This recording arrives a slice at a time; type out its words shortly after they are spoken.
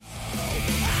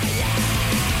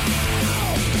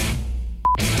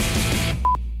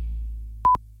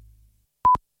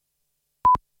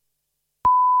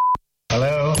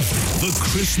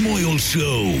Chris Moyle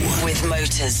Show. With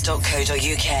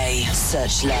motors.co.uk.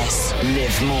 Search less,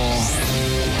 live more.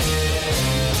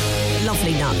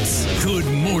 Lovely nuts. Good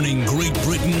morning, Great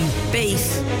Britain. Beef.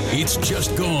 It's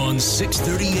just gone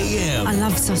 6:30 a.m. I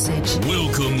love sausage.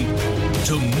 Welcome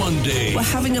to Monday. We're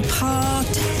having a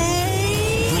party.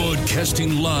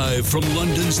 Broadcasting live from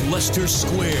London's Leicester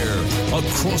Square,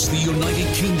 across the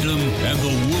United Kingdom and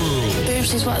the world.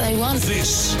 Boobs is what they want.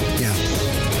 This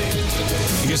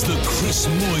is the Chris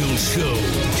Moyle Show.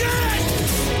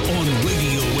 On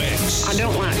Radio X. I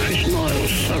don't like Chris Moyle,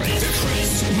 sorry. The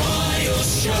Chris Moyle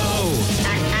Show.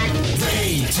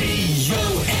 Radio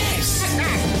X.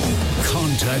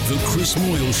 Contact the Chris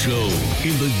Moyle Show.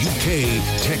 In the UK,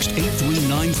 text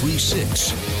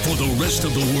 83936. For the rest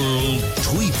of the world,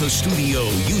 tweet the studio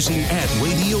using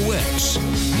 @RadioX.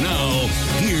 Now,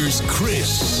 here's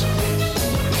Chris.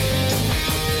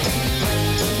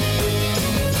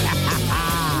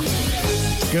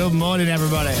 Good morning,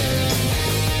 everybody.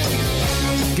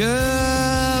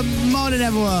 Good morning,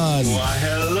 everyone. Why,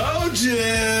 hello,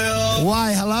 Jill.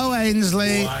 Why, hello,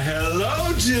 Ainsley. Why,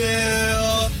 hello,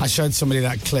 Jill. I showed somebody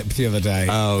that clip the other day.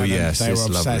 Oh, and yes, they were it's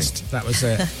obsessed. lovely. That was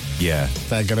it. Yeah.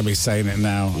 They're going to be saying it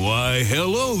now. Why,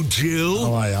 hello,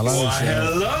 Jill. Why, hello, Why,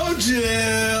 Jill. hello,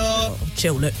 Jill.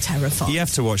 Jill looked terrified. You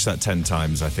have to watch that 10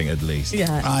 times, I think, at least.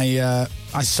 Yeah.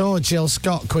 I saw Jill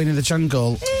Scott, Queen of the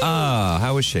Jungle, Ah,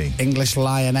 how was she? English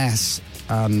Lioness,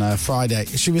 on Friday.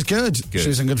 She was good. She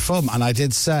was in good form. And I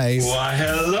did say... Why,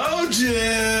 hello,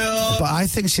 Jill. But I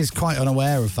think she's quite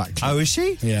unaware of that clip. Oh, is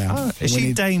she? Yeah. Oh, is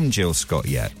she Dame Jill Scott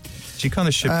yet? She kind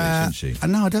of should be, shouldn't she?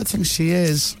 No, I don't think she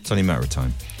is. It's only a matter of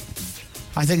time.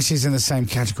 I think she's in the same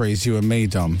category as you and me,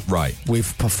 Dom. Right.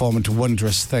 We've performed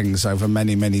wondrous things over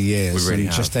many, many years. We really and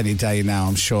have. just any day now,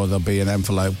 I'm sure there'll be an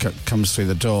envelope comes through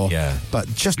the door. Yeah.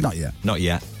 But just not yet. Not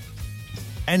yet.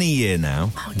 Any year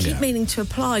now. I keep meaning to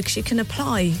apply, because you can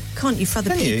apply, can't you, for other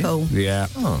Can you? people? Yeah.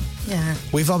 Oh. Yeah.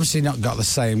 We've obviously not got the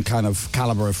same kind of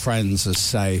calibre of friends as,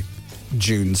 say,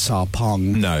 June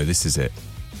Sarpong, No, this is it.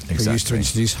 who used to Exactly.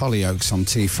 introduce Hollyoaks on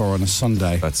T4 on a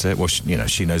Sunday. That's it. Well,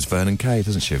 she knows Vernon Kay,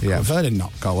 doesn't she? Of Yeah, course. Vernon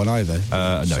not got one either.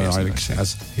 No, he hasn't, I think actually.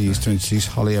 he used to introduce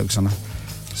Hollyoaks on a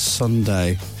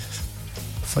Sunday.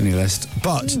 Funny list.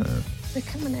 But They're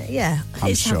coming out. Yeah. I'm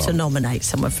It's sure. have to nominate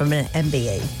someone from an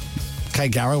MBE. Kay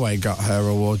Garraway got her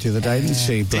award the other day, didn't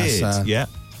she? Bless Did. her. Yeah.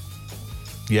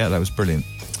 Yeah, that was brilliant.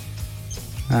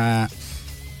 Well,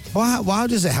 how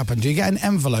does it happen? Do you get an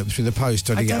envelope through the post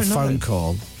or do you get a don't know. phone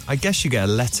call? I guess you get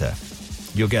a letter.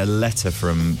 You'll get a letter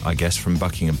from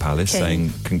Buckingham Palace King.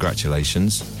 saying,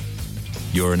 congratulations,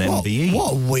 you're an MBE.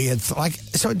 What a weird...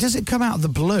 so does it come out of the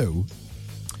blue?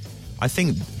 I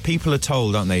think people are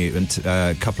told, aren't they,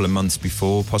 a couple of months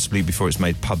before, possibly before it's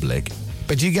made public.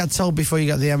 But do you get told before you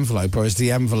get the envelope, or is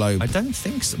the envelope... I don't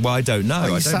think so. Well, I don't know.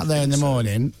 you I sat don't there in the think so.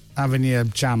 morning having your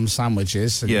jam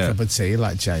sandwiches and your Yeah. cup of tea,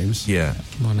 like James. Yeah.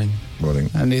 Morning.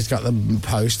 And he's got the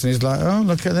post and he's like, oh,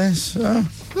 look at this. Oh,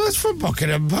 that's from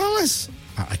Buckingham Palace.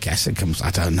 I guess it comes... I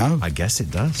don't know. I guess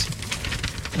it does.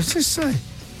 What's this say?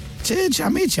 Dear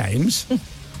Jammy James,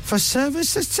 for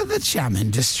services to the jam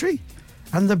industry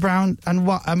and the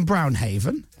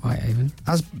Brownhaven, Whitehaven.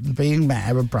 as being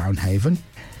mayor of Brownhaven,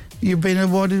 you've been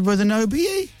awarded with an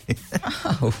OBE.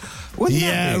 Wouldn't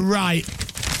Yeah, that be? right.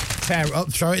 Tear it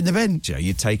up, throw it in the bin. Joe,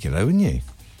 you'd take it though, wouldn't you?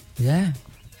 Yeah.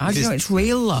 How do you know it's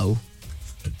real low?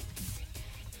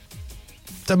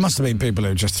 There must have been people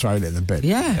who just thrown it in the bin.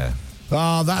 Yeah.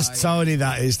 Oh, that's Tony,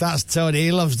 that is. That's Tony.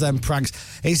 He loves them pranks.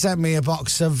 He sent me a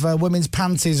box of women's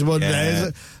panties one Yeah.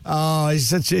 day. Oh,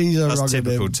 he's a That's wrong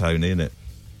typical him. Tony, isn't it?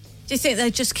 Do you think they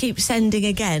just keep sending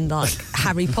again, like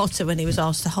Harry Potter when he was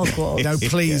asked to Hogwarts? No,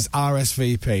 please,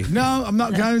 RSVP. No, I'm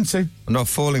not going to. I'm not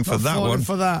falling for Not that falling one.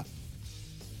 for that.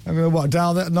 I'm going to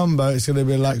dial that number. It's going to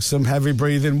be like some heavy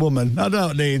breathing woman. I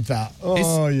don't need that.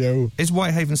 Oh, you. Is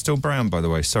Whitehaven still brown, by the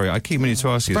way? Sorry, I keep meaning to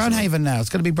ask you this. Brownhaven now. It's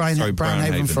going to be Sorry,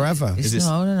 Brownhaven Brownhaven. forever. Is this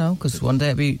No, because one day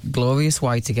it'll be glorious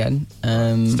white again.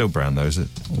 still brown, though, is it?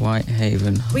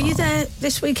 Whitehaven. Were you there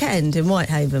this weekend in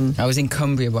Whitehaven? I was in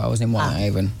Cumbria, but I was in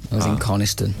Whitehaven. I was in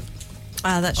Coniston.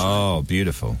 Ah, that's right. Oh,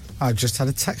 beautiful. I just had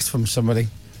a text from somebody.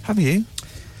 Have you?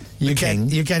 You king.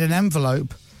 get an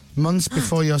envelope months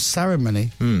before your ceremony.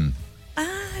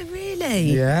 Ah, really?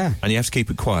 Yeah. And you have to keep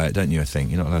it quiet, don't you, I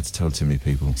think? You're not allowed to tell too many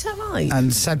people. Is that right?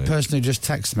 And said person who just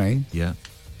texted me, Yeah.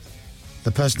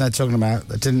 the person they're talking about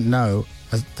that didn't know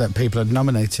that people had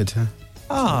nominated her.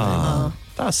 Ah,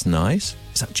 that's nice.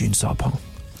 Is that June Sarpong?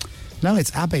 No,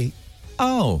 it's Abby.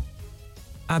 Oh,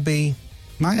 Abby.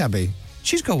 My Abby.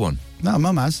 She's got one. No,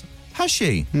 Mum has. Has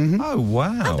she? Mm-hmm. Oh,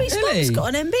 wow. Abby's Really? mum's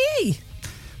got an MBE.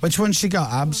 Which one she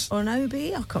got, Abs? Or an OB?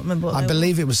 I can't remember what I they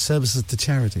believe it was services to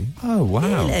charity. Oh,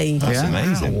 wow. Really? That's Yeah.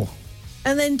 amazing. Wow.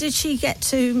 And then did she get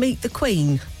to meet the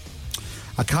Queen?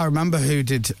 I can't remember who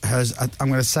did hers. I'm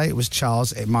going to say it was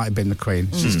Charles. It might have been the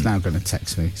Queen. She's now going to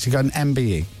text me. She got an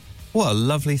MBE. What a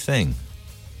lovely thing.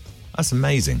 That's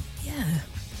amazing. Yeah.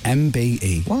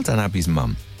 MBE. Well done, Abby's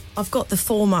mum. I've got the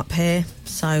form up here,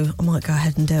 so I might go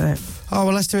ahead and do it. Oh,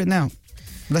 well, let's do it now.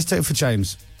 Let's do it for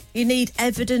James. You need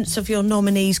evidence of your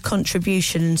nominee's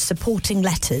contribution and supporting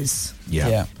letters.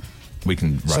 Yeah. We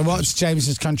can write So what's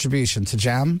James's contribution to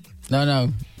Jam?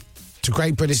 No. To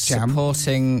Great British Jam?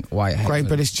 Supporting Whitehaven. Great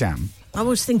British Jam. I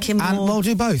was thinking more... And we'll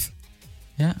do both.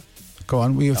 Yeah. Go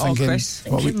on, were you Or thinking... Chris.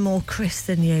 what thinking more Chris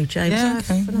than you, James. Yeah, No-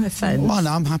 okay. No offence. Well,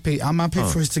 no, I'm happy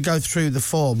for us to go through the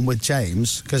form with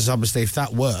James, because obviously if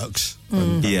that works,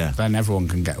 Yeah. then everyone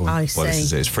can get one. I see. Well, this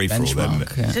is it. It's free for all, then, isn't it?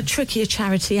 Benchmark. Yeah. It's a trickier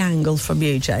charity angle from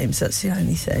you, James. That's the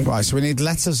only thing. Right, so we need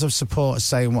letters of support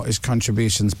saying what his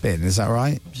contribution's been. Is that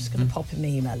right? I'm just going to pop in my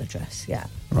email address, yeah.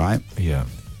 Right. Yeah.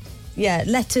 Yeah,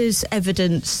 letters,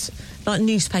 evidence, like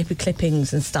newspaper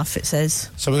clippings and stuff, it says.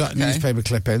 So we got newspaper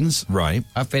clippings. Right.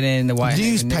 I've been in the Whitehaven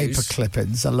Newspaper News.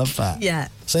 clippings. I love that. Yeah.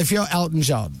 So if you're Elton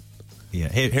John, Yeah.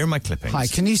 Here are my clippings. hi,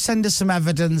 can you send us some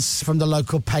evidence from the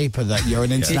local paper that you're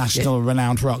an international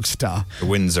renowned rock star? The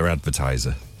Windsor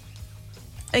Advertiser.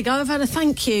 There you go, I've had a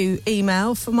thank you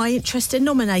email for my interest in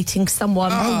nominating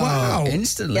someone. Oh, wow.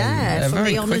 Instantly. Yeah, They're from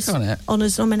very the quick on it.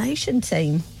 honours nomination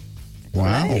team.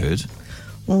 Wow. Good.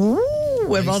 Ooh,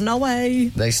 we're on our way.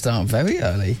 They start very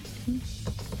early.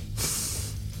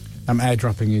 I'm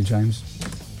airdropping you, James.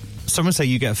 Someone say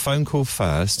you get a phone call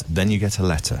first, then you get a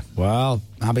letter. Well,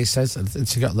 Abby says that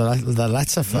she got the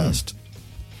letter first.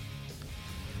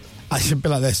 I should be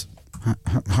like this.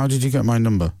 How did you get my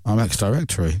number? I'm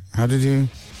ex-directory. How did you...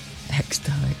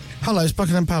 Ex-direct. Hello, it's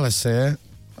Buckingham Palace here.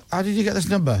 How did you get this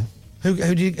number? Who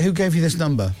gave you this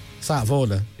number? It's out of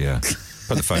order. Yeah.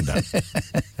 Put the phone down.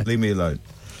 Leave me alone.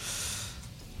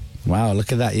 Wow,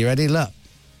 look at that. You ready? Look.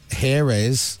 Here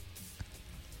is...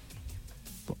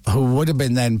 who would have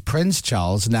been then Prince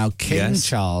Charles, now King Yes.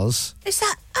 Charles. Is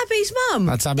that Abby's mum?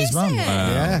 That's Abby's Is mum. it?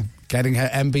 Yeah, getting her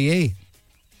MBE.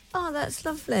 Oh, that's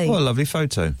lovely. What a lovely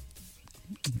photo.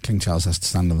 King Charles has to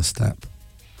stand on the step.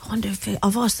 I wonder if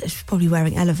I've asked. He's probably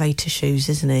wearing elevator shoes,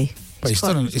 isn't he? But he's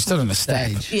still on the step.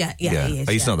 Stage. Yeah, he is.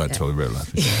 He's yeah, not that yeah. tall in real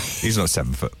life. He's not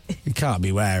 7 foot. You can't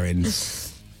be wearing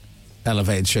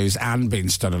elevated shoes and being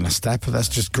stood on a step. That's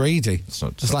just greedy. It's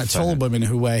not- Just not like fair. tall women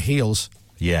who wear heels.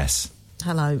 Yes.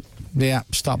 Hello. Yeah,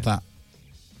 stop that.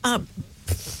 Um,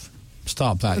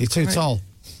 Stop that. You're too tall.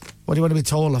 What do you want to be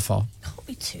taller for? can't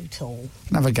be too tall.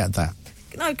 Never get that.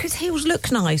 No, because heels look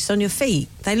nice on your feet.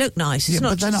 They look nice. It's Yeah, not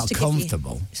but they're just not to give you-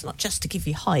 comfortable. it's not just to give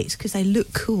you height. It's because they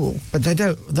look cool. But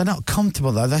they're not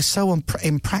comfortable though. They're so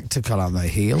impractical, aren't they,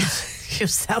 heels? You're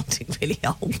sounding really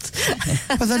old.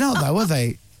 But they're not though, are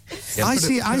they? Yeah, I put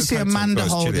see a coat on Amanda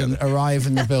first, Holden Julia. arrive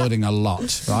in the building a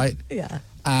lot, right? Yeah.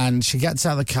 And she gets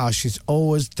out of the car. She's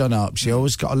always done up. She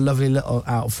always got a lovely little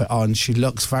outfit on. She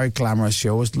looks very glamorous. She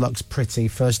always looks pretty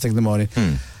first thing in the morning.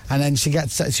 And then she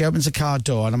opens the car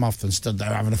door, and I'm often stood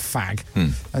there having a fag.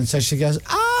 And so she goes,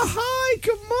 hi,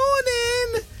 good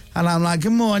morning. And I'm like,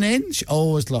 good morning. She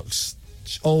always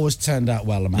turned out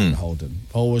well, Amanda Holden.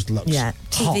 Always looks Yeah.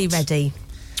 TV hot. ready.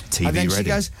 TV And then ready. she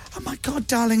goes, oh my God,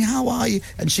 darling, how are you?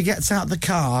 And she gets out of the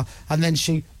car, and then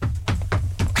she...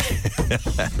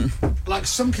 like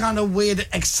some kind of weird,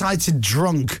 excited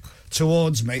drunk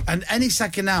towards me. And any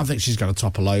second now, I think she's going to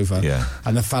topple over. Yeah.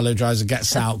 And the fellow driver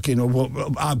gets out,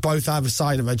 both either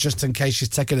side of her, just in case she's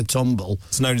taking a tumble.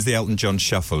 It's known as the Elton John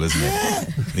Shuffle, isn't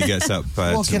it? He gets up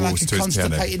to Walking walk like a to his piano.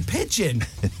 constipated pigeon.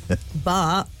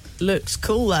 But looks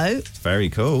cool, though. Very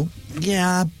cool.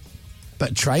 Yeah.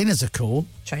 But trainers are cool.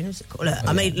 Trainers are cool. Look,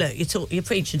 I mean, look, you're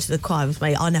preaching to the choir with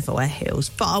me. I never wear heels,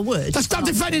 but I would. Let's stop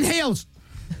defending heels!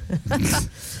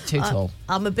 Too tall.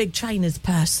 I'm a big trainers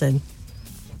person.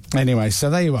 Anyway, so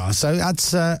there you are. So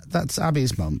that's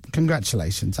Abby's mum.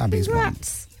 Congratulations, Abby's mum.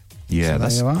 Congrats. Yeah, So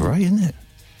that's there you are. great, isn't it?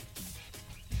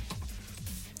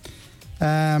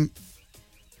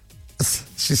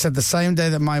 She said the same day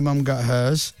that my mum got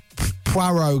hers,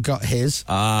 Poirot got his.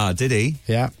 Ah, did he?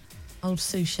 Yeah. Old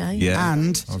Suchet. Yeah.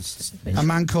 And a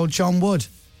man called John Wood.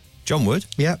 John Wood?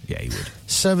 Yep. Yeah, he would.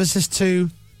 Services to...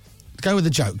 Go with the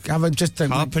joke. Have a just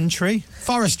think. Carpentry?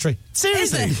 Forestry.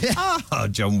 Seriously? Ah,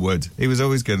 John Wood. He was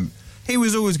always going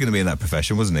to be in that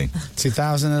profession, wasn't he?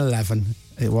 2011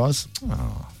 it was.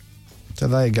 Oh. So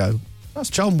there you go. That's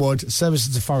John Wood,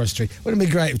 Services to Forestry. Wouldn't it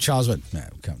be great if Charles went, no,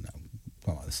 come no.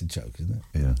 Well, that's a joke, isn't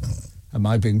it? Yeah. Am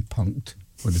I being punked?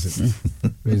 What is it?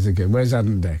 Where's it good? Where's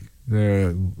Adam Dick?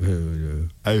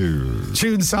 Oh.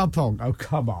 Tune Sarpong. Oh,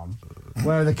 come on.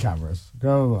 Where are the cameras?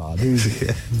 Go on.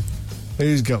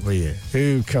 Who's got me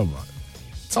here? Come on.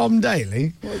 Tom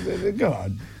Daly? Go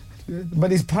on.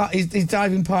 But his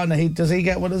diving partner, does he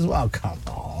get one as well? Come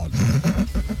on.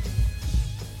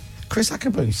 Chris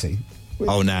Akabusi.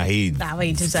 Oh, now he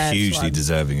deserves hugely one.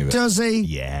 deserving of it. Does he?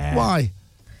 Yeah. Why?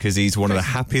 Because he's one of the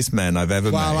happiest men I've ever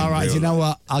met. Well, all right. You know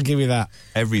what? I'll give you that.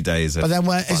 Every day is a But then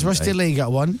has fun Rusty day. Lee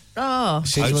got one? Oh.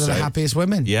 She's Hope one of the so. happiest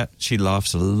women. Yeah, she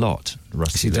laughs a lot,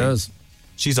 Rusty She Lee. does.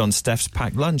 She's on Steph's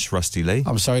packed lunch, Rusty Lee.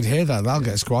 I'm sorry to hear that. That'll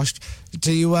get squashed.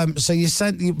 Do you? So you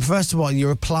sent. First of all, you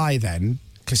reply then,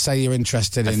 because say you're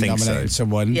interested I in think nominating so.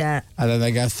 someone. Yeah. And then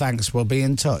they go, thanks. We'll be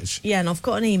in touch. Yeah, and I've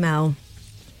got an email.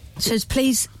 It says,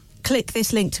 please click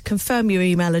this link to confirm your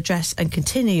email address and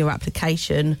continue your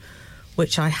application,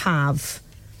 which I have.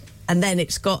 And then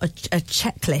it's got a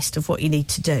checklist of what you need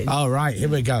to do. All right. Here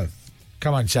we go.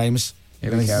 Come on, James. Here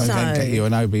we go. We're going to So- get you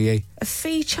an OBE. A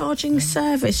fee charging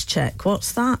service check.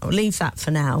 What's that? I'll leave that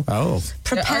for now. Oh.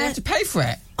 Prepare. I have to pay for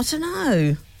it. I don't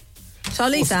know. So I'll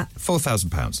leave that.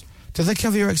 £4,000. Do they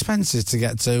cover your expenses to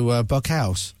get to Buck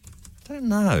House? Don't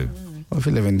know. What if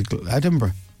you live in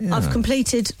Edinburgh? Yeah. I've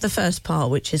completed the first part,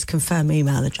 which is confirm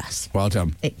email address. Well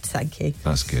done. Thank you.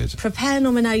 That's good. Prepare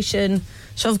nomination.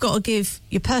 So I've got to give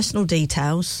your personal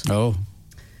details, Oh.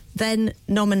 then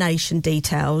nomination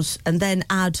details, and then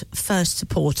add first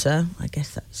supporter. I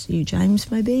guess that's you, James,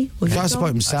 maybe? The Was guy it support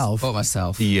John? himself. Bought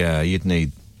myself. Yeah, you'd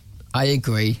need... I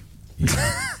agree.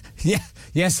 Yeah.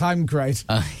 Yes, I'm great.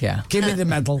 Yeah. Give me the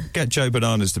medal. Get Joe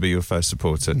Bananas to be your first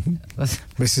supporter.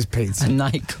 Mrs. Pete. A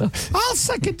nightclub. I'll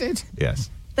second it. Yes.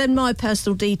 Then my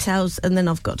personal details, and then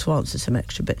I've got to answer some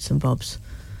extra bits and bobs.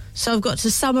 So I've got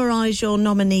to summarise your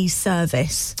nominee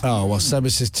service. Oh, well,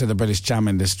 services to the British jam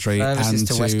industry Services and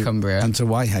to West Cumbria. and to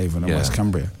Whitehaven and Yeah. West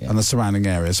Cumbria and the surrounding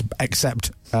areas,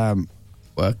 except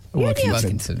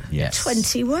Workington. Yes.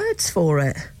 20 words for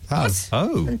it. Oh.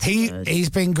 20 words. He's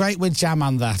been great with jam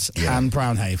and that and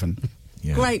Brownhaven.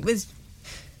 Yeah. Great with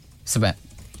Subet.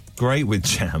 Great with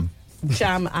jam.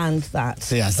 jam and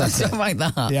that. Yes, that's it. Something like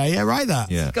that. Yeah, right there.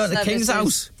 Yeah. Got the King's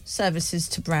House. Services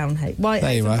to Brownhaven.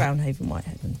 There you Whitehaven, are. Brownhaven,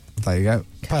 Whitehaven. There you go.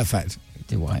 Perfect.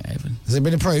 Do Whitehaven. Has it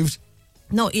been approved?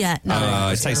 Not yet, no.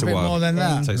 It takes a bit while. more than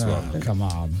that. It takes a No, while. come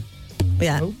on.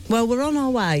 Yeah. Well, we're on our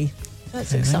way.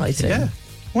 That's exciting. Yeah,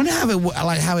 Wonder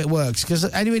how it works, because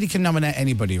anybody can nominate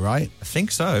anybody, right? I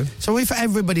think so. So if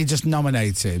everybody just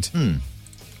nominated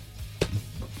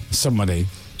somebody,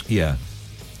 Yeah.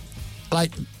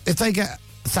 like if they get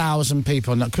 1,000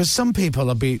 people, because some people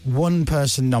will be one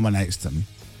person nominates them.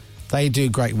 They do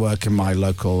great work in my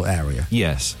local area.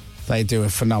 Yes. They do a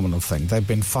phenomenal thing. They've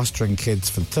been fostering kids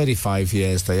for 35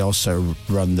 years. They also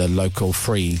run the local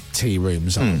free tea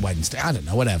rooms on Wednesday. I don't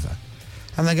know, whatever.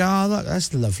 And they go, oh, look,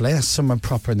 that's lovely. That's someone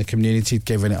proper in the community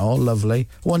giving it all. Lovely.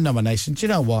 One nomination. Do you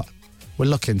know what? We'll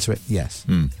look into it. Yes.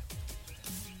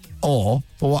 Or,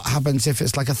 but what happens if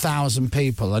it's like 1,000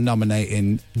 people are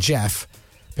nominating Jeff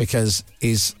because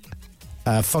he's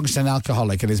a functioning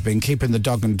alcoholic and has been keeping the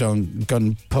Dog and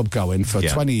Gun pub going for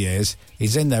 20 years.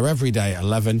 He's in there every day at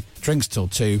 11, drinks till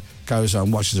 2, goes home,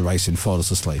 watches the racing,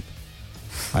 falls asleep.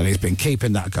 And he's been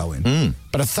keeping that going.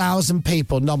 But 1,000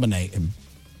 people nominate him.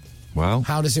 Well,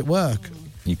 How does it work?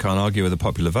 you can't argue with the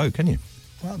popular vote, can you?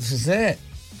 Well, this is it.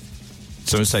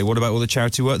 Someone say, what about all the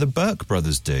charity work the Burke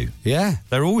brothers do? Yeah.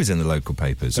 They're always in the local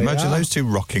papers. They Imagine are. those two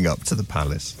rocking up to the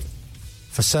palace.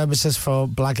 For services for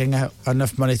blagging out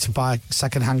enough money to buy a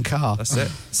second-hand car. That's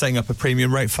it. Setting up a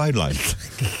premium rate phone line.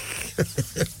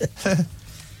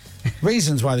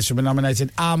 Reasons why they should be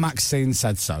nominated. Our Maxine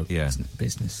said so. Yeah.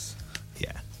 Business.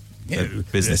 Yeah.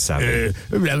 Business savvy.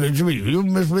 You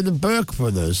must be the Burke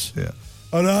brothers. Yeah.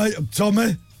 All right, I'm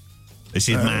Tommy. This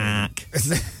is Mac.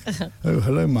 Oh,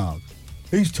 hello, Mark.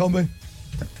 Who's Tommy?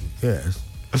 Yes.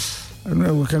 Oh,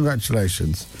 no, well,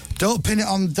 congratulations. Don't pin it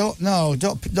on.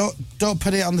 Don't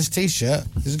put it on this T-shirt.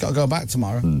 This has got to go back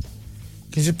tomorrow.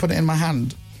 Because you put it in my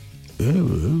hand.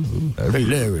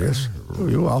 Hilarious. Oh,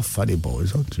 you are funny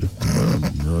boys, aren't you?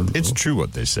 It's true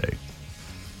what they say.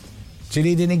 Do you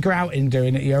need any grouting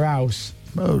doing at your house?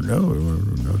 Oh, no,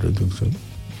 I don't think so.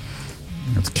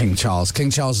 That's King Charles. King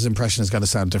Charles's impression has got to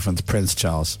sound different to Prince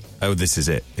Charles. Oh, this is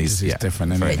it. He's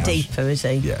different, isn't A he? bit deeper, is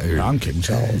he? Yeah. I'm King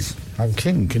Charles. I'm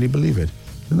king. Can you believe it?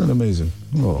 Isn't that amazing?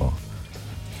 Oh.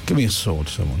 Give me a sword,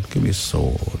 someone. Give me a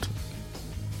sword.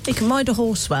 He can ride a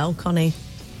horse well, can't he?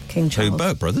 King Charles. Who,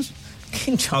 Burke brothers?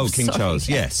 King Oh, Charles. King sorry. Charles.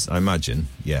 Yes, I imagine.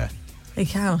 Yeah. He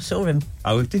can. I saw him.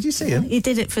 Oh, did you see him? He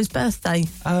did it for his birthday.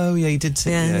 Oh, yeah, he did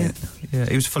see. Yeah, Yeah.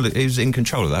 He was he was in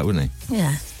control of that, wasn't he?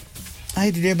 Yeah. Hey,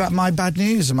 did you hear about my bad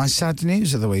news and my sad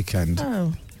news of the weekend?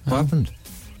 Oh. What happened?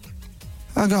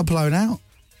 I got blown out.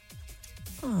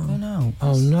 Oh, no.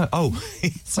 Oh, no. Oh,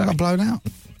 I got blown out.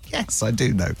 yes, I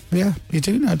do know. Yeah, you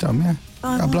do know, Dom, yeah.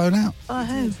 Got blown out. I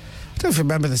have. I don't know if you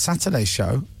remember the Saturday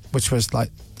show, which was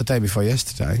like the day before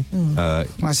yesterday. And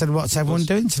I said, what's everyone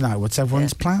doing tonight? What's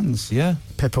everyone's plans? Yeah.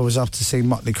 Pippa was off to see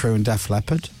Motley Crue and Def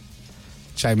Leppard.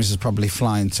 James is probably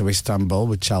flying to Istanbul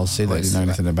with Chelsea that he didn't know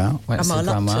anything about. Went to see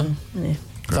Grandma. Yeah.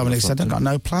 Dominic said, I've got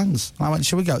no plans. And I went,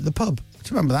 should we go to the pub? Do you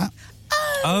remember that?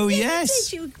 Oh,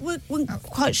 yes. You weren't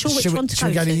quite sure which Should one we, to should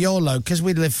we go to your local? Because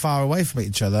we live far away from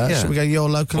each other. Yeah. Should we go to your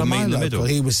local Or or meet my in the local? middle.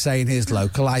 He was saying his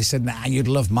local. I said, nah, you'd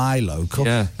love my local.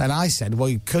 Yeah. And I said, well,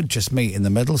 you could just meet in the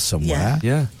middle somewhere.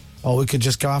 Yeah. Or we could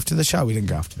just go after the show. We didn't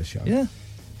go after the show. Yeah.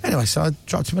 Anyway, so I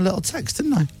dropped him a little text,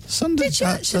 didn't I? Sunday. Did you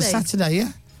actually? Saturday,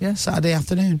 yeah. Yeah. Saturday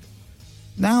afternoon.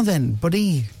 Now then,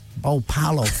 buddy, old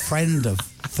pal or friend of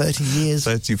 30 years.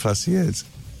 30 plus years.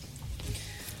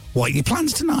 What are your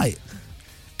plans tonight?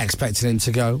 Expecting him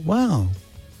to go, well,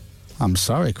 I'm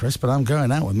sorry, Chris, but I'm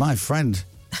going out with my friend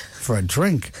for a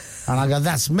drink. And I go,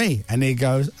 that's me. And he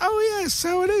goes, oh, yes,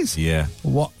 so it is. Yeah.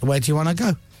 Where do you want to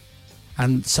go?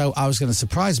 And so I was going to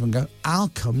surprise him and go, I'll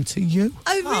come to you.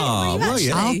 Oh, really? Oh, Were you well,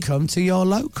 yeah. actually? I'll come to your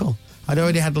local. I'd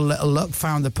already had a little look,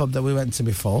 found the pub that we went to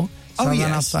before. So Oh, then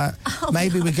yes. I thought,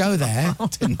 maybe we go there.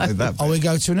 Didn't know that. Or we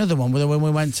go to another one, the one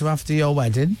we went to after your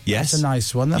wedding. Yes. That's a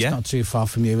nice one. That's Yeah. not too far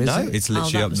from you, is No, it? it's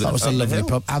literally that up was- the That was a up the lovely hill.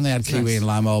 pub. And they had kiwi and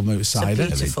lime old moot It's a cider.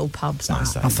 beautiful pub.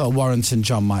 nice, that. I thought Warrington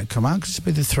John might come out because it'd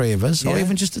be the three of us, or Yeah.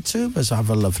 even just the two of us. Have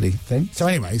a lovely thing. So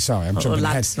anyway, sorry, I'm Or jumping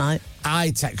ahead. lads' night.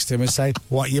 I text him and say,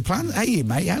 "What are your plans? Hey,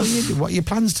 mate, how are you? What are your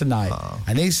plans tonight?"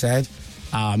 And he said,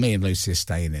 "Me and Lucy are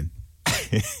staying in."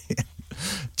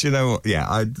 Do you know what?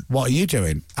 Yeah, What are you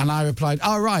doing? And I replied,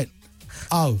 "Oh, right.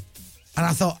 Oh," and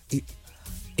I thought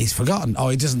he's forgotten. Oh,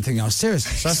 he doesn't think I was serious.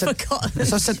 So I said, forgotten.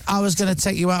 So I said, I was going to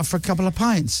take you out for a couple of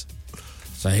pints.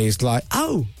 So he's like,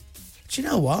 "Oh, do you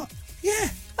know what? Yeah,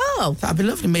 Oh. that'd be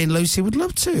lovely. Me and Lucy would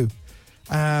love to.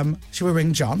 Should we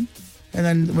ring John? And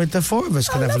then with the four of us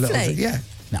could Oh, have a little lovely. bit." Yeah.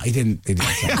 No, he didn't. He didn't.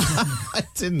 say that. I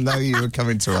didn't know you were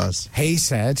coming to us. He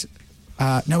said,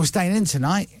 "No, we're staying in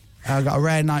tonight. I got a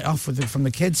rare night off from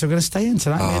the kids, so we're going to stay in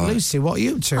tonight. Me and Lucy, what are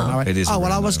you up to?" And I went, It is a "Oh, well,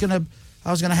 rare I was night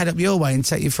going to head up your way and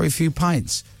take you for a few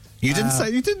pints." You didn't say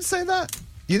that.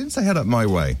 You didn't say head up my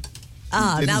way.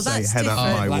 Ah, You now didn't say that's head up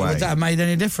different. my Like, way. would that have made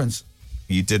any difference?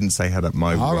 You didn't say head up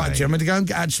my way. All right, do you want me to go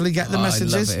and actually get the I'd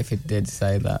messages? love it if it did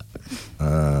say that.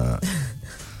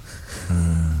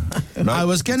 No, I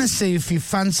was going to see if you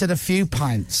fancied a few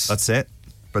pints. That's it.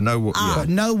 But no, But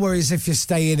no worries if you're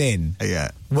staying in,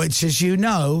 yeah. which, as you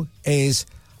know, is...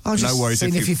 I was No just worries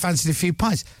seeing if if you- you fancied a few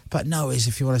pints. But no worries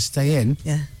if you want to stay in.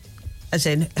 Yeah. As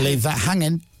in, Leave that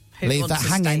hanging. Who Leave wants that to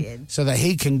stay hanging in? so that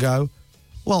he can go,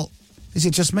 well, is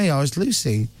it just me or is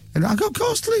Lucy? And I go, of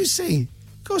course, Lucy.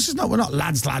 Of course, it's not. We're not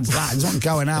lads. We're not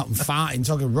going out and farting,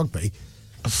 talking rugby.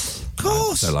 Of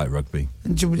course. I like rugby.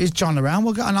 And is John around?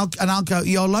 We'll go, and I'll go,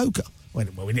 you're local. Well,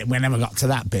 we never got to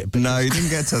that bit. No, you didn't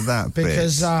get to that bit.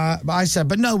 Because but I said,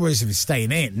 but no worries if you're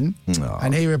staying in. No.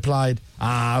 And he replied,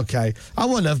 okay. I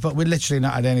would have, but we've literally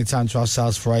not had any time to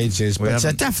ourselves for ages. We But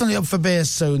haven't. definitely up for beers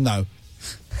soon, though.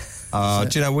 Do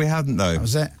you know, we haven't, though. That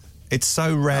was it. It's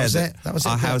so rare That was it. That was it.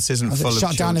 our house isn't That was it. full of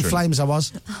Shot down in children. flames, I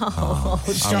was.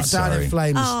 I'm Shot down sorry. in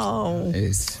flames. oh.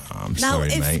 It's I'm Now,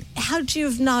 sorry, mate. how do you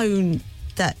have known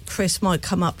that Chris might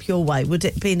come up your way? Would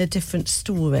it be in a different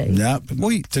story? No,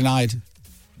 denied.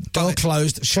 Door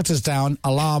closed, shutters down,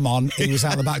 alarm on. He was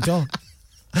out the back door.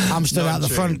 I'm stood Not out the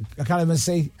true. front. I can't even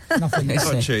see nothing.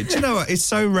 Not true. Do you know what? It's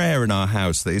so rare in our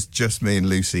house that it's just me and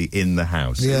Lucy in the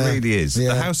house. Yeah. It really is.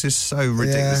 Yeah. The house is so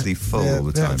ridiculously full all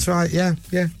the Yeah, time. that's right. Yeah,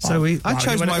 yeah. So I Why would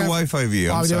chose you wanna my go- wife over you.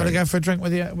 Why I'm would you want sorry. to go for a drink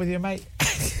with your mate? Why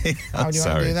I'm would you want to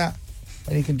sorry. do that?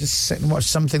 And you can just sit and watch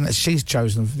something that she's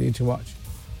chosen for you to watch.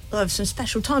 We'll have some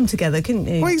special time together, couldn't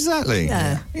you? Well, exactly.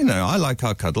 Yeah. You know, I like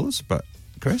our cuddles, but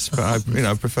Chris, but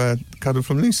I prefer cuddle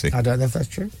from Lucy. I don't know if that's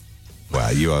true.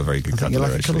 Well, you are a very good I think you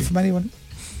cuddler, like a cuddle actually. from anyone.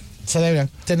 So there we go.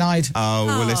 Denied. Oh,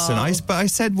 well, listen, but I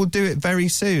said we'll do it very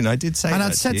soon. I did say And that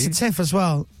I'd said to to you. Tiff as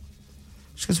well.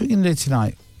 She goes, "What are you going to do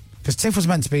tonight?" Because Tiff was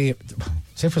meant to be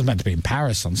in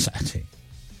Paris on Saturday.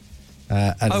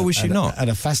 Was she not? At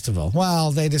a festival.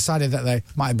 Well, they decided that they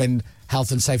might have been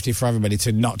health and safety for everybody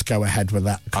to not go ahead with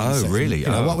that concert. really? You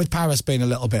know, Oh. what with Paris being a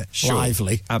little bit Sure.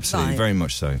 lively. Absolutely, Right. very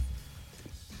much so.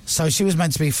 So she was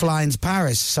meant to be flying to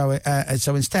Paris. So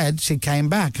instead, she came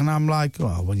back. And I'm like,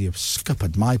 "Oh, well, you've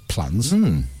scuppered my plans."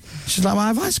 She's like, "Well,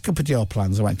 have I scuppered your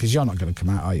plans?" I went, "Because you're not going to come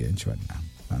out, are you?" And she went, "No,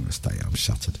 I'm going to stay. I'm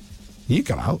shattered." You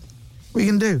go out. What are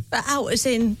you going to do? But out as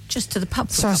in just to the pub.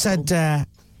 for So a I couple. said,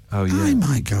 Oh, yeah. I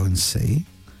might go and see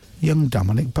young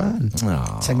Dominic Byrne.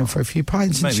 Aw. Take him for a few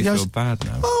pints. Make And she me goes, feel bad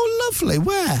now. oh, lovely,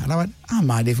 where? And I went, I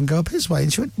might even go up his way.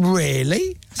 And she went,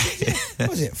 really? I said, what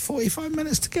was it, 45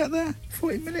 minutes to get there?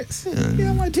 40 minutes?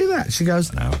 Yeah, I might do that. She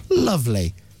goes,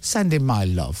 lovely, send him my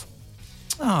love.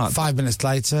 Oh, 5 minutes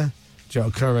later,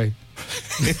 Joe Curry.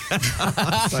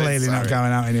 Clearly not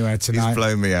going out anywhere tonight. he's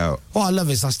blown me out. What I love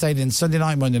is I stayed in Sunday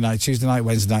night, Monday night, Tuesday night,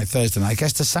 Wednesday night, Thursday night. I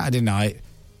guess to Saturday night,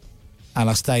 and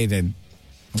I stayed in.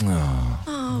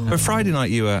 But Friday night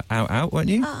you were out, weren't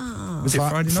you? Was it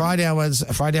Friday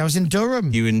night? Friday I was in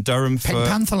Durham. You were in Durham Pink for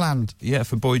Pantherland. Yeah,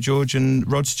 for Boy George and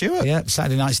Rod Stewart. Yeah,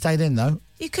 Saturday night stayed in though.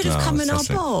 You could have come in our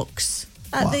box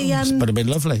at Well, the but it'd been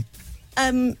lovely.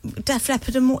 Def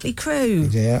Leppard and Motley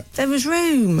Crue. Yeah. There was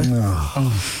room.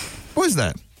 What was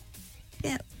that?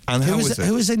 Yeah. And how was it?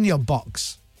 Who was in your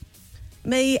box?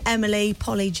 Me, Emily,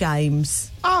 Polly,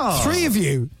 James. Oh, 3 of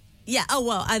you. Yeah. Oh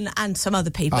well, and some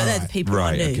other people. Oh, They're the right. people I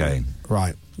Right, knew. okay.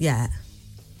 Right. Yeah.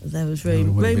 There was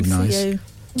room. would have Room been for nice. you.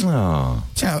 Oh,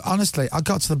 Do you know, honestly, I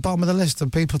got to the bottom of the list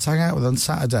of people to hang out with on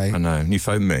Saturday. I know. You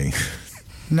phoned me.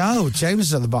 No, James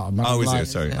is at the bottom. Oh, I'm is it? like,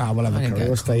 Sorry. we'll have I a didn't curry. get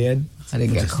We'll a stay in. I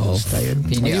didn't get a call. Stay in.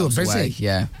 He knew You I were was busy. away,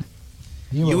 yeah.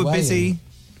 You were away. busy.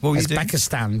 What were you doing?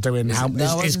 Uzbekistan doing how No, I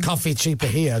is wasn't. coffee cheaper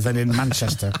here than in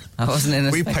Manchester? I wasn't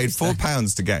in. We paid Uzbekistan.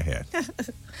 £4 to get here.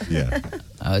 Yeah.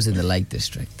 I was in the Lake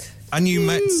District. And you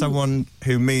met someone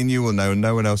who me and you will know and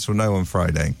no one else will know on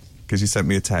Friday because you sent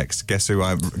me a text. Guess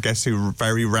who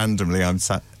very randomly I'm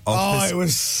sat opposite. Oh, it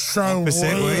was so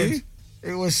opposite, were weird. you?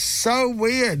 It was so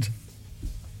weird.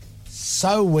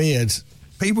 So weird.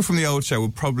 People from the old show will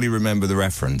probably remember the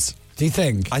reference. Do you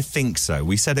think? I think so.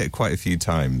 We said it quite a few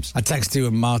times. I texted you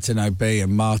and Martin O.B.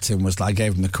 and Martin was like, I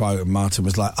gave him the quote and Martin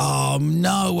was like, oh,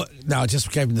 no. No, I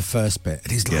just gave him the first bit.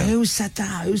 And he's like, Yeah. who said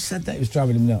that? Who said that? It was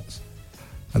driving him nuts.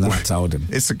 And then I told him.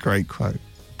 It's a great quote.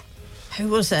 Who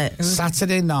was it?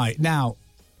 Saturday night. Now,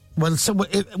 well, so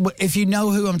if you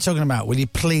know who I'm talking about, will you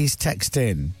please text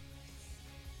in?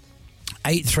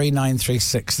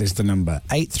 83936 is the number.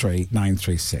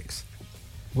 83936.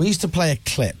 We used to play a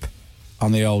clip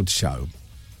on the old show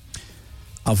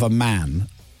of a man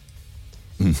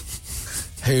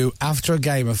who, after a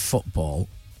game of football,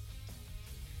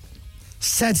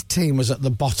 said team was at the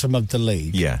bottom of the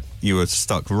league. Yeah. You were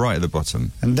stuck right at the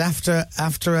bottom. And after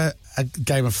a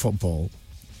game of football,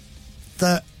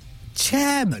 the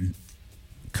chairman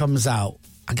comes out.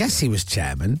 I guess he was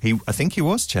chairman. I think he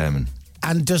was chairman.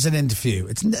 And does an interview.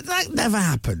 That never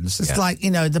happens. It's Yeah. like,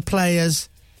 the players,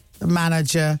 the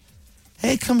manager.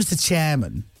 Here comes the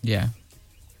chairman. Yeah.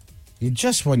 You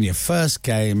just won your first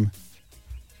game.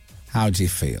 How do you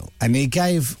feel? And he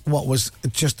gave what was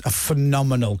just a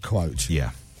phenomenal quote. Yeah.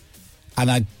 And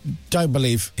I don't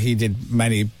believe he did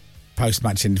many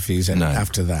post-match interviews No.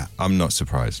 after that. I'm not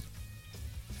surprised.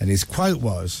 And his quote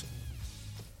was,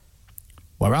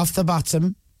 we're off the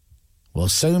bottom. We'll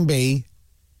soon be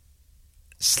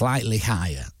slightly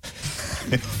higher.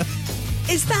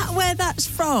 Is that where that's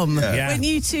from? Yeah. When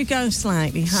you two go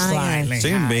slightly higher. Slightly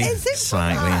Soon be Is it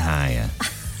slightly that? higher.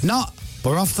 Not,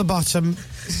 we're off the bottom.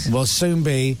 We'll soon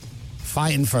be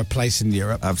fighting for a place in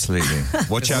Europe. Absolutely.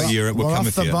 Watch out, Europe. We'll we're come off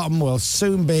with the you. bottom. We'll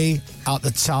soon be at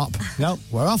the top. No,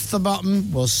 we're off the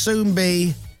bottom. We'll soon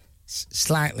be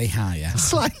slightly higher.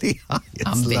 Slightly higher. It's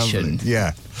Ambition. lovely.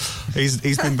 Yeah. He's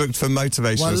been booked for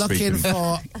motivational We're looking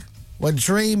speaking. we're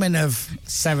dreaming of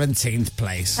 17th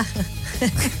place.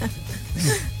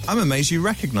 I'm amazed you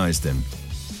recognised him.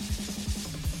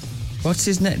 What's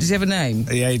his name? Does he have a name?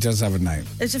 Yeah, he does have a name.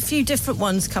 There's a few different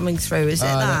ones coming through. Is it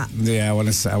that? Yeah, I want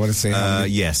to see. How many,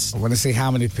 Yes. I want to see how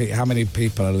many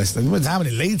people are listening. Well, how many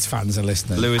Leeds fans are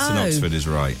listening? Lewis in Oh. Oxford is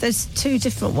right. There's two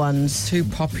different ones. Two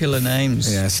popular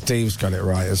names. Yeah, Steve's got it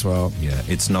right as well. Yeah.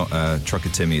 It's not Trucker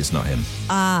Timmy. It's not him.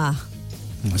 Ah,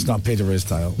 It's not Peter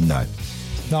Risdale. No.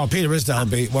 No, Peter Risdale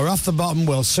will be. We're off the bottom.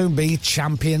 We'll soon be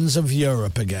champions of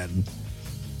Europe again.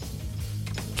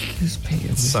 Who's Peter?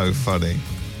 It's so funny.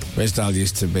 Risdale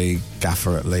used to be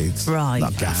gaffer at Leeds. Right.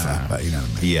 Not gaffer, but you know what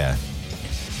I mean. Yeah.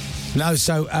 No,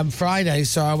 so Friday,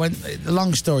 so I went,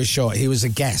 long story short, he was a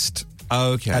guest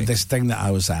Oh, okay. at this thing that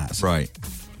I was at. Right.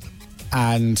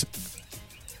 And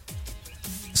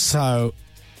so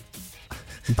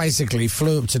basically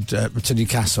flew up to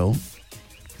Newcastle.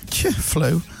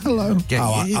 Flew. Hello.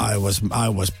 I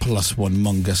was plus one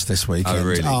mungus this weekend. Oh,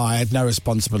 really? I had no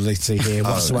responsibility here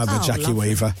whatsoever, Oh, Jackie lovely.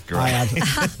 Weaver. Great. I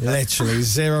had literally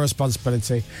zero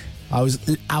responsibility. I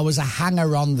was a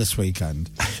hanger-on this weekend.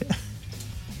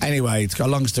 Anyway, to got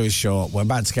a long story short, we're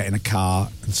about to get in a car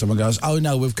and someone goes, oh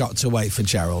no, we've got to wait for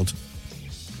Gerald.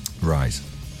 Right.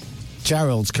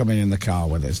 Gerald's coming in the car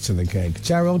with us to the gig.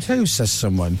 Gerald who, says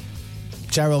someone?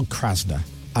 Gerald Krasner.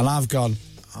 And I've gone,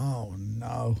 oh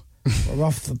no, we're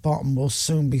off the bottom, we'll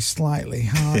soon be slightly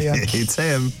higher. It's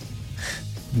him.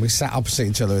 We sat opposite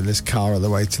each other in this car on the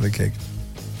way to the gig.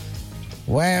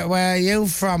 Where are you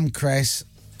from, Chris?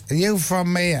 Are you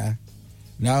from here?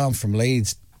 No, I'm from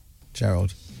Leeds,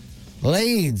 Gerald.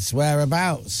 Leeds,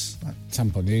 whereabouts?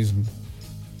 Temple Newsman.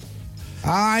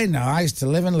 I know, I used to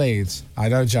live in Leeds. I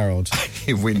know, Gerald.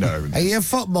 We know. Are you a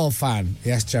football fan?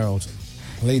 Yes, Gerald.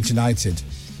 Leeds United.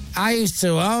 I used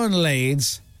to own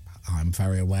Leeds. I'm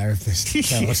very aware of this,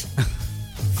 Gerald.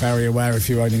 Very aware if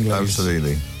you're owning Leeds.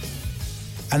 Absolutely.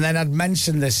 And then I'd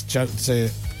mentioned this joke to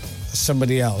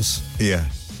somebody else. Yeah.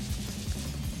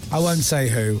 I won't say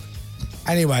who.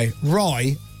 Anyway,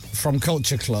 Roy from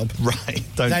Culture Club Right.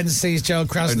 Don't. then sees Joe No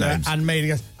Krasner names. and me and he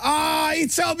goes, he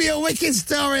told me a wicked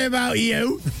story about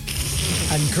you.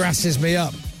 And grasses me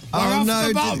up. We're off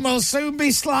the bottom, we'll soon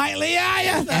be slightly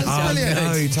higher. That's brilliant.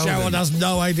 No, he told Gerald him. has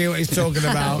no idea what he's talking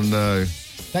about. Oh, no.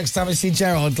 Next time I see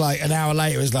Gerald, like an hour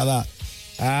later, it's like that.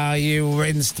 Oh, you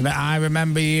rinsed me. I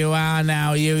remember you are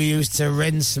now. You used to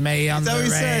rinse me on that the what he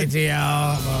said? radio.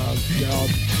 Oh, God.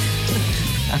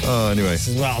 Oh, anyway.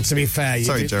 Well, to be fair,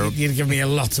 Sorry, Gerald. you'd give me a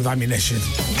lot of ammunition.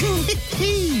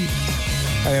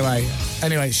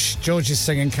 Anyway, George is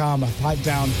singing Karma. Pipe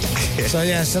down. So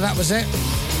that was it.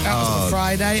 That was the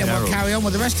Friday, and Gerald. we'll carry on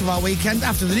with the rest of our weekend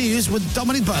after the news with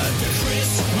Dominic Byrne.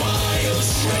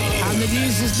 And the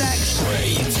news is next.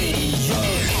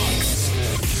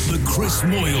 The Chris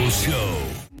Moyle Show.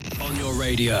 On your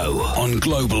radio, on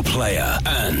Global Player,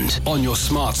 and on your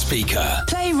smart speaker.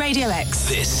 Play Radio X.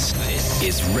 This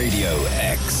is Radio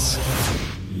X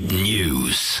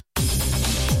News.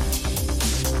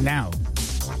 Now,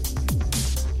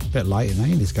 a bit light in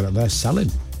He's got it there selling.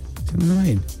 Do you know what I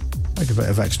mean? Make a bit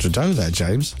of extra dough there,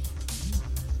 James.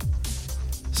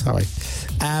 Sorry.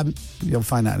 You'll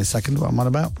find out in a second what I'm on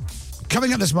about.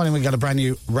 Coming up this morning, we've got a brand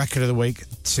new record of the week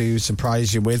to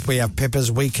surprise you with. We have Pippa's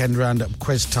weekend roundup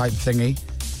quiz type thingy.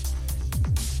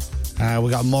 We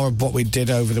got more of what we did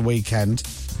over the weekend.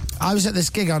 I was at this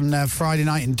gig on Friday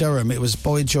night in Durham. It was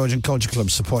Boy George and Culture Club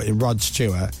supporting Rod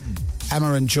Stewart.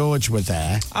 Emma and George were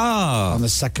there on the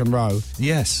second row.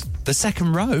 Yes. The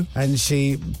second row? And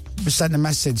she sent a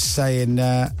message saying,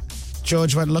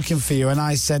 George went looking for you, and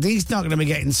I said, he's not going to be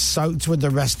getting soaked with the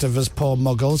rest of us poor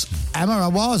muggles. Emma,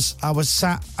 I was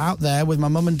sat out there with my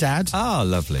mum and dad. Oh,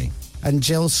 lovely. And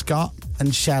Jill Scott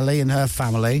and Shelley and her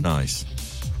family. Nice.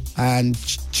 And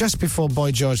just before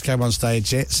Boy George came on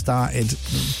stage, it started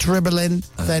dribbling,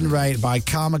 then rained by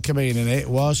Karma Kameen, and it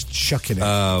was chucking it.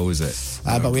 Oh, was it?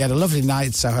 But we had a lovely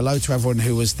night, so hello to everyone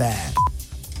who was there.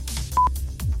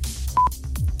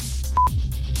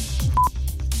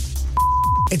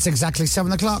 It's exactly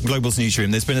 7 o'clock. Global's newsroom.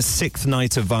 There's been a sixth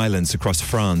night of violence across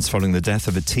France following the death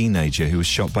of a teenager who was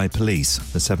shot by police.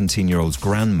 The 17-year-old's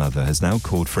grandmother has now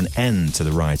called for an end to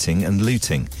the rioting and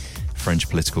looting. French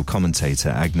political commentator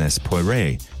Agnès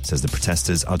Poiré says the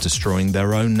protesters are destroying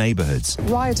their own neighbourhoods.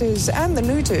 Rioters and the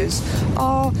looters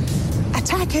are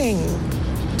attacking,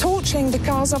 torching the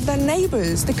cars of their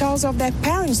neighbours, the cars of their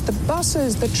parents, the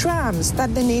buses, the trams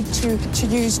that they need to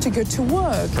use to go to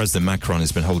work. President Macron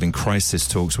has been holding crisis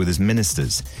talks with his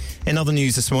ministers. In other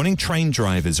news this morning, train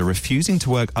drivers are refusing to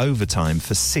work overtime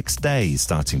for 6 days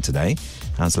starting today.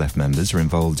 ASLEF members are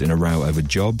involved in a row over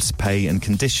jobs, pay and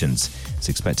conditions. It's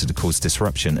expected to cause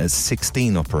disruption at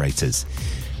 16 operators.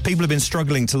 People have been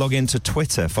struggling to log into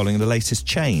Twitter following the latest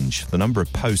change. The number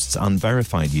of posts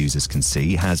unverified users can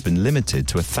see has been limited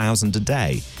to 1,000 a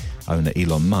day. Owner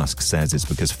Elon Musk says it's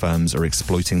because firms are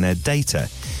exploiting their data.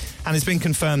 And it's been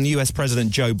confirmed US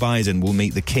President Joe Biden will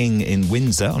meet the King in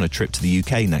Windsor on a trip to the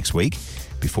UK next week.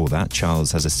 Before that,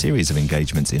 Charles has a series of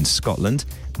engagements in Scotland,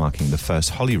 marking the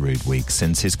first Holyrood week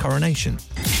since his coronation.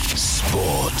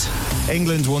 Sport.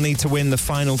 England will need to win the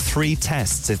final 3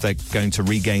 tests if they're going to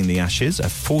regain the Ashes. A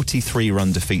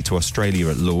 43-run defeat to Australia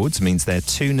at Lords means they're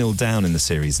 2-0 down in the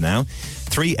series now.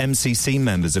 3 MCC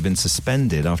members have been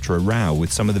suspended after a row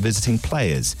with some of the visiting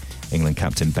players. England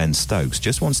captain Ben Stokes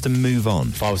just wants to move on.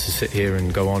 If I was to sit here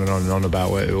and go on and on and on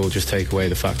about it, it will just take away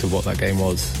the fact of what that game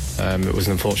was. It was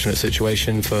an unfortunate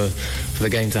situation for the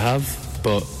game to have,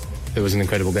 but it was an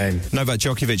incredible game. Novak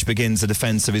Djokovic begins the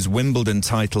defence of his Wimbledon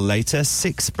title later.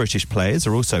 6 British players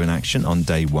are also in action on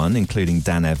day 1, including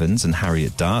Dan Evans and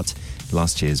Harriet Dart.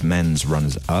 Last year's men's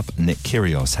runners-up, Nick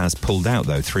Kyrgios, has pulled out,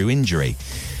 though, through injury.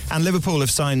 And Liverpool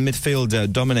have signed midfielder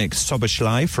Dominik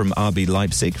Szoboszlai from RB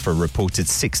Leipzig for a reported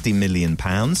 £60 million.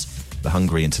 The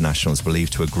Hungary international is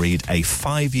believed to have agreed a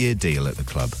 5-year deal at the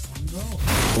club.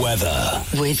 Weather.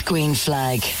 With Green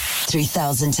Flag.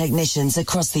 3,000 technicians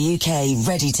across the UK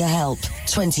ready to help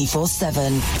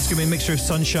 24/7. It's going to be a mixture of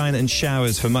sunshine and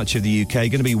showers for much of the UK.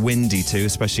 Going to be windy too,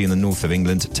 especially in the north of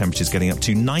England. Temperatures getting up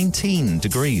to 19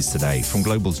 degrees today. From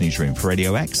Global's newsroom for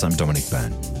Radio X, I'm Dominic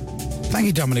Byrne. Thank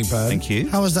you, Dominic Byrne. Thank you.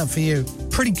 How was that for you?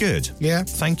 Pretty good. Yeah?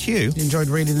 Thank you. You enjoyed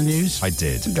reading the news? I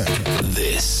did. Good.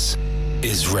 This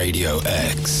is Radio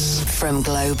X. From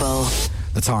Global.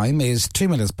 The time is 2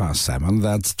 minutes past 7.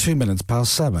 That's 2 minutes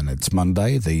past 7. It's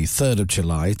Monday, the 3rd of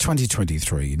July,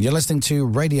 2023. And you're listening to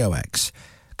Radio X.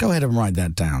 Go ahead and write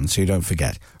that down so you don't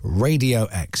forget. Radio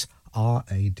X.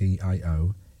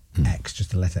 Radio X.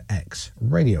 Just the letter X.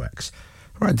 Radio X.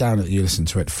 Write down that you listen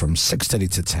to it from 6:30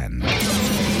 to 10.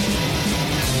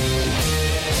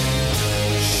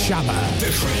 Shabba.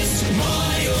 The Chris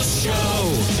Miles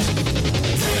Show.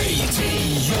 Radio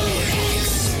X.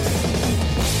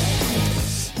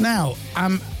 Now,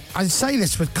 I say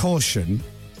this with caution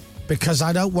because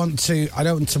I don't want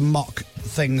to mock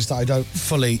things that I don't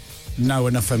fully know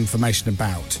enough information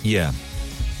about. Yeah.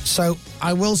 So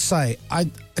I will say,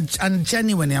 and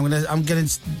genuinely, I'm going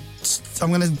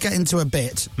to get into a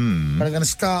bit, but I'm going to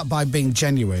start by being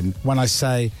genuine when I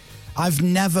say I've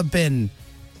never been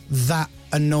that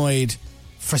annoyed,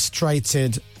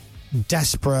 frustrated,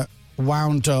 desperate,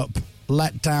 wound up,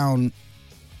 let down,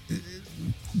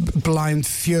 blind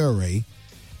fury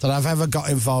that I've ever got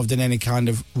involved in any kind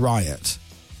of riot.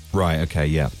 Right, okay,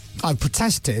 yeah. I've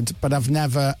protested, but it's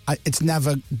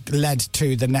never led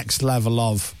to the next level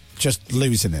of just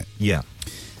losing it. Yeah.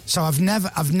 So I've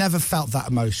never felt that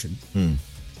emotion.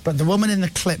 But the woman in the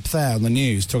clip there on the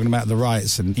news talking about the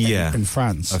riots in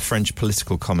France. A French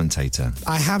political commentator.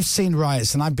 I have seen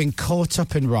riots and I've been caught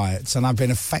up in riots and I've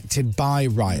been affected by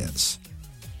riots.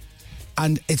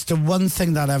 And it's the one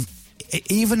thing that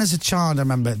even as a child, I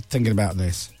remember thinking about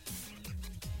this.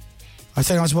 I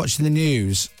think I was watching the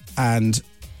news and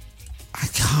I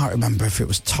can't remember if it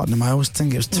was Tottenham. I always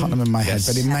think it was Tottenham in my head,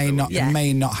 but it may not. Yeah. It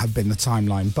may not have been the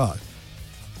timeline.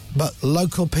 But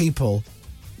local people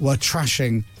were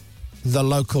trashing the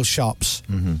local shops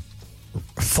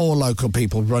for local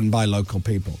people, run by local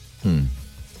people. And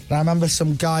I remember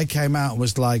some guy came out and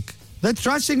was like, "They're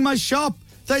trashing my shop.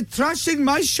 They're trashing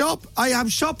my shop. I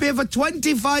have shop here for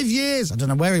 25 years." I don't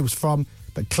know where he was from,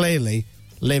 but clearly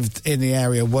lived in the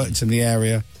area, worked in the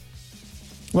area,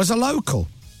 was a local.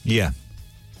 Yeah.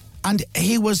 And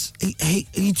he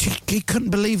couldn't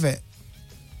believe it.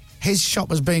 His shop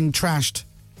was being trashed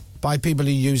by people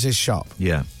who use his shop.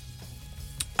 Yeah.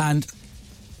 And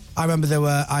I remember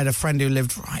I had a friend who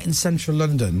lived right in central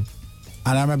London,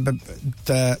 and I remember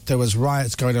there was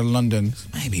riots going on in London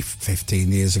maybe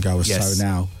 15 years ago or so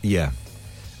now. Yeah.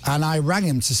 And I rang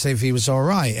him to see if he was all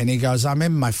right, and he goes, "I'm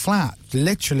in my flat,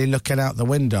 literally looking out the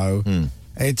window.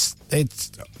 It's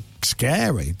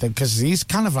scary because he's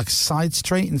kind of like a side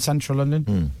street in central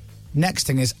London." Next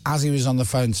thing is, as he was on the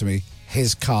phone to me,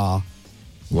 his car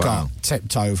got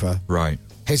tipped over. Right.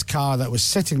 His car that was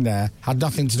sitting there had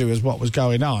nothing to do with what was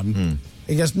going on.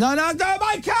 He goes, no,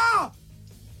 my car!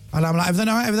 And I'm like, everything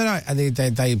all right? And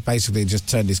they basically just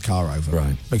turned his car over.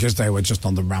 Right. Because they were just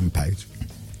on the rampage.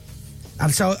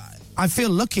 And so I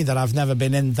feel lucky that I've never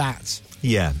been in that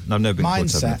Yeah, I've never been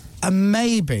mindset. And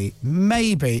maybe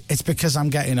it's because I'm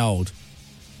getting old.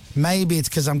 Maybe it's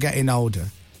because I'm getting older.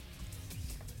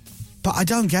 But I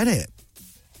don't get it.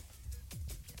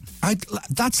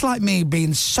 That's like me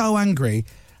being so angry,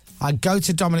 I'd go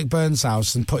to Dominic Byrne's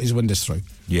house and put his windows through.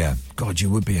 Yeah. God, you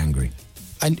would be angry.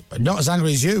 And not as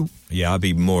angry as you. Yeah, I'd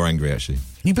be more angry, actually.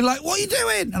 You'd be like, "What are you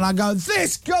doing?" And I go,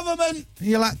 "This government." And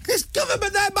you're like, "This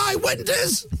government, they're my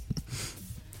windows."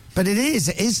 But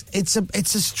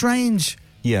it's a strange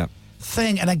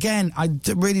thing. And again, I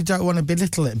really don't want to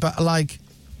belittle it, but like,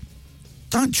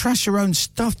 don't trash your own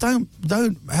stuff. Don't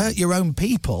hurt your own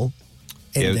people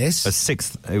in this.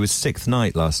 It was sixth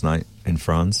night last night in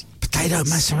France. But they don't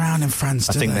mess around in France,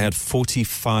 do I think they had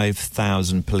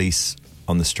 45,000 police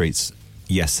on the streets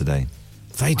yesterday.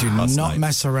 They do not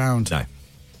mess around. No.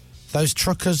 Those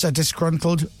truckers are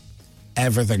disgruntled,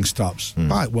 everything stops.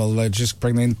 Right, well, they just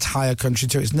bring the entire country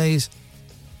to its knees.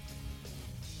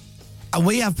 And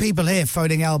we have people here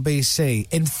phoning LBC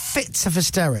in fits of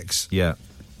hysterics. Yeah.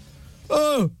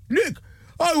 "Oh, Nick,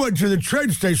 I went to the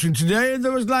train station today and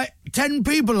there was like 10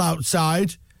 people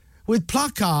outside with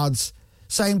placards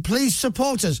saying, 'Please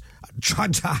support us,'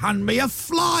 tried to hand me a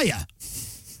flyer.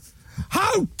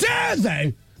 How dare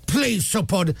they? Please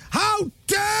support us. How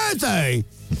dare they?"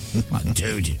 Like,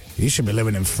 dude, you should be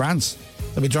living in France.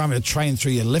 They'll be driving a train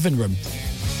through your living room.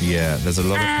 Yeah, there's a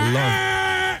lot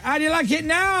How do you like it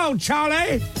now,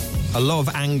 Charlie? of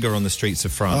anger on the streets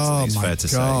of France. I think it's fair to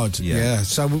God. say. Yeah.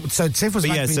 So Tiff was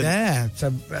meant to be there.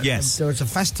 So, yes. There was a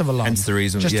festival on. Hence the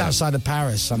reason. Just outside of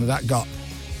Paris, and that got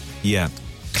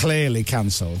clearly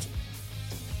cancelled.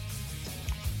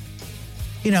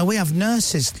 You know, we have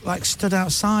nurses like stood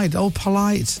outside, all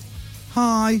polite.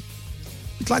 Hi.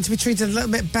 We'd like to be treated a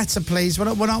little bit better, please. We're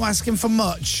not asking for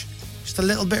much. Just a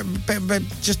little bit,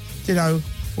 just, you know,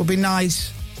 would be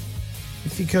nice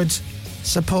if you could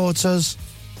support us.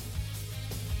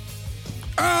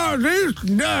 Oh, these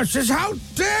nurses, how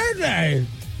dare they?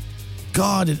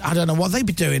 God, I don't know what they'd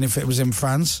be doing if it was in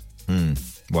France.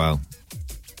 Well.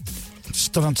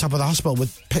 Stood on top of the hospital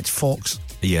with pitchforks.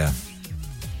 Yeah.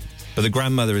 But the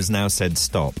grandmother has now said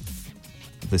stop.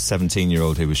 The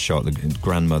 17-year-old who was shot, the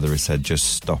grandmother has said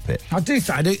just stop it. I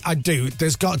do.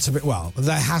 There's got to be,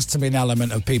 there has to be an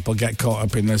element of people get caught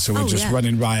up in this who are just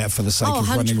running riot for the sake of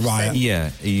running riot.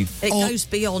 Yeah. It goes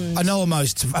beyond. And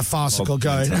almost a farcical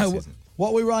going.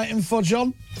 What are we writing for,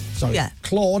 John? Sorry. Yeah.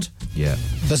 Claude. Yeah.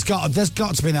 There's got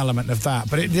to be an element of that,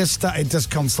 but it does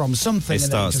come from something. It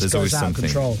starts, and it just there's goes always out something.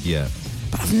 of control. Yeah.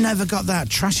 But I've never got that.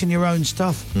 Trashing your own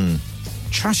stuff.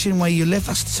 Trashing where you live.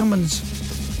 That's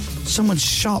someone's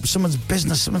shop, someone's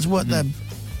business, someone's worked their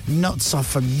nuts off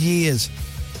for years.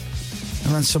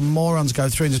 And then some morons go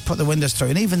through and just put the windows through.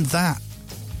 And even that,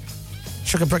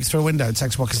 chuck a brick through a window, it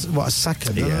takes, what, a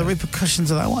second? Yeah. The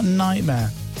repercussions of that, what a nightmare.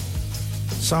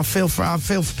 So I feel for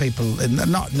people,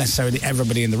 not necessarily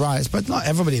everybody in the riots, but not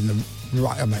everybody in the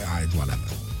riot. I mean, whatever.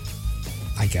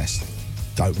 I guess.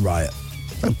 Don't riot.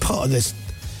 Don't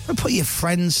put your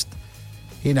friends,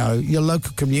 you know, your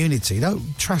local community. Don't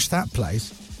trash that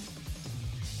place.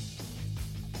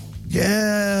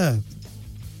 Yeah.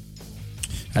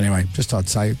 Anyway, just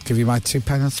thought I'd give you my 2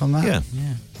 pence on that. Yeah.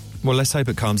 Well, let's hope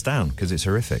it calms down, because it's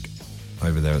horrific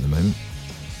over there at the moment.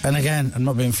 And again, I'm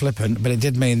not being flippant, but it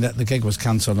did mean that the gig was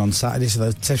cancelled on Saturday, so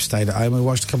the Tiff stayed at home. We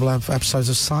watched a couple of episodes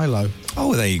of Silo.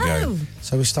 Oh, there you go.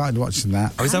 So we started watching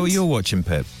that. Oh, is that what you're watching,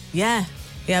 Pip? Yeah,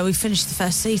 we finished the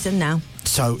first season now.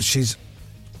 So she's...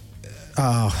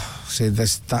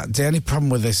 the only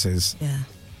problem with this is... Yeah.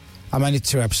 I'm only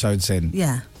 2 episodes in.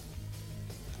 Yeah.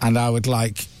 And I would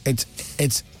like... It's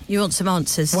You want some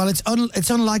answers? Well, it's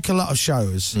unlike a lot of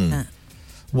shows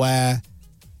where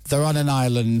they're on an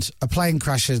island, a plane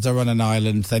crashes, they're on an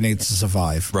island, they need to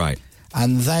survive. Right.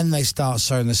 And then they start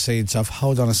sowing the seeds of,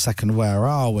 hold on a second, where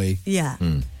are we? Yeah.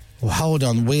 Well, hold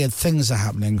on, weird things are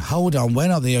happening. Hold on, we're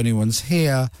not the only ones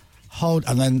here.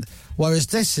 And then, whereas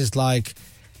this is like,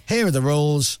 here are the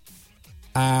rules,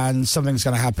 and something's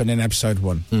going to happen in episode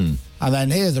 1. And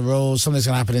then here are the rules, something's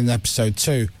going to happen in episode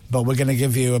 2, but we're going to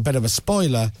give you a bit of a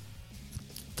spoiler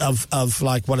of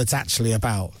like what it's actually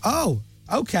about. Oh,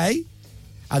 okay.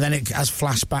 And then it has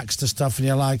flashbacks to stuff, and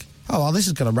you're like, oh, well, this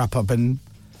is going to wrap up in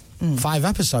 5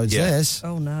 episodes, this.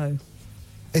 Oh, no.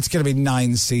 It's going to be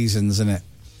 9 seasons, isn't it?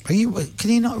 Can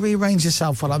you not rearrange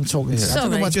yourself while I'm talking? Sorry. I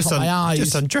don't know where to put my eyes.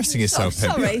 Just undressing yourself,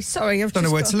 Pip. Sorry. I don't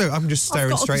know where to look. I'm just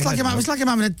staring straight ahead. It's like I'm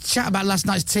having a chat about last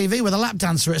night's TV with a lap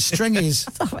dancer at Stringy's.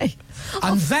 Sorry.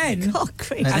 And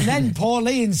then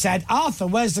Pauline said, Arthur,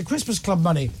 where's the Christmas Club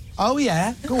money? Oh,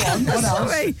 yeah. Go on. What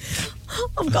else? Sorry.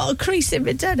 I've got a crease in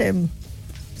my denim.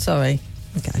 Sorry.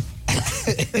 Okay.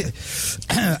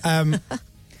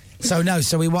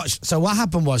 So we watched. So what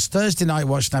happened was Thursday night,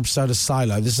 watched an episode of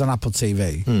Silo. This is on Apple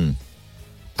TV.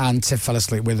 And Tiff fell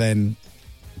asleep within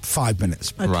 5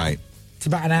 minutes. Okay. Right. It's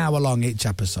about an hour long each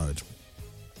episode.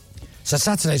 So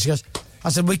Saturday, she goes, I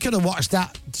said, we could have watched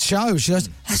that show. She goes,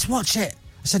 let's watch it.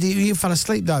 I said, you fell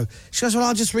asleep though. She goes, well,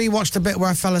 I'll just rewatch the bit where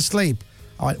I fell asleep.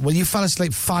 All right, well, you fell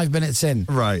asleep 5 minutes in.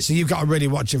 Right. So you've got to really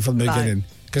watch it from the beginning.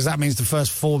 Because that means the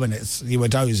first 4 minutes you were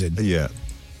dozing. Yeah.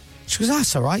 She goes,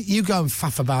 that's all right. You go and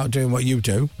faff about doing what you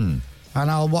do, and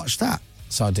I'll watch that.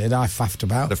 So I did. I faffed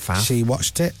about. The faff? She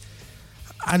watched it.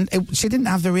 And she didn't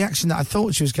have the reaction that I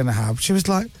thought she was going to have. She was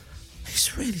like,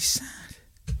 it's really sad.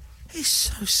 It's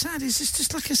so sad. Is this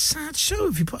just like a sad show?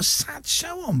 Have you put a sad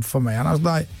show on for me? And I was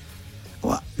like,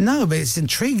 well, no, but it's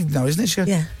intriguing though, isn't it? She goes,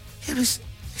 yeah, but it's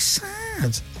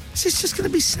sad. Is this just going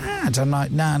to be sad? I'm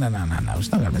like, no,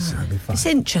 it's not going to be sad. It'll be fine. It's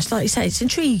interesting, like you say, it's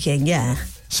intriguing, yeah.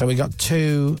 So we got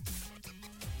two,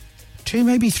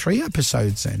 maybe 3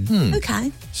 episodes in.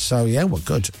 Okay. So yeah, we're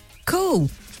good. Cool.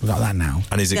 We got that now.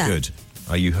 And is it good?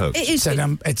 Are you hooked? It is.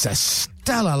 It's a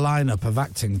stellar lineup of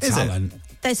acting talent.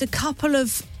 There's a couple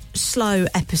of slow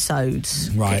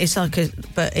episodes. Right. It's like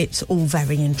but it's all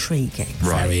very intriguing.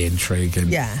 Right. Very intriguing.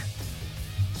 Yeah.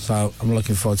 So I'm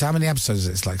looking forward to how many episodes?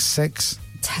 It's like 6?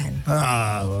 10.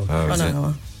 Oh, is it?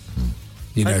 No.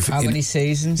 You know, How many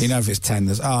seasons? You know, if it's 10,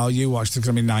 you watched it's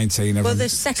going to be 19 of Well, them. the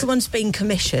second one's been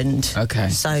commissioned. Okay.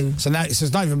 So now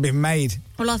it's not even been made.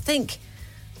 Well, I think...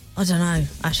 I don't know.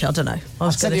 Actually, I don't know.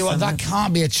 I'll tell you what, that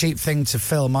can't be a cheap thing to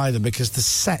film either because the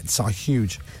sets are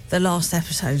huge. The last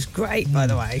episode's great, by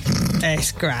the way.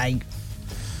 It's great.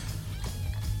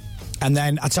 And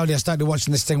then, I told you, I started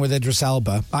watching this thing with Idris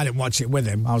Elba. I didn't watch it with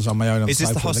him. I was on my own on Is this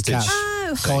the sofa with hostage? cat.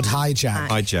 Oh, called Hijack.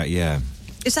 Hijack, yeah.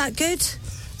 Is that good?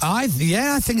 I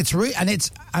think it's really...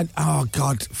 And oh,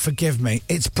 God, forgive me.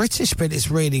 It's British, but it's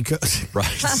really good.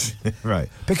 Right. Right.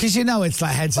 Because, you know, it's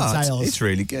like heads and tails. It's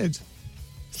really good.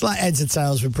 It's like heads and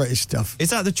tails with British stuff.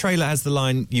 Is that the trailer has the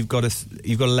line, you've got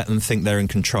to let them think they're in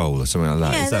control or something like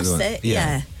that? Yeah, Is that that's the one? it.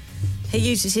 Yeah. He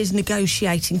uses his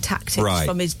negotiating tactics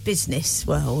from his business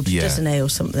world, doesn't he, or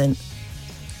something?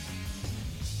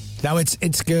 No,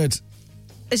 it's good.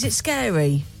 Is it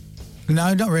scary?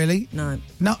 No, not really. No,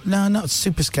 not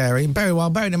super scary. Very well.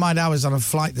 Bearing in mind, I was on a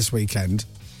flight this weekend,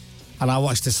 and I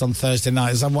watched this on Thursday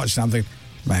night. As I'm watching it, I'm thinking,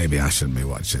 maybe I shouldn't be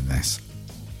watching this.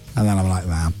 And then I'm like,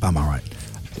 nah, I'm all right.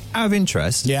 Out of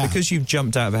interest, Yeah. because you've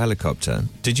jumped out of a helicopter,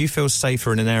 did you feel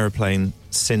safer in an aeroplane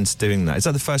since doing that? Is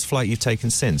that the first flight you've taken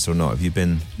since or not? Have you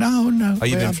been... No. Oh,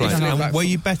 you've been flying. back Were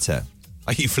you better?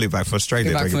 Oh, you flew back from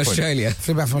Australia.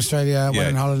 Flew back from Australia. Went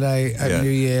on holiday at New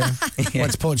Year.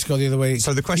 Went to Portugal the other week.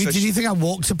 So the question... Did you think I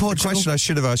walked to Portugal? The question I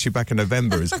should have asked you back in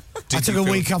November is... I took a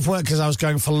week off work because I was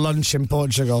going for lunch in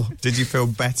Portugal. Did you feel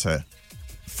better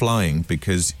flying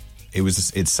because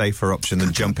it's safer option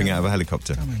than jumping out of a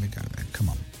helicopter? Don't make me go there. Come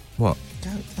on. What?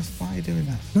 Why are you doing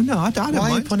that? No, I don't Why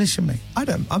mind. are you punishing me?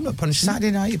 I'm not punishing you. Saturday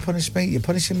night you punished me. You're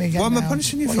punishing me again. What am I now.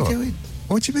 punishing you what for? What are you doing?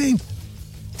 What do you mean?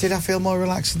 Did I feel more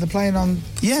relaxed in the plane on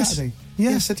Saturday?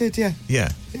 Yes, I did, yeah. Yeah.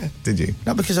 Did you?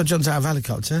 Not because I jumped out of a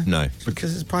helicopter. No.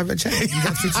 Because it's a private jet. You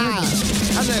get through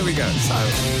And there we go. So,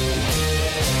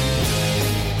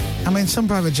 I mean, some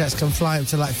private jets can fly up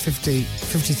to like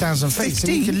 50,000 feet. So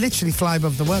you can literally fly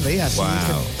above the weather, yes.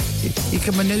 Wow. You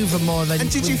can manoeuvre more than...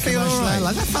 And did you feel all right?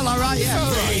 That felt all right,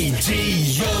 yeah.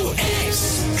 Radio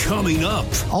X coming up.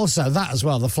 Also, that as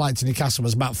well, the flight to Newcastle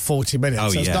was about 40 minutes. Oh,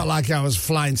 so it's yeah. not like I was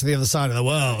flying to the other side of the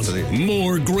world.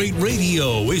 More great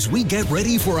radio as we get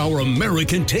ready for our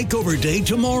American Takeover Day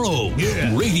tomorrow.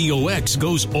 Yeah. Radio X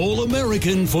goes all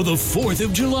American for the 4th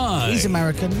of July. He's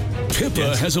American.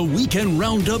 Pippa has a weekend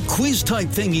roundup quiz type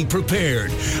thingy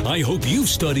prepared. I hope you've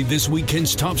studied this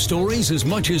weekend's top stories as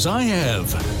much as I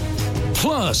have.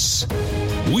 Plus,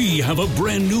 we have a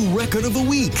brand new record of the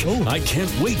week. I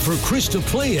can't wait for Chris to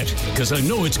play it because I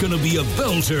know it's going to be a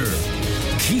belter.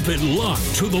 Keep it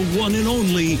locked to the one and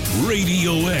only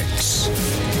Radio X.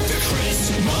 The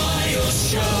Chris Miles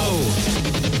Show.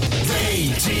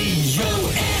 Radio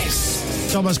X.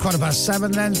 It's almost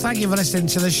 7:15 then. Thank you for listening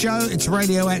to the show. It's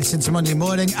Radio X. It's Monday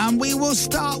morning. And we will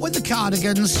start with the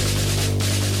Cardigans.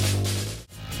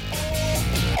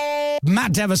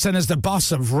 Matt Devison is the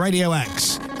boss of Radio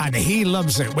X, and he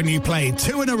loves it when you play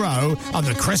 2 in a row on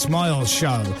the Chris Miles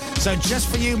Show. So just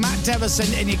for you, Matt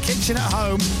Devison, in your kitchen at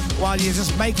home, while you're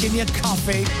just making your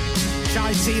coffee,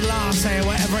 chai tea latte or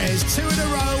whatever it is, 2 in a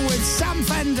row with Sam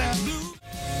Fender.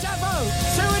 Devo,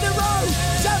 2 in a row!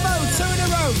 Devo, 2 in a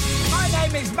row! My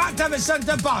name is Matt Devison,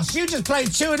 the boss. You just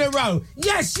played 2 in a row.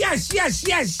 Yes, yes, yes,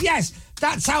 yes, yes.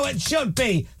 That's how it should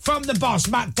be. From the boss,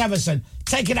 Matt Devison.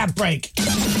 Taking a break.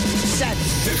 7.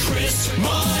 The Chris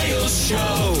Miles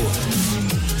Show.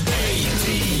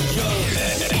 Radio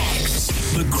X.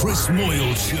 The Chris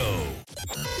Moyle Show.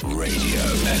 Radio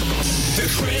X. The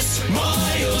Chris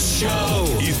Miles Show.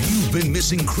 If you've been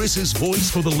missing Chris's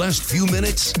voice for the last few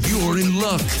minutes, you're in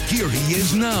luck. Here he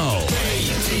is now.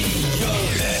 Radio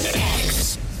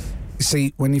X.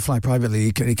 See, when you fly privately,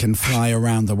 it can fly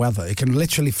around the weather. It can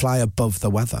literally fly above the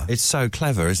weather. it's so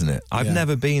clever, isn't it? I've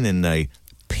never been in a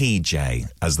PJ,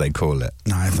 as they call it.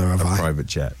 Neither have I. Private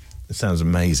jet. It sounds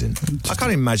amazing. I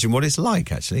can't imagine what it's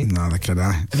like, actually. Neither can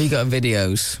I. Have you got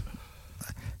videos?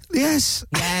 Yes.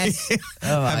 Yes.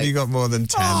 Have you got more than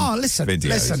 10 videos?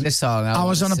 Listen. This song I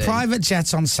was on a private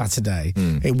jet on Saturday.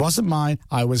 It wasn't mine.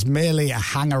 I was merely a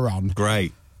hanger-on.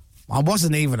 Great. I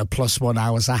wasn't even a +1.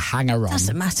 I was a hanger-on.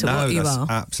 Doesn't matter No, what you that's are.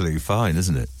 absolutely fine,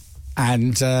 isn't it?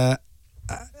 And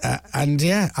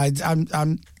yeah,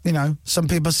 I'm you know, some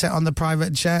people sit on the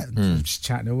private jet, just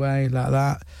chatting away like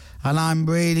that, and I'm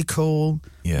really cool.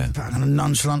 Yeah. I'm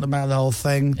nonchalant about the whole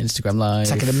thing. Instagram Live.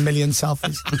 Taking a million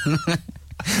selfies.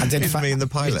 I did. It's me and the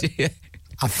pilot.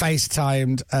 I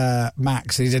FaceTimed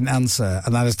Max. He didn't answer,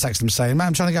 and I just texted him saying, "Man,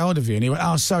 I'm trying to get hold of you." And he went,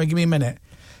 "Oh, sorry, give me a minute."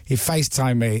 He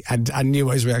FaceTimed me, and I knew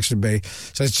what his reaction would be.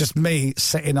 So it's just me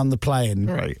sitting on the plane,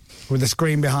 Right, with the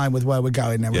screen behind with where we're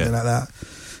going and everything like that.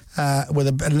 with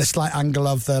a slight angle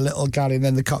of the little galley and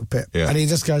then the cockpit. Yeah. And he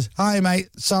just goes, "Hi, mate.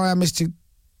 Sorry I missed you."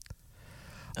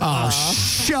 Oh,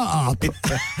 shut up.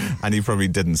 And he probably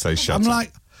didn't say shut up. I'm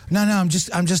like, no, I'm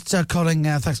just calling,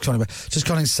 thanks for calling, but just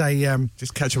calling to say...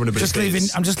 just catch up on a bit of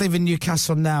biz. I'm just leaving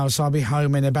Newcastle now, so I'll be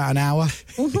home in about an hour.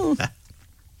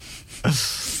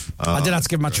 I did have to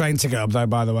give my train ticket up, though,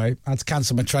 by the way. I had to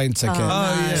cancel my train ticket. So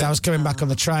I was coming back on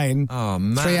the train. Oh,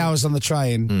 man. 3 hours on the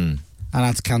train. And I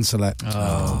had to cancel it.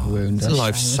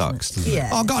 Life sucks, doesn't it? Yeah.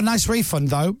 Oh, I got a nice refund,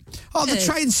 though. Oh, the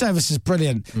train service is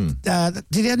brilliant.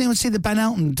 Did anyone see the Ben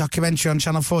Elton documentary on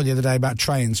Channel 4 the other day about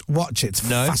trains? Watch it. It's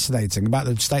fascinating, about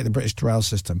the state of the British rail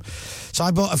system. So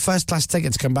I bought a first-class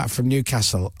ticket to come back from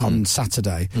Newcastle on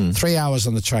Saturday. 3 hours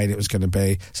on the train it was going to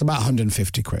be. It's about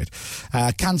 150 quid.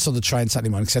 Cancelled the train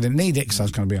Saturday morning because I didn't need it because I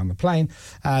was going to be on the plane.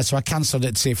 So I cancelled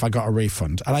it to see if I got a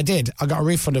refund. And I did. I got a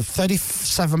refund of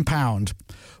 £37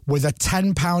 with a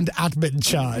 £10 admin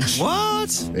charge.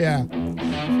 What? Yeah.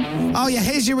 Oh, yeah,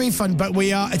 here's your refund, but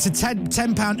it's a £10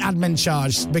 admin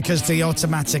charge because the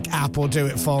automatic app will do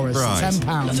it for us. Right. £10.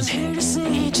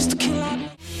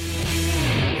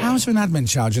 How's there an admin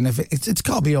charge? And if it's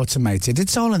got to be automated.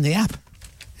 It's all in the app.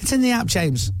 It's in the app,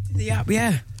 James. The app,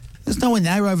 yeah. There's no one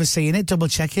there overseeing it,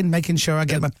 double-checking, making sure I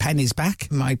get my pennies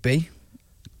back. Might be.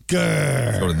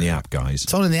 Good. It's all in the app, guys.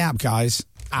 It's all in the app, guys.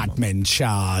 Admin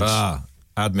charge.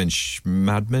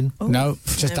 Admin? No,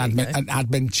 just an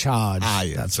admin charge.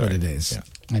 Yeah, that's sorry. what it is. Yeah.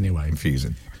 Anyway.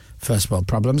 Confusing. First world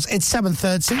problems. It's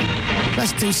 7:30.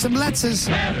 Let's do some letters.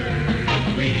 We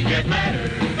get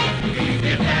letters. We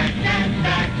get back and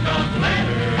back of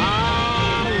letters.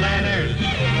 Oh, letters.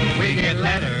 We get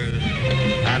letters.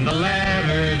 And the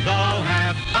letters all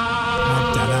have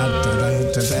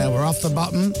We're off the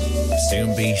button.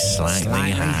 Soon be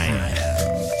slightly higher.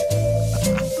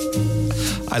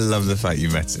 I love the fact you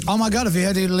met him. Oh my God, have you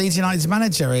heard who Leeds United's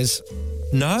manager is?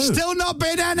 No. Still not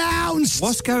been announced!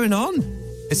 What's going on?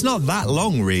 It's not that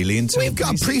long, really, until... We've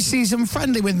got a pre-season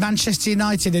friendly with Manchester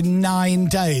United in 9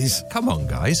 days. Come on,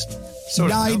 guys.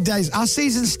 9 days. Our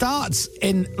season starts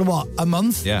in, what, a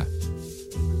month? Yeah.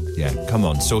 Yeah, come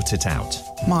on, sort it out.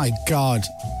 My God.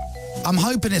 I'm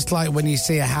hoping it's like when you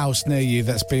see a house near you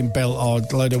that's been built or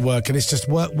a load of work and it's just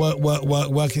work.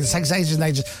 It takes ages and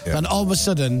ages. Yeah. And all of a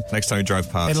sudden... Next time you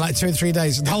drive past... In like 2 or 3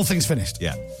 days, the whole thing's finished.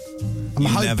 Yeah. I'm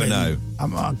hoping, never know.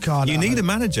 Oh, God. You need a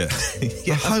manager.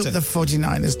 I hope the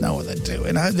 49ers know what they're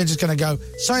doing. I hope they're just going to go,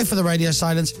 sorry for the radio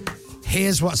silence.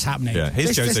 Here's what's happening. Yeah,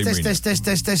 here's Jose Mourinho.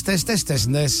 This,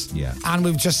 and this. Yeah. And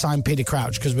we've just signed Peter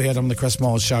Crouch because we heard on the Chris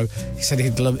Moore show. He said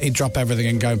he'd drop everything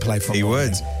and go and play football. He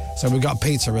would. So we've got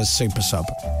Peter as super sub.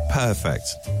 Perfect.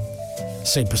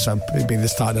 Super sub. He'd be the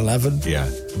starting 11.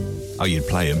 Yeah. Oh, you'd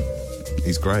play him.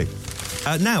 He's great.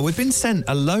 Now, we've been sent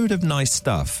a load of nice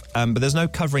stuff, but there's no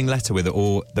covering letter with it,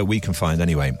 or that we can find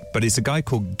anyway. But it's a guy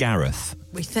called Gareth.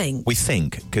 We think,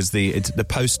 because the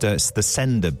poster, the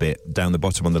sender bit down the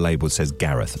bottom on the label says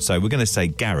Gareth. So we're going to say,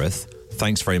 Gareth,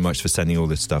 thanks very much for sending all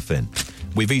this stuff in.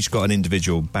 We've each got an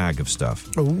individual bag of stuff.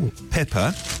 Ooh.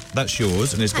 Pippa, that's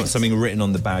yours, and it's got something written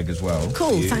on the bag as well.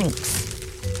 Cool, thanks.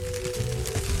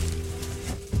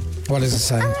 What does it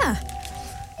say?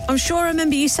 I'm sure I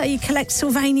remember you say you collect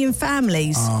Sylvanian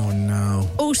families. Oh, no.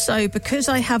 Also, because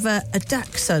I have a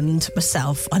dachshund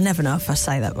myself, I never know if I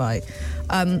say that right,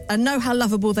 and know how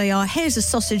lovable they are, here's a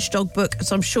sausage dog book,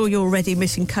 as I'm sure you're already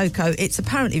missing Coco. It's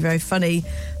apparently very funny.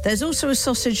 There's also a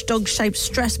sausage dog-shaped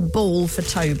stress ball for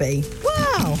Toby.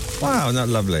 Wow. Wow, isn't that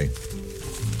lovely?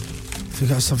 Have you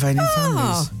got Sylvanian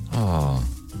families? Oh.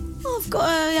 I've got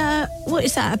a, what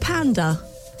is that, a panda?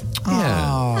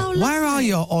 Yeah. Oh, Where are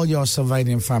all your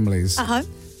Sylvanian families? At home.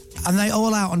 Are they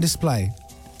all out on display?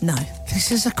 No.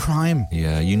 This is a crime.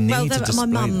 Yeah, you need Well, to they're at display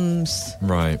my mum's.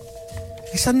 Right.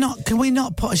 Can we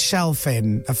not put a shelf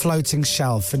in, a floating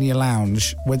shelf in your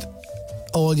lounge with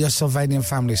all your Sylvanian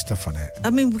family stuff on it? I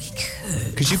mean, we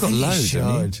could. Because you've got loads,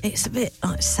 haven't you? It's a bit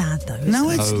sad, though. No,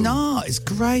 it's not. It's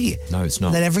great. No, it's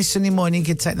not. Then every Sunday morning you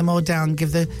can take them all down,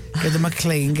 give them a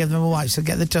clean, give them a wipe, so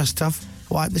get the dust off,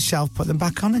 wipe the shelf, put them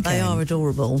back on again. They are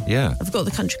adorable. Yeah. I've got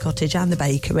the country cottage and the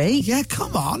bakery. Yeah,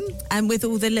 come on. And with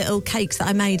all the little cakes that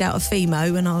I made out of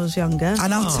Fimo when I was younger.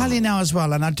 And I'll tell you now as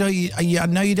well, and I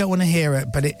know you don't want to hear it,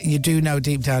 but you do know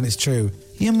deep down it's true.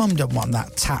 Your mum don't want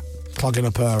that tap clogging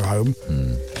up her home.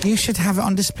 You should have it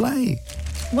on display.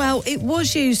 Well, it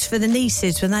was used for the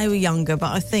nieces when they were younger,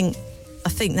 but I think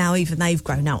now even they've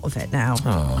grown out of it now.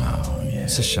 Oh, yeah.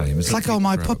 It's a shame. It's like all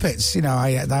my puppets. You know,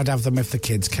 I'd have them if the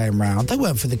kids came round. They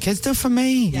weren't for the kids, they're for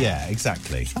me. Yeah,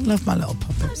 exactly. I love my little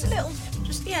puppets.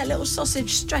 It's a little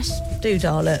sausage stress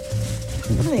doodle.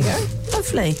 There you go.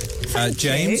 Lovely.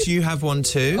 James, you have one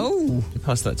too. Oh.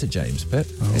 Pass that to James, Pip.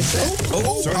 Oh,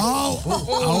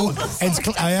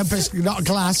 it's not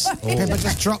glass. Pippa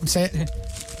just dropped it.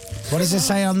 What does it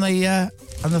say on the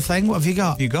thing? What have you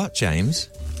got? You got, James?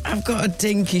 I've got a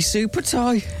dinky super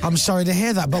toy. I'm sorry to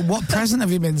hear that, but what present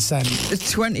have you been sent? A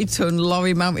 20-ton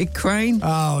lorry-mounted crane.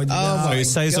 Oh, no. So it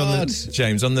says God.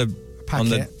 on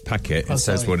the packet, it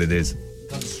says what it is.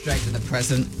 Gone straight to the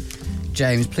present.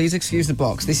 James, please excuse the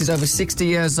box. This is over 60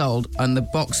 years old, and the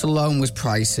box alone was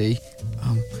pricey.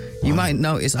 You might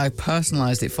notice I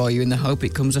personalised it for you in the hope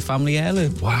it comes a family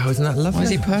heirloom. Wow, isn't that lovely? Why is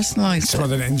he personalised? It's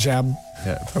rather than jam.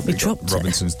 Yeah, probably He dropped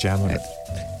Robinson's jam on it.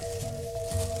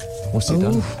 What's he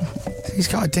done? He's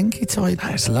got a dinky toy.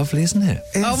 That's lovely, isn't it?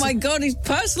 Oh my God, he's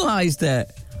personalised it.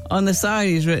 On the side,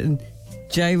 he's written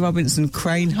J. Robinson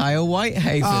Crane Hire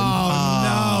Whitehaven.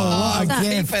 Oh, no, what a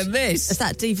gift. For this. Has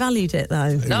that devalued it,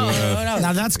 though? No.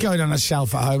 Now that's going on a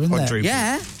shelf at home, isn't it? Dream.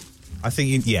 Yeah. I think,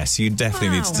 you definitely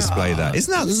need to display that.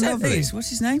 Isn't that Who said lovely? this? What's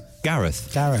his name?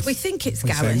 Gareth. We think it's We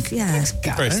Gareth, think. yeah.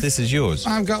 Chris, this is yours.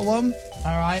 I've got one.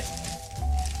 All right.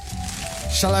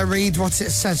 Shall I read what it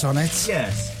says on it?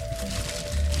 Yes.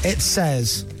 It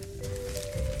says,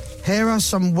 here are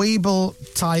some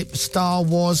Weeble-type Star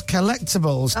Wars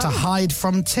collectibles to hide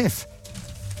from Tiff.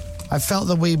 I felt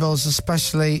the Weebles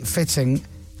especially fitting,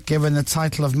 given the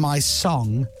title of my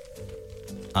song.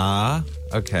 Ah,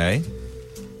 okay.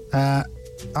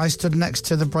 I stood next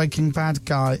to the Breaking Bad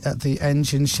guy at the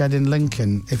engine shed in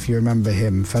Lincoln, if you remember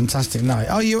him. Fantastic night.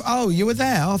 Oh, you were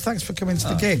there. Oh, thanks for coming to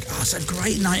the gig. Oh, it's a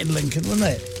great night in Lincoln,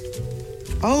 wasn't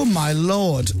it? Oh, my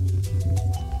Lord.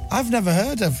 I've never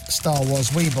heard of Star Wars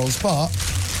Weebles, but...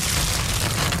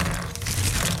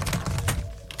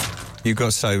 You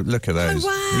got look at those. Oh,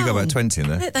 wow. You got about 20 in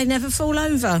there. Look, they never fall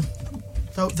over.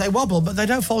 So they wobble, but they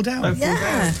don't fall down.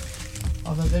 Yeah.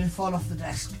 Oh, they didn't fall off the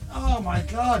desk. Oh, my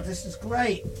God, this is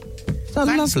great. Is that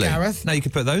Thanks, lovely? Gareth. Now you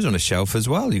could put those on a shelf as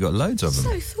well. You got loads of them,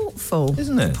 So thoughtful.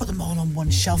 isn't it? Put them all on one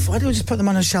shelf. Why don't we just put them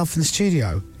on a shelf in the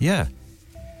studio? Yeah.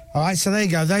 All right, so there you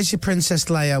go. There's your Princess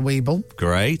Leia Weeble.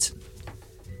 Great.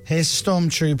 Here's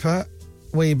Stormtrooper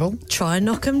Weeble. Try and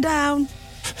knock them down.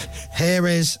 Here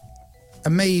is a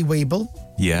me Weeble.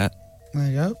 Yeah. There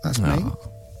you go. That's me. Oh.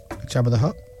 Jabba the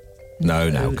Hutt.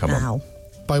 No, come on.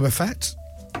 Boba Fett.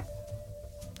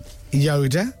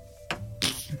 Yoda.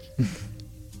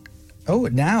 Oh,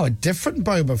 now a different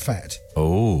Boba Fett.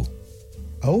 Oh.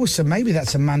 Oh, so maybe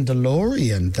that's a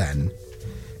Mandalorian then.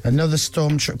 Another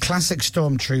classic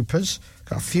Stormtroopers.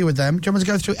 Got a few of them. Do you want me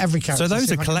to go through every character? So those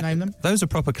see are if I can name them? those are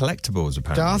proper collectibles,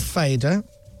 apparently. Darth Vader.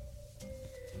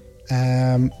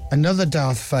 Another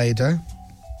Darth Vader.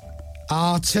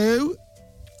 R2.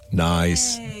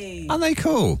 Nice. Aren't they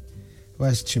cool?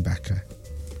 Where's Chewbacca?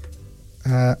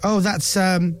 That's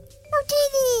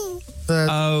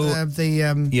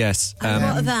Yes. What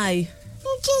are they?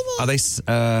 Are they?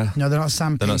 No, they're not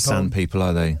sand people. They're not sand people,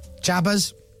 are they?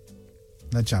 Jabbas.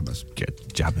 They're Jabbas.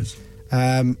 Jabbas.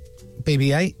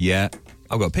 BB-8. Yeah.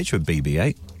 I've got a picture of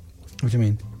BB-8. What do you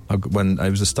mean? When it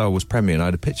was a Star Wars premiere, and I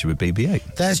had a picture with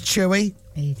BB-8. There's Chewie.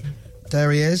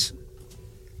 There he is.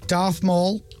 Darth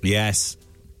Maul. Yes.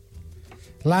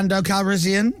 Lando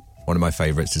Calrissian. One of my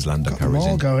favourites is Lando Them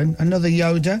all Calrissian. going. Another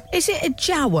Yoda. Is it a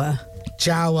Jawa?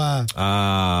 Jawa.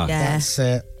 Ah. Yeah. That's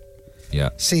it. Yeah.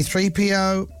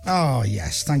 C-3PO. Oh,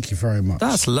 yes. Thank you very much.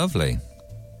 That's lovely.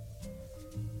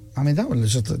 I mean, that one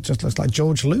just looks like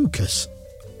George Lucas.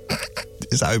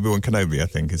 Is that Obi-Wan Kenobi, I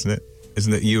think, isn't it?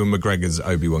 Isn't it Ewan McGregor's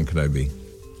Obi-Wan Kenobi?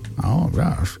 Oh,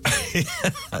 right.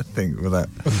 I think, with that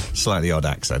slightly odd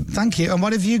accent. Thank you. And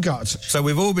what have you got? So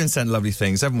we've all been sent lovely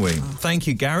things, haven't we? Thank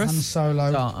you, Gareth. Han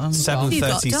Solo.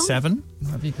 7:37.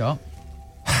 What have you got?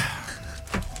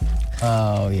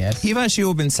 Oh, yes. You've actually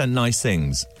all been sent nice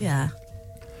things. Yeah.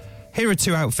 Here are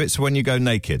 2 outfits for when you go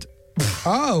naked.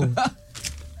 Oh.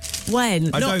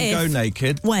 When? I Not don't if. go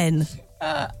naked. When?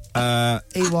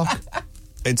 Ewok.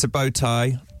 It's a bow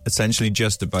tie, essentially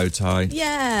just a bow tie.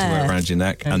 Yeah. To wear around your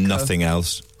neck and nothing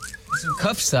else. Some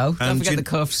cuffs, though. Don't forget the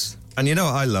cuffs. And you know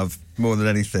what I love more than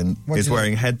anything is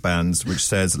wearing headbands which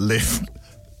says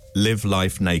live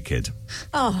life naked.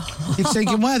 Oh. So you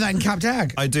can wear that in Cap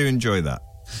Dag. I do enjoy that.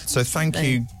 So thank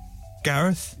you,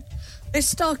 Gareth. Is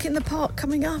Stark in the Park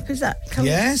coming up? Is that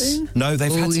coming Yes. soon? No,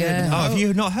 they've had to. yeah. Oh, have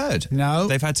you not heard? No.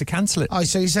 They've had to cancel it. Oh,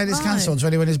 so you said it's Right. cancelled to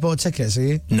anyone who's bought tickets, are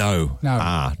you? No. No.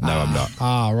 I'm not.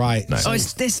 Ah, right. No. Oh,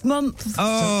 it's this month.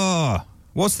 Oh,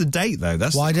 what's the date though?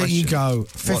 That's Why the don't you question. go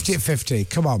 50 at 50?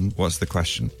 Come on. What's the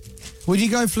question? Would you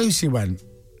go if Lucy went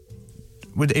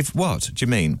If what? Do you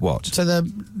mean what? to the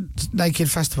Naked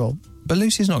Festival? But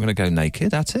Lucy's not going to go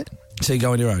naked, at it. So you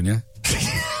go on your own, yeah?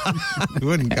 It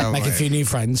wouldn't go Make a away. few new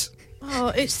friends. Oh,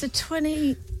 it's at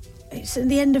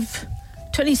the end of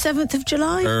 27th of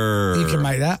July. You can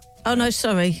make that. Oh, no,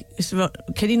 sorry.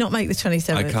 Can you not make the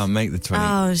 27th? I can't make the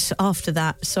 20th. Oh, it's after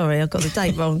that. Sorry, I got the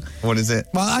date wrong. What is it?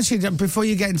 Well, actually, before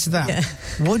you get into that,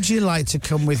 would you like to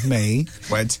come with me?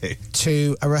 Where to?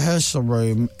 To a rehearsal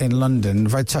room in London,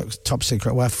 very top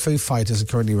secret, where Foo Fighters are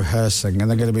currently rehearsing and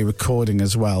they're going to be recording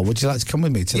as well. Would you like to come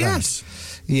with me to that? Yes.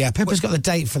 Yeah, Pippa's got the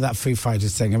date for that Foo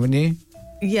Fighters thing, haven't you?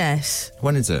 Yes.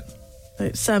 When is it?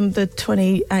 It's the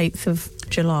 28th of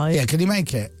July. Yeah, can you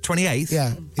make it? 28th?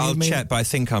 Yeah. I'll check, but I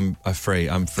think I'm free.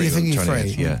 I'm free. You think on you're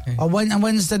 28th, free? Yeah. Okay. Oh,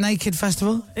 when's the Naked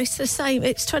Festival? It's the same.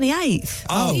 It's 28th.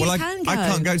 Oh, You well, I can go.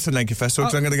 can't go to the Naked Festival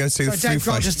because I'm going to go see the So Foo Dave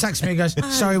Grant Fighters. just texted me and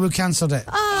goes, sorry, we've cancelled it.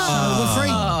 Oh. So we're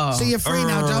free. So you're free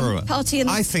now, Dom. Party in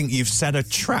the I think you've set a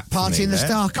trap for Party me in the there,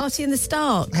 Stark. Party in the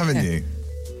Stark. haven't you?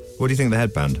 What do you think of the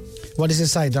headband? What does it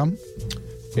say, Dom?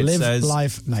 It Live says,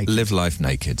 life naked. Live life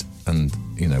naked. And,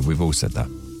 you know, we've all said that.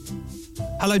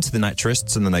 Hello to the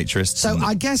naturists and the naturists. So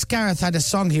I guess Gareth had a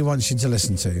song he wants you to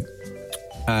listen to.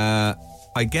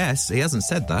 I guess he hasn't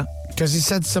said that. Because he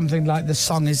said something like the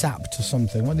song is apt or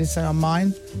something. What did he say on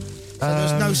mine? So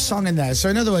there's no song in there. So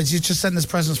in other words, you just sent us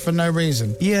presents for no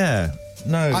reason. Yeah.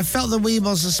 No. I felt the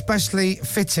Weebles especially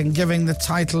fitting giving the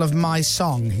title of my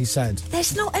song, he said.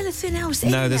 There's not anything else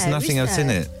in No, there's there, nothing is else in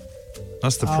there? it.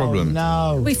 That's the problem.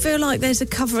 Oh, no. We feel like there's a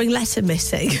covering letter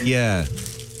missing. Yeah.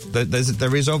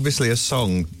 There is obviously a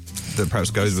song that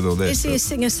perhaps goes with all this. Is he a but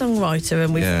singer-songwriter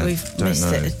and we've don't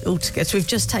missed know. it altogether? So we've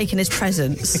just taken his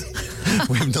presents.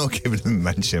 We've not given him a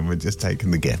mention, we're just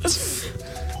taking the gifts.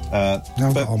 I've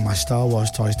got all my Star Wars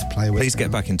toys to play with. Please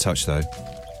get back in touch, though,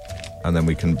 and then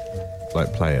we can,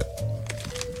 play it.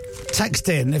 Text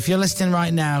in. If you're listening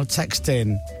right now, text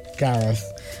in, Gareth.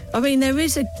 I mean, there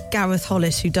is a Gareth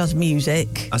Hollis who does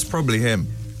music. That's probably him.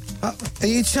 Are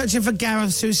you searching for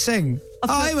Gareth to sing?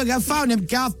 Here we go. Found him.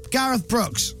 Gareth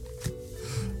Brooks.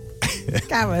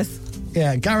 Gareth.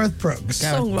 Yeah, Gareth Brooks.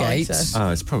 Songwriter.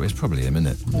 Oh, it's probably him, isn't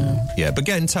it? Yeah, but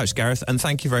get in touch, Gareth, and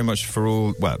thank you very much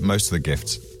for most of the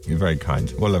gifts. You're very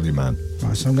kind. What a lovely man.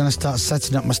 Right, so I'm going to start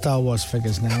setting up my Star Wars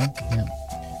figures now. Yeah.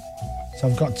 So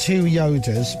I've got two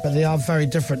Yodas, but they are very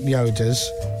different Yodas.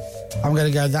 I'm going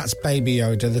to go, that's Baby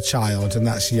Yoda, the child, and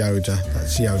that's Yoda.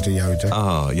 That's Yoda.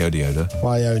 Oh, Yoda.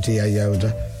 Y-O-D-A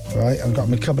Yoda. Right, I've got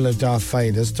my couple of Darth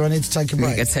Vaders. Do I need to take a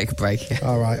break? You can take a break, yeah.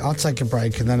 All right, I'll take a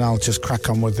break and then I'll just crack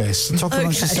on with this. Talk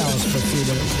amongst yourselves for a few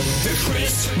minutes. The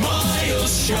Chris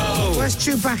Miles Show. Where's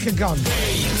Chewbacca gone?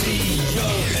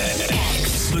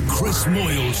 The Chris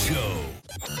Moyle Show.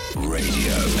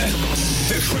 Radio X.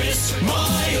 The Chris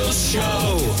Miles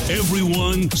Show.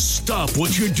 Everyone, stop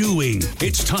what you're doing.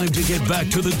 It's time to get back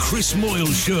to the Chris Moyle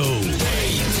Show.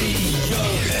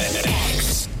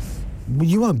 Well,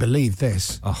 you won't believe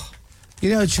this. Oh.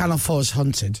 You know Channel 4's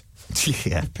Hunted?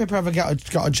 Yeah. If Pippa ever got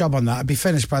a job on that, it'd be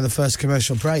finished by the first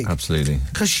commercial break. Absolutely.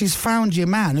 Because she's found your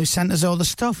man who sent us all the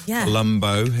stuff. Yeah.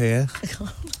 Columbo here.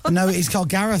 No, he's called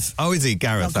Gareth. Oh, is he?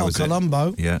 Gareth, that was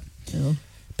Columbo. it. Yeah.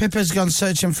 Pippa's gone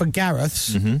searching for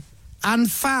Gareth's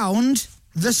and found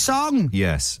the song.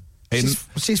 Yes.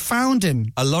 She's found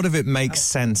him. A lot of it makes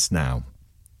sense now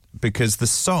because the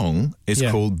song is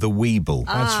called The Weeble.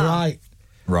 That's right.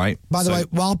 Right. By the way,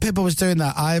 while Pippa was doing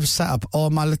that, I have set up all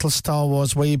my little Star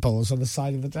Wars Weebles on the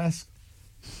side of the desk.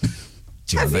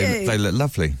 Yeah, they look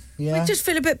lovely. Yeah. We just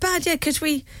feel a bit bad, because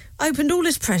we opened all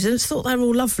his presents, thought they were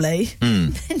all lovely,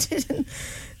 then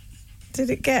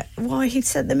didn't get why he'd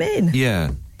sent them in.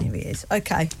 Yeah. Here he is.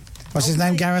 Okay. What's his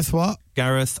name? Gareth what?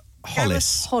 Gareth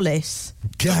Hollis. Hollis.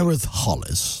 Gareth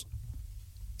Hollis.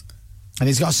 And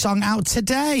he's got a song out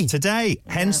today.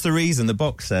 Hence the reason the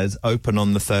box says open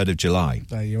on the 3rd of July.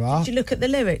 There you are. Did you look at the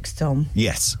lyrics, Tom?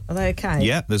 Yes. Are they okay?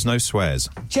 Yeah, there's no swears.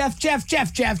 Jeffy.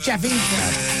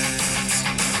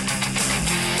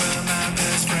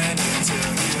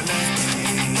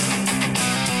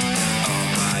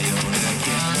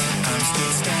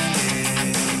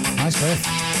 Nice riff.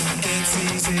 It's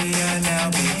easier now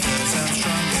because I'm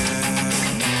stronger.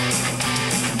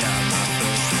 Now my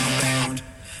first rebound.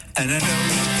 And I know you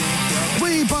think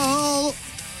you're Weeble!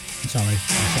 Sorry.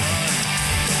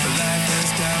 but life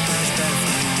has got much better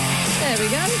for you. There we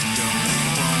go.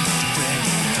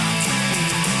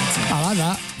 I like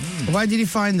that. Where did you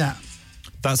find that?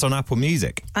 That's on Apple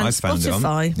Music. And I found it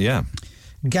Spotify. on. Yeah.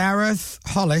 Gareth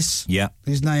Hollis. Yeah.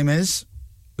 His name is.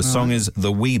 The song is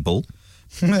The Weeble.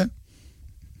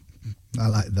 I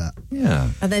like that. Yeah.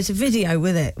 And there's a video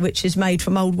with it, which is made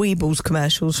from old Weebles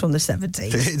commercials from the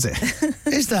 70s. Is it?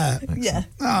 Is that? Yeah.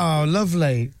 Oh,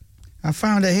 lovely. I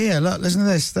found it here. Look, listen to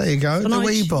this. There you go. The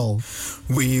nice. Weeble.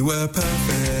 We were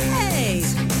perfect. Hey!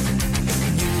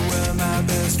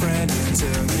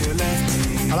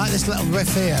 like this little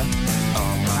riff here.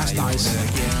 That's nice.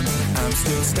 Again, I'm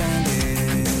still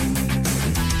standing.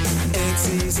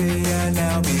 It's easier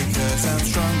now because I'm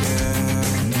stronger.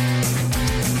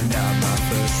 Now my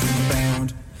first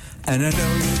rebound. And I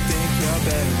know you think you're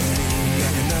better than me.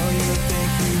 And I know you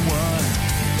think you won.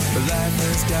 But life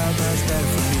has got much better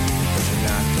for me. But you're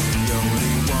not the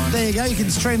only one. There you go. You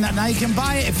can stream that now. You can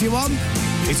buy it if you want.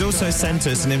 He's also sent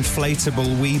us an inflatable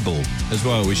Weeble as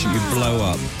well, which you blow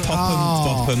up. Pop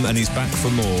 'em, bop 'em, and he's back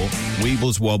for more.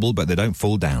 Weebles wobble, but they don't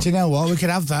fall down. Do you know what? We could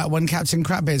have that when Captain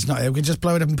Crapbeard's not here. We could just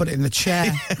blow it up and put it in the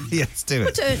chair. Yes, do We'll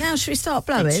it. do it now. Should we start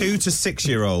blowing? 2 to 6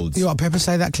 year olds. You want Pippa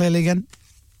say that clearly again?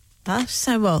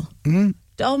 So what?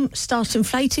 Dom, start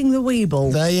inflating the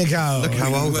Weeble. There you go. Look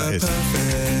how old that is.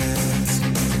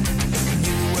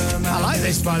 I like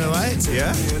this, by the way.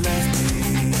 Yeah?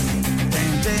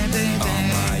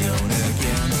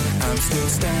 I'm still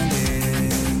standing.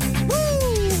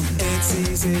 Woo! It's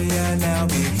easier now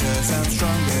because I'm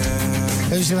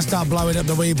stronger. Who's going to start blowing up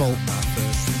the Weeble?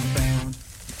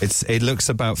 It looks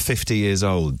about 50 years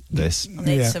old, this.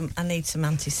 I need some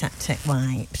antiseptic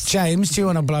wipes. James, do you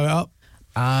want to blow it up?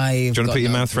 Do you want to put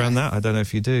your mouth around that? I don't know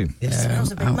if you do. It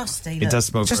smells a bit musty. It does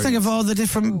smell Just very- think of all the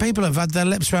different people who've had their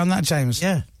lips around that, James.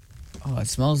 Yeah. Oh, it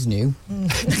smells new.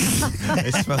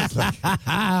 It smells like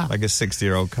a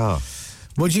 60-year-old car.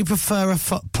 Would you prefer a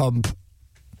foot pump?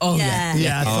 Oh, Yeah.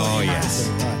 Yeah. I thought you might yes.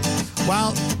 do, right.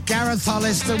 Well, Gareth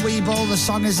Hollis, the Weeble, the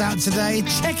song is out today.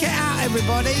 Check it out,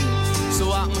 everybody.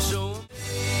 So I'm sure.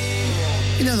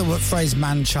 You know, the phrase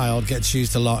man-child gets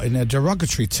used a lot in a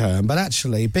derogatory term, but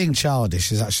actually, being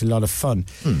childish is actually a lot of fun.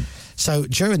 So,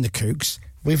 during the Kooks,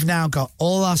 we've now got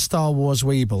all our Star Wars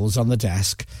Weebles on the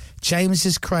desk.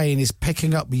 James's crane is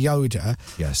picking up Yoda.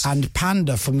 Yes. And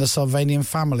Panda from the Sylvanian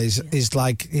families is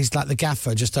like, he's like the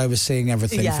gaffer, just overseeing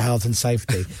everything for health and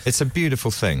safety. It's a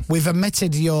beautiful thing. We've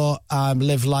omitted your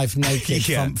live life naked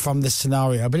Yeah. from this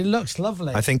scenario, but it looks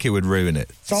lovely. I think it would ruin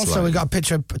it. So also, slightly. we've got a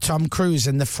picture of Tom Cruise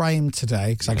in the frame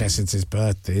today, because I guess it's his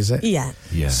birthday, is it? Yeah.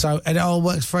 Yeah. So, and it all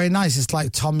works very nice. It's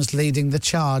like Tom's leading the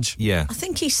charge. Yeah. I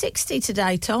think he's 60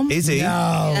 today, Tom. Is he? No.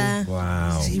 Yeah.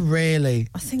 Wow. Is he really?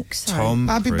 I think so. Tom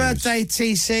Happy Cruise. birthday,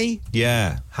 TC.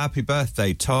 Yeah. Happy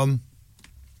birthday, Tom.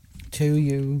 To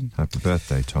you. Happy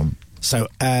birthday, Tom. So,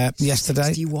 yesterday...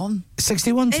 61?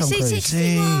 61, Tom Is he Cruise.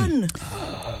 61?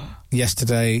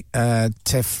 Yesterday,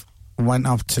 Tiff went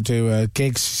up to do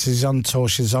gigs. She's on tour.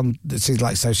 She's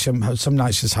like, so some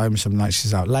nights she's home, some nights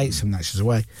she's out late, some nights she's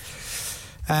away.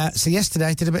 So yesterday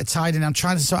I did a bit of tidying. I'm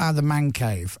trying to sort out the man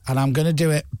cave, and I'm going to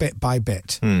do it bit by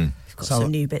bit. We've got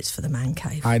some new bits for the man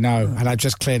cave. I know, and I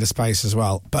just cleared a space as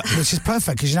well, but which is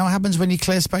perfect, because you know what happens when you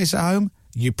clear space at home?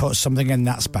 You put something in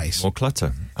that space. Or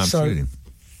clutter. Absolutely.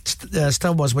 So,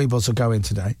 Star Wars Weebles will go in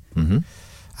today.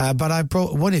 But I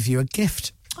brought one of you a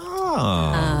gift. What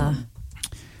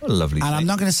a lovely And thing. I'm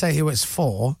not going to say who it's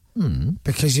for,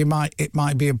 because it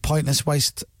might be a pointless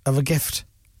waste of a gift.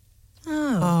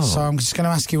 Oh. So I'm just going to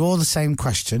ask you all the same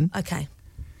question. Okay.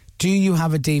 Do you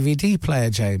have a DVD player,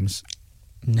 James?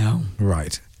 No.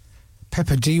 Right.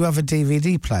 Pepper, do you have a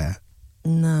DVD player?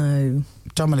 No.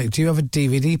 Dominic, do you have a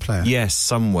DVD player? Yes,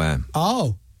 somewhere.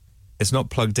 Oh. It's not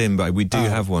plugged in, but we do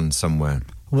have one somewhere.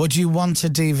 Would you want a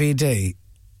DVD?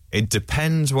 It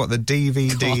depends what the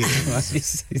DVD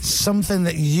is. Something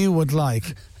that you would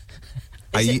like.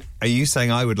 Are you saying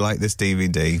I would like this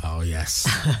DVD? Oh, yes.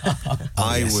 Yes,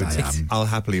 I am. I'll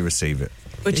happily receive it.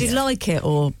 Would you like it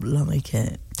or like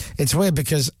it? It's weird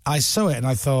because I saw it and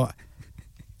I thought,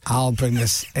 I'll bring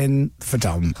this in for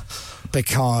Dom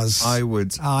because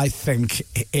I think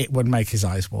it would make his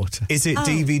eyes water. Is it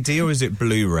DVD or is it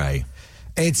Blu-ray?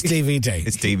 It's DVD.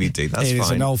 It's DVD. That's It fine.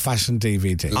 is an old-fashioned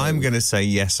DVD. I'm going to say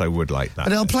yes, I would like that.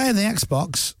 But it'll play on the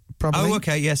Xbox, probably. Oh,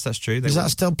 okay. Yes, that's true. Is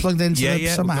that still plugged into the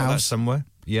summer we've got that house? somewhere.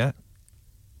 Yeah.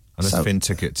 Unless So- Finn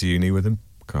took it to uni with him.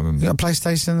 Can't remember. You got a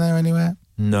PlayStation there anywhere?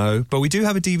 No, but we do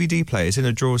have a DVD player. It's in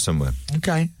a drawer somewhere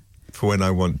Okay. for when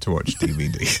I want to watch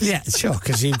DVD. Yeah, sure,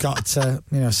 because you've got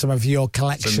some of your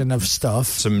collection of stuff.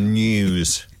 Some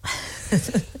news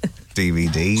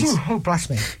DVDs. Oh, bless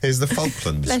me. Here's the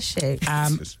Falklands. Bless you.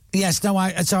 Yes, no.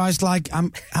 So I was like,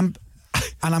 I'm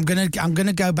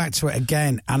gonna go back to it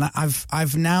again, and I've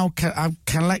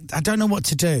collect. I don't know what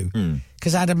to do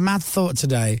because I had a mad thought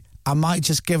today. I might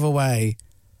just give away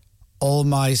all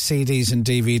my CDs and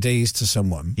DVDs to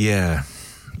someone. Yeah.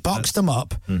 Box them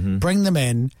up, bring them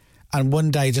in, and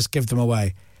one day just give them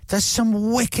away. There's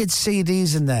some wicked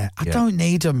CDs in there. I don't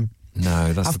need them.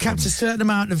 No, that's I've the kept problem. a certain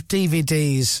amount of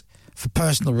DVDs for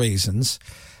personal reasons,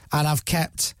 and I've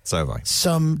kept So have I.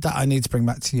 some that I need to bring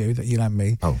back to you that you lent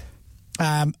me. Oh.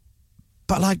 But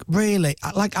But like really,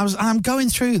 I'm going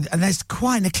through, and there's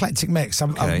quite an eclectic mix.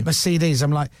 Of my CDs.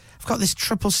 I'm like, I've got this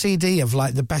triple CD of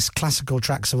like the best classical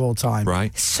tracks of all time. Right.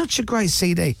 It's such a great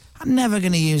CD. I'm never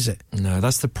going to use it. No,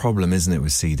 that's the problem, isn't it,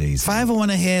 with CDs? If I ever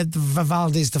want to hear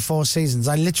Vivaldi's The Four Seasons,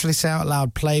 I literally say out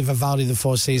loud, play Vivaldi The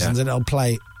Four Seasons, and it'll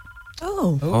play.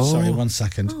 Oh, sorry, 1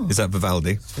 second. Is that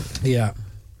Vivaldi? Yeah.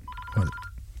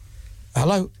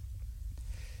 Hello.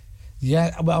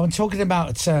 Yeah, well, I'm talking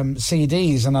about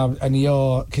CDs and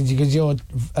your because your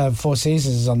Four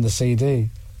Seasons is on the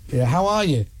CD. Yeah, how are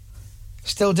you?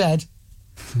 Still dead?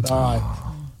 All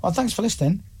right. Well, thanks for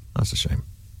listening. That's a shame.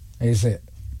 Is it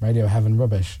Radio Heaven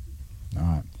rubbish? All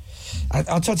right.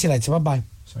 I'll talk to you later. Bye.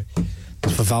 Sorry.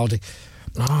 It's Vivaldi.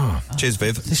 Cheers,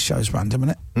 Viv. This show's random,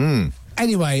 isn't it?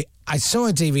 Anyway, I saw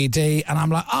a DVD and I'm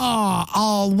like,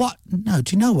 what? No,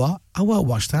 do you know what? I won't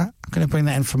watch that. I'm going to bring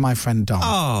that in from my friend Dom.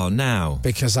 Oh, now.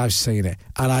 Because I've seen it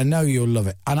and I know you'll love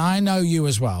it. And I know you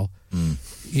as well.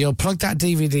 You'll plug that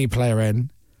DVD player in,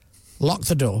 lock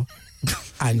the door,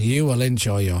 and you will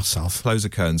enjoy yourself. Close the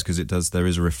curtains because there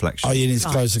is a reflection. Oh, you need to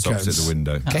close the curtains. It's opposite the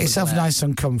window. Get yourself nice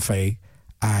and comfy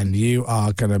and you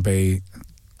are going to be...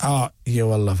 you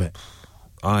will love it.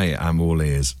 I am all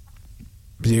ears.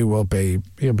 You'll be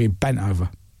bent over.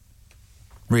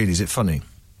 Really? Is it funny?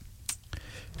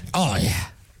 Oh, yeah.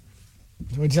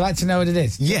 Would you like to know what it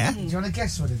is? Yeah. Do you want to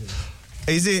guess what it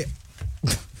is?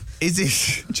 Is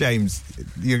it, James,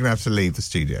 you're going to have to leave the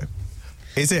studio.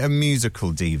 Is it a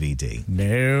musical DVD?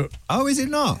 No. Oh, is it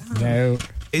not? No.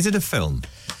 Is it a film?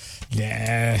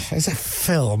 Yeah. It's a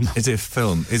film. Is it a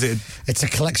film? It's a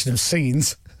collection of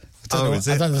scenes. Is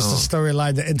it? I don't know if it's a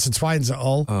storyline that intertwines it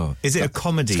all. Oh. Is it a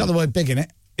comedy? It's got the word big in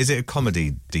it. Is it a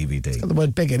comedy DVD? It's got the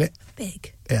word big in it.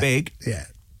 Big. Yeah. Big? Yeah.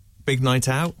 Big Night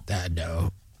Out?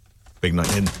 No. Big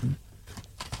Night In?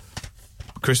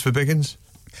 Christopher Biggins?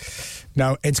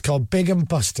 No, it's called Big and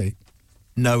Busty.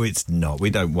 No, it's not. We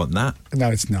don't want that. No,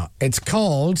 it's not. It's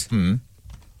called...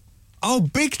 Oh,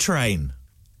 Big Train.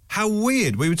 How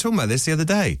weird. We were talking about this the other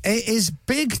day. It is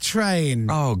Big Train.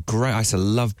 Oh, great. I used to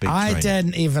love Big Train. I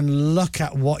didn't even look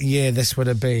at what year this would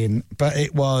have been, but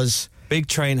it was... Big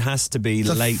Train has to be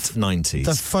late 90s.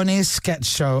 The funniest sketch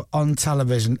show on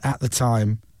television at the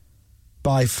time,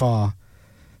 by far.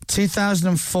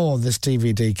 2004, this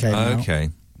DVD came out. Okay.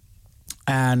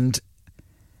 And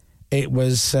it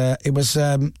was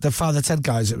the Father Ted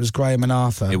guys. It was Graham and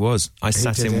Arthur. It was. I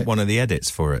sat in one of the edits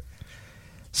for it.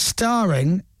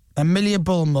 Starring Amelia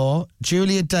Bullmore,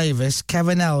 Julia Davis,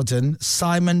 Kevin Eldon,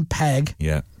 Simon Pegg.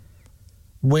 Yeah.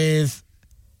 With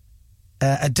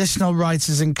additional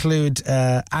writers include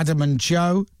Adam and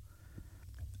Joe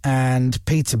and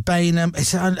Peter Bainham.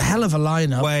 It's a hell of a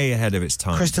lineup. Way ahead of its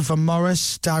time. Christopher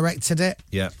Morris directed it.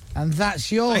 Yeah. And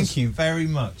that's yours. Thank you very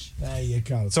much. There you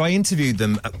go. So I interviewed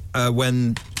them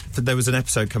when there was an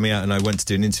episode coming out and I went to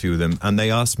do an interview with them and they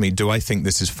asked me, do I think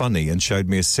this is funny? And showed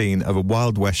me a scene of a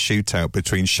Wild West shootout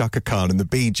between Shaka Khan and the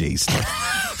Bee Gees.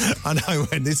 And I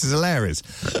went, this is hilarious.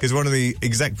 Because one of the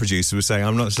exec producers was saying,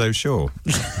 I'm not so sure.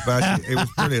 But actually, it was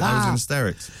brilliant. I was in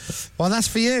hysterics. Well, that's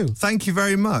for you. Thank you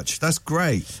very much. That's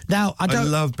great. Now, I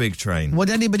love Big Train. Would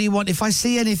anybody want, if I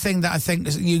see anything that I think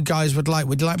you guys would you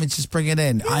like me to just bring it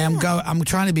in? Yeah. I'm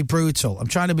trying to be brutal. I'm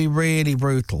trying to be really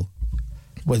brutal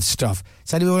with stuff.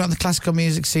 Does anybody want the classical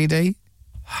music CD?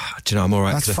 Do you know, I'm all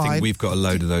right because I think we've got a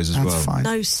load of those as well. Fine.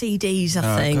 No CDs,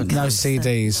 I think. No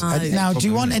CDs. Now, do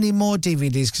you want any more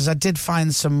DVDs? Because I did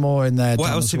find some more in there.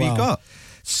 What else have you got?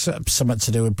 Something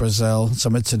to do with Brazil,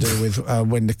 something to do with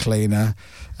Window Cleaner,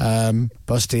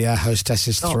 Busty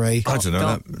Hostesses 3. I don't know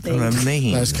what that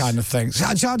means. Those kind of things.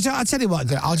 I'll tell you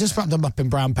what, I'll just wrap them up in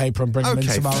brown paper and bring them in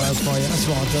tomorrow else for you. That's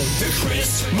what I'll do. The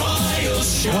Chris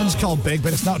Miles Show. One's called Big,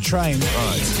 but it's not Train.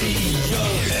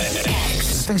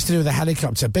 Things to do with a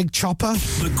helicopter. Big Chopper.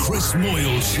 The Chris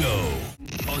Moyle Show.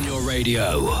 On your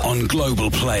radio, on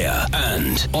Global Player,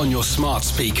 and on your smart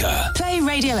speaker. Play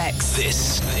Radio X.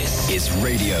 This is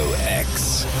Radio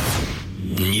X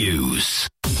News.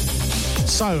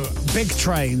 So, Big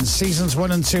Train, seasons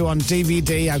 1 and 2 on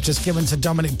DVD. I've just given to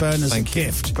Dominic Byrne as a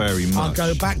gift. Very much.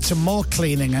 I'll go back to more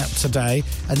cleaning up today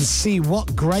and see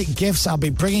what great gifts I'll be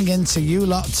bringing in to you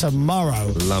lot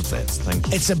tomorrow. Love it. Thank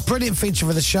you. It's a brilliant feature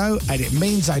for the show, and it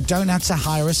means I don't have to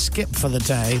hire a skip for the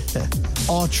day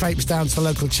or traipse down to the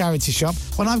local charity shop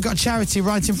when I've got charity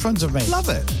right in front of me. Love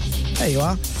it. There you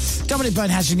are. Dominic Byrne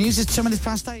has your news. It's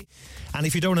 8:02. And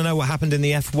if you don't want to know what happened in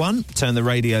the F1, turn the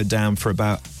radio down for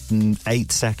about 8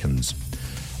 seconds.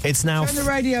 It's now... Turn the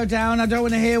radio down. I don't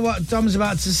want to hear what Dom's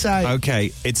about to say.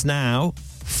 Okay, it's now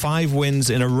 5 wins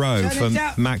in a row for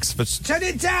Max... Turn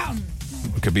it down!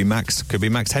 Could be Max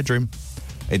Headroom.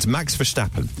 It's Max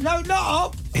Verstappen. No, not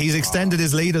up. He's extended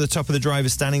his lead at the top of the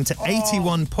driver's standing to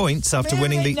 81 points after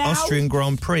winning the Austrian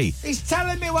Grand Prix. He's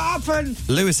telling me what happened.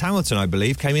 Lewis Hamilton, I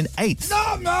believe, came in 8th.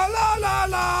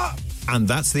 No. And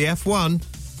that's the F1.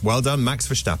 Well done, Max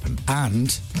Verstappen.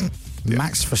 And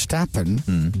Max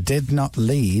Verstappen did not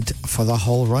lead for the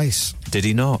whole race. Did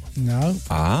he not? No.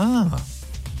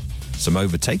 Some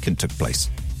overtaking took place.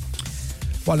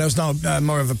 Well, there was no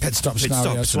more of a pit stop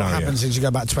scenario. So what happens is you go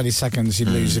back 20 seconds, you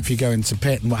lose if you go into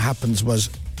pit. And what happens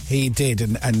was he did,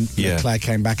 and Leclerc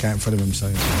came back out in front of him.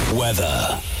 So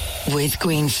Weather. With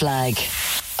Green Flag.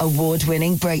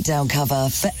 Award-winning breakdown cover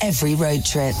for every road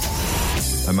trip.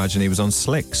 I imagine he was on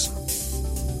slicks.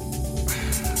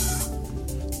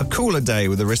 A cooler day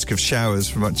with a risk of showers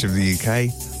for much of the UK.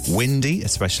 Windy,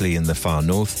 especially in the far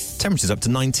north. Temperatures up to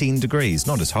 19 degrees.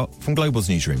 Not as hot. From Global's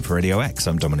newsroom for Radio X,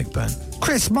 I'm Dominic Byrne.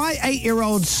 Chris, my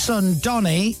 8-year-old son,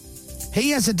 Donnie, he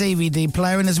has a DVD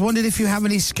player and has wondered if you have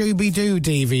any Scooby-Doo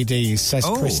DVDs, says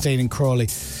Christine in Crawley.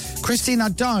 Christine, I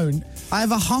don't. I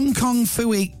have a Hong Kong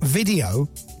Phooey video.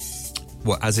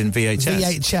 What, as in VHS?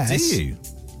 VHS. Do you?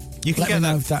 You can Let me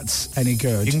know if that's any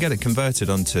good. You can get it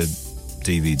converted onto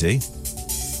DVD.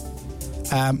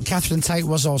 Catherine Tate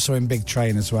was also in Big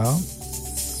Train as well.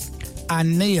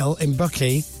 And Neil in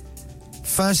Bucky,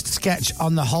 first sketch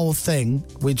on the whole thing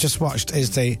we just watched is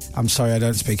the I'm sorry I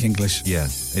don't speak English. Yeah,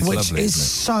 it's which lovely, is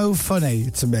isn't so funny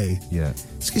to me. Yeah.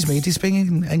 Excuse me, do you speak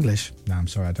English? No, I'm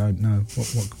sorry, I don't know.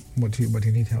 What do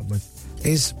you need help with?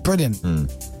 It's brilliant. Do you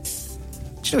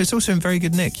know, it's also in very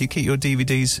good nick. You keep your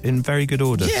DVDs in very good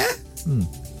order. Yeah.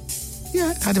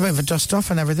 Yeah, had a bit of a dust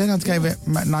off and everything. I gave it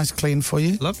a nice clean for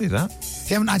you. Lovely, that.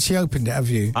 You haven't actually opened it, have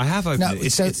you? I have opened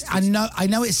it. I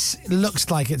know it looks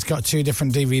like it's got 2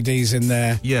 different DVDs in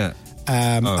there. Yeah.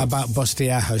 About busty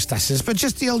air hostesses, but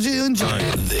just you'll enjoy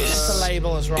it. This the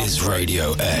label is wrong. is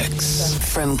Radio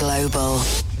X. From Global.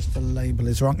 Just the label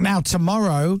is wrong. Now,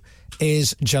 tomorrow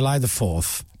is July the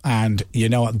 4th, and you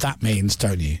know what that means,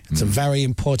 don't you? It's a very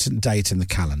important date in the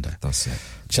calendar. That's it.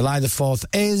 July the 4th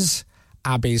is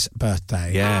Abby's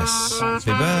birthday. Yes.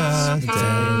 Happy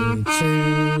birthday to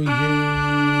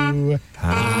you.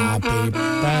 Happy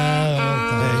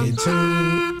birthday to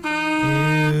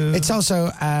you. It's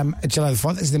also July the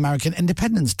 4th is the American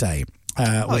Independence Day,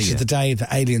 which is the day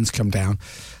that aliens come down.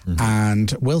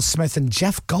 And Will Smith and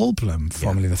Jeff Goldblum,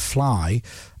 formerly The Fly,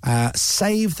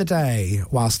 save the day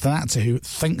whilst an actor who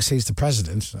thinks he's the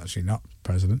president, actually not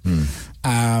president,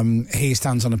 he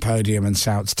stands on a podium and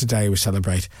shouts, "Today we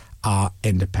celebrate our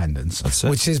independence,"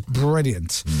 which is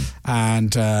brilliant.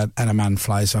 And a man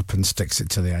flies up and sticks it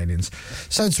to the aliens.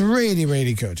 So it's really,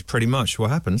 really good. Pretty much what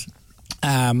happens.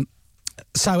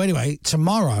 So anyway,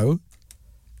 tomorrow,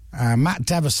 Matt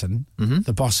Devison,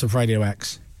 the boss of Radio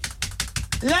X.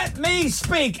 Let me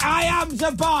speak. I am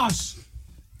the boss.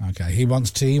 Okay, he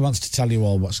wants to tell you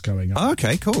all what's going on. Oh,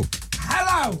 okay, cool.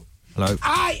 Hello.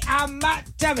 I am Matt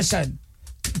Devison.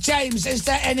 James, is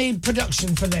there any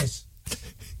production for this?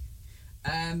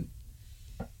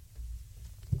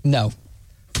 No.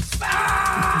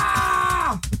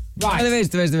 Right. Oh, there is.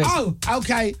 Oh,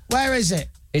 okay. Where is it?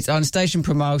 It's on Station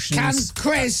Promotions. Can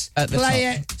Chris at the play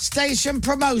top. it? Station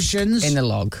Promotions. In the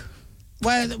log.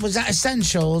 Where was that?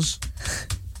 Essentials.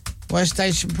 Where's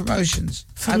Station Promotions?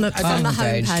 From the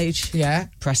homepage. Yeah.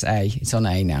 Press A. It's on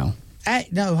A now.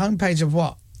 No, homepage of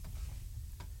what?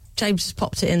 James has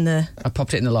popped it in the... I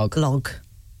popped it in the log.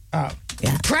 Oh.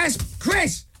 Yeah. Press play.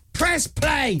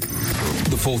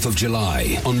 The 4th of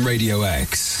July on Radio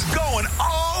X. Going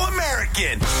all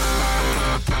American.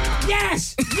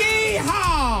 Yes!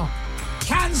 Yeehaw!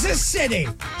 Kansas City.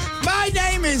 My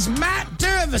name is Matt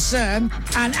Dervison,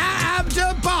 and I am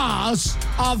the boss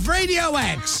of Radio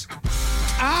X.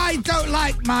 I don't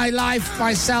like my life,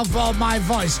 myself, or my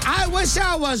voice. I wish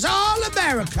I was all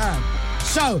American.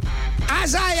 So,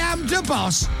 as I am the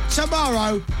boss,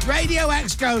 tomorrow, Radio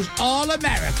X goes all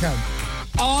American.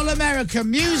 All American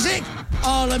music,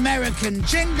 all American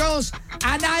jingles,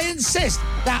 and I insist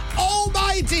that all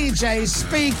my DJs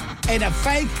speak in a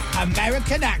fake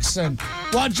American accent.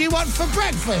 What do you want for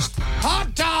breakfast?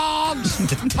 Hot dogs!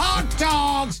 Hot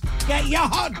dogs! Get your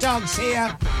hot dogs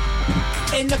here.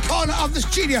 In the corner of the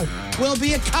studio will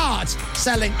be a cart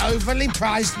selling overly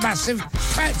priced massive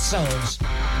pretzels.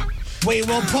 We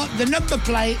will put the number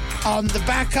plate on the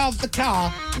back of the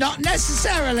car, not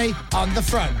necessarily on the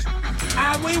front.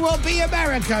 And we will be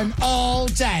American all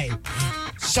day.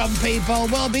 Some people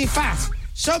will be fat.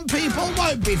 Some people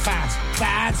won't be fat.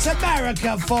 That's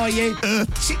America for you.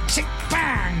 Chick, chick,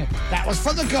 bang. That was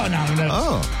for the gun owner.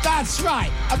 Oh. That's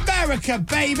right. America,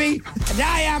 baby. And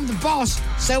I am the boss,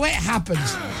 so it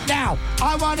happens. Now,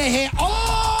 I want to hear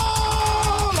all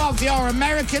of your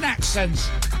American accents.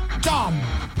 Dom.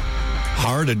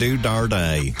 Hard to do dar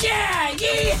day. Yeah,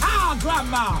 yee-haw,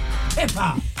 Grandma.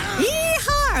 Pippa.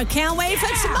 Yeehaw! Can't wait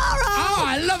for tomorrow. Oh,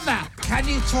 I love that. Can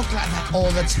you talk like that all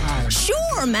the time?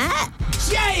 Sure, Matt.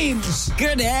 James.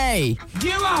 Good day.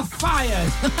 You are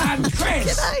fired. And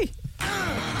Chris. G'day.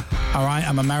 All right,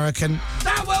 I'm American.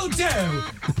 That will do.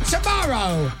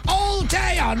 Tomorrow, all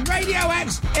day on Radio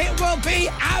X, it will be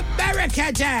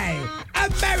America Day.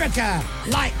 America,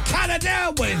 like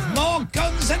Canada with more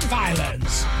guns and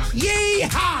violence.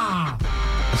 Yee-haw!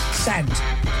 Send.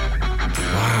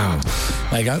 Wow.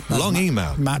 There you go. That's Long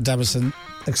email. Matt Devison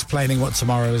explaining what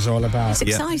tomorrow is all about. He's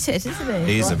excited, isn't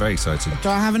he? He is very excited. Do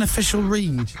I have an official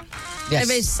read? Yes.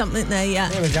 There is something there, yeah.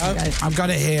 Here we go. I've got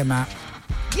it here, Matt.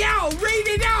 Yo, read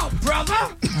it out,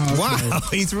 brother! Wow,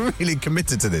 he's really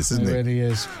committed to this, isn't he? It really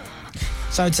is.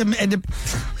 So it's oh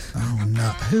no,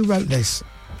 who wrote this?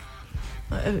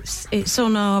 It's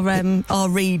on our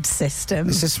read system.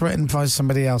 Is this written by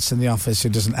somebody else in the office who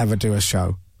doesn't ever do a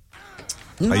show?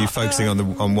 Are you focusing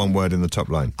on one word in the top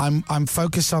line? I'm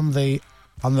focused on the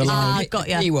line. Got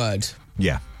you. P word.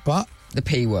 Yeah. What? The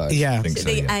P word. Yeah. I think so,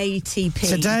 The yeah. ATP.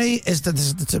 Today is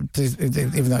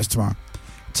even though it's tomorrow.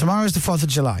 Tomorrow is the 4th of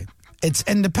July. It's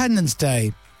Independence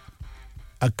Day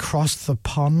across the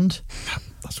pond.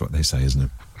 That's what they say, isn't it?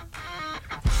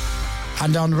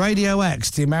 And on Radio X,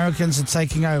 the Americans are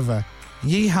taking over.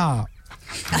 Yeehaw.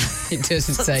 It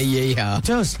doesn't say yeehaw. It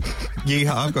does.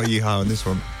 Yeehaw. I've got yeehaw on this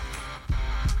one.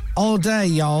 All day,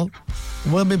 y'all.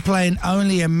 We'll be playing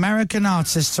only American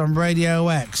artists on Radio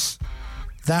X.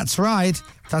 That's right.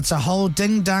 That's a whole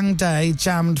ding-dang day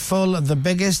jammed full of the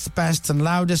biggest, best and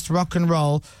loudest rock and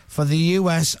roll for the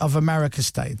US of America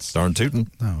states. Darn tootin'.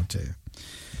 Oh, dear.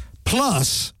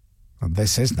 Plus, and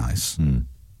this is nice,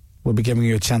 we'll be giving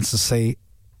you a chance to see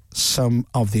some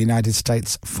of the United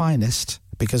States' finest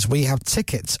because we have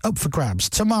tickets up for grabs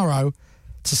tomorrow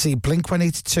to see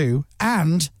Blink-182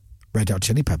 and Red Hot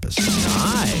Chili Peppers.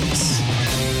 Nice.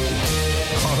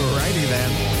 Alrighty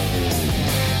then.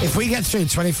 If we get through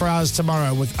 24 hours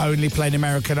tomorrow with only playing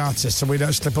American artists and we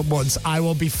don't slip up once, I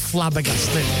will be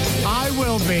flabbergasted. I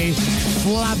will be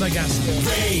flabbergasted.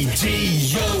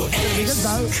 Radio X.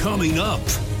 Coming up,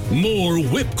 more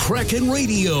whip crackin'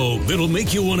 radio that'll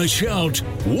make you want to shout,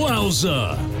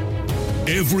 wowza.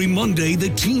 Every Monday, the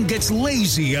team gets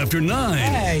lazy after 9.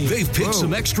 Hey. They've picked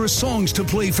some extra songs to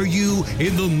play for you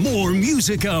in the More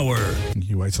Music Hour.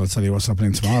 You wait till I tell you what's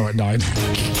happening tomorrow at 9.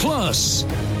 Plus,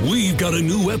 we've got a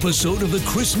new episode of the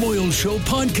Chris Moyle Show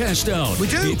podcast out. We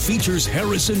do. It features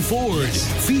Harrison Ford,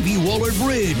 Phoebe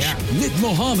Waller-Bridge, Nick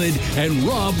Mohammed, and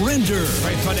Rob Render.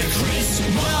 Very funny. Chris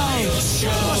Moyle Show.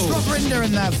 What's Rob Rinder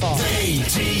in there for?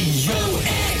 Radio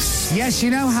X. Yes,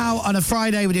 you know how on a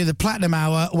Friday we do the Platinum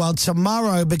Hour? Well,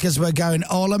 tomorrow, because we're going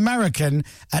all-American,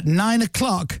 at 9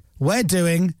 o'clock, we're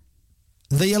doing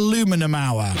the Aluminum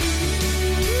Hour.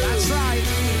 That's right.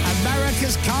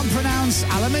 Americans can't pronounce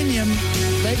aluminium.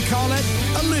 They call it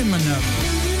aluminum.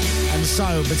 And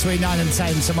so, between 9 and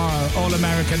 10 tomorrow,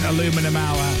 all-American Aluminum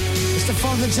Hour. It's the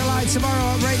 4th of July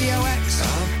tomorrow at Radio X.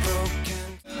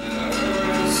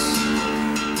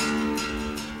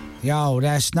 Yo,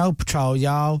 that's Snow Patrol,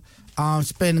 y'all. On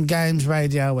Spin Games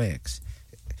Radio X.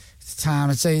 It's time,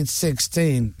 it's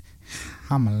 8:16.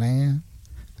 I'm a lamb.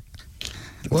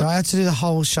 Do I have to do the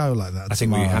whole show like that? I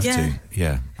think we tomorrow? have Yeah. to.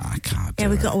 Yeah. I can't do Yeah,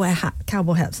 we've it. got to wear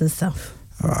cowboy hats and stuff.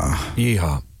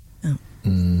 Yeehaw.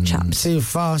 Chaps. 2,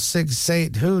 4, 6,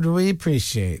 8. Who do we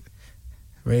appreciate?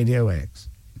 Radio X.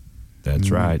 That's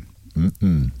right. I'm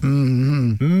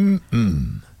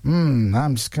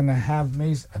just going to have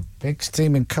me a big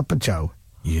steaming cup of joe.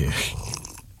 Yeah.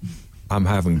 I'm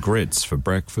having grits for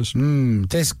breakfast.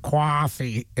 This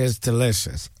coffee is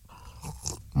delicious.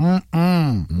 Where's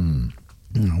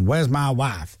my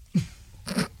wife?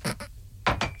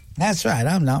 That's right,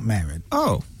 I'm not married.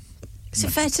 Oh. Is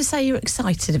it fair to say you're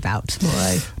excited about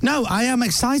tomorrow? No, I am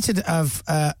excited of...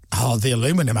 the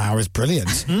Aluminum Hour is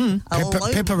brilliant.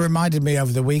 Pippa reminded me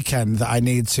over the weekend that I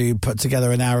need to put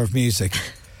together an hour of music.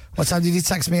 What time did you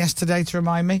text me yesterday to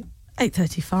remind me?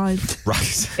 8:35.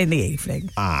 Right. In the evening.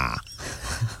 Ah.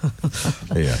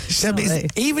 Yeah.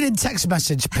 Even in text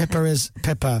message,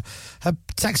 Pippa, her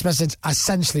text message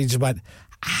essentially just went,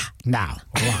 now,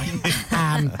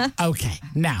 right. Okay,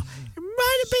 now. It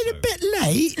might have been a bit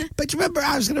late, but remember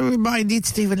I was going to remind you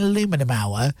to do an Aluminum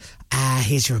Hour.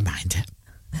 Here's your reminder.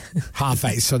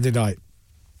 8:30 Sunday night.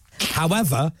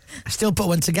 However, I still put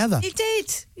one together. You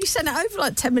did. You sent it over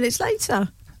like 10 minutes later.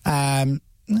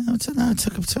 No,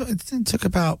 it took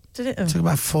about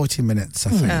 40 minutes, I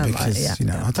think, because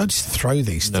I don't just throw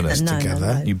these things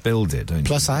together. No. You build it, don't you?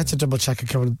 Plus, I had to double check a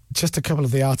couple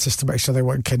of the artists to make sure they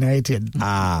weren't Canadian.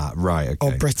 Ah, right, okay.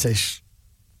 Or British.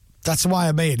 That's why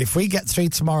I mean, if we get through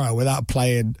tomorrow without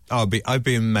playing, I'd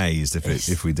be amazed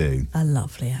if we do. A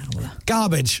lovely hour.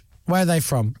 Garbage. Where are they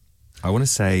from? I want to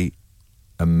say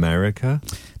America.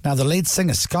 Now the lead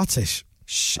singer's Scottish.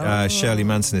 Shirley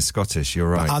Manson is Scottish. You're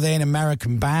right. But are they an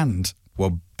American band?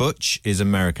 Well, Butch is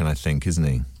American, I think, isn't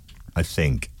he? I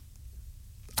think.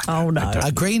 Oh no.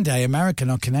 A Green Day, American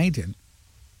or Canadian?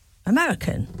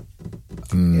 American.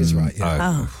 He's right. Yeah.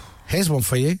 Oh. Here's one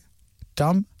for you,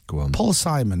 Dom. Go on. Paul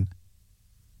Simon.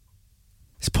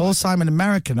 Is Paul Simon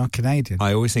American or Canadian?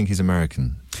 I always think he's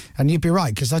American. And you'd be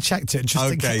right, because I checked it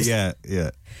just in case.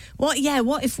 Yeah. What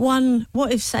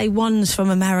if say one's from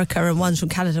America and one's from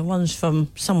Canada, one's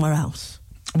from somewhere else?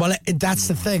 Well, that's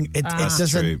the thing. It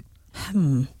doesn't.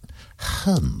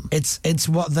 It's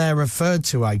what they're referred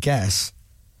to, I guess.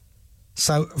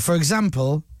 So, for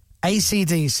example,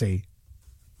 AC/DC,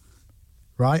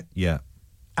 right? Yeah.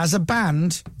 As a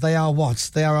band, they are what?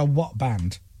 They are a what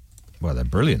band? Well, they're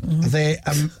brilliant.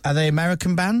 Are they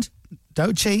American band?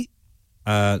 Don't cheat.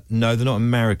 No, they're not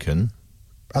American.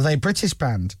 Are they a British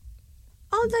band?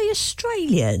 Are they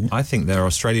Australian? I think they're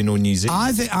Australian or New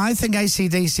Zealand. I think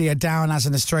AC/DC are down as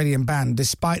an Australian band,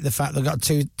 despite the fact they've got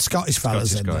two Scottish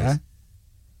fellas in there.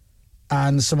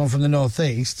 And someone from the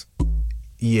northeast.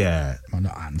 Yeah. Well,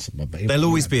 not handsome, but there'll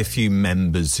always be a few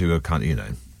members who are kind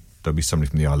of, there'll be somebody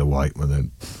from the Isle of Wight with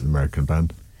an American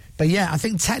band. But yeah, I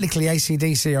think technically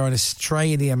AC/DC are an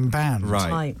Australian band.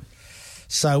 Right.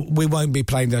 So we won't be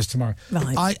playing those tomorrow.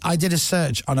 Right. I did a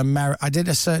search on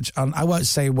I won't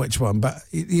say which one, but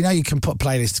you can put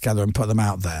playlists together and put them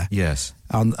out there. Yes.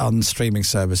 On streaming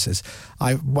services.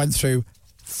 I went through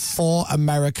 4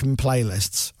 American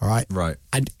playlists, all right? Right.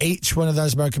 And each one of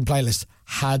those American playlists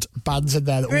had bands in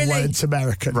there that weren't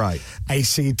American. Right.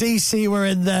 AC/DC were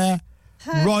in there.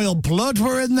 Royal Blood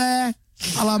were in there.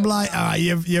 And I'm like,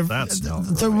 That's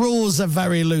not the rules are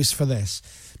very loose for this.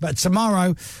 But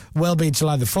tomorrow will be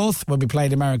July the 4th. We'll be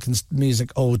playing American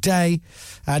music all day.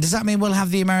 Does that mean we'll have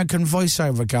the American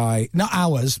voiceover guy? Not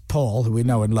ours, Paul, who we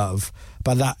know and love,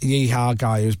 but that yeehaw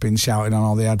guy who's been shouting on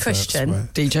all the adverts. Christian.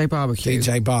 DJ Barbecue.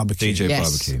 DJ Barbecue. DJ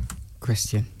Barbecue.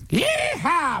 Christian.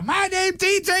 Yeehaw! My name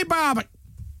DJ Barbecue.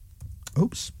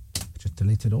 Oops. I just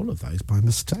deleted all of those by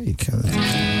mistake.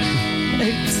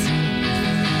 Oops.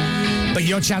 But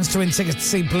your chance to win tickets to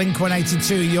see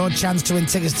Blink-182, your chance to win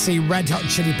tickets to see Red Hot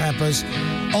Chili Peppers,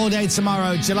 all day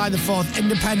tomorrow, July the 4th,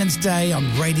 Independence Day on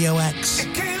Radio X.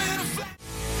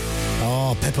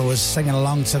 Oh, Pippa was singing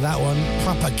along to that one.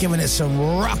 Proper giving it some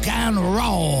rock and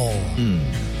roll.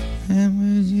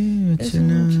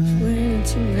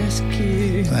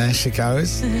 There she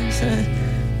goes.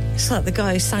 It's like the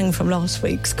guy who sang from last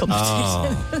week's competition.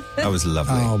 Oh, that was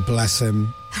lovely. Oh, bless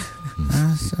him.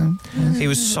 He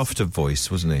was soft of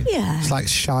voice, wasn't he? Yeah. It's like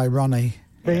Shy Ronnie.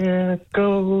 There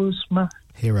goes my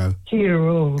Hero.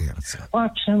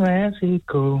 Watch him as he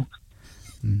goes.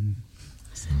 And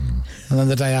then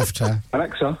the day after.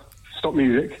 Alexa, stop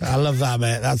music. I love that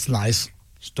bit. That's nice.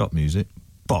 Stop music.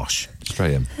 Bosh.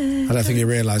 Straight in. I don't think he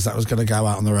realised that was going to go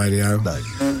out on the radio. No.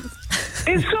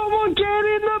 Is someone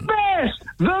getting the best?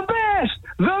 The best!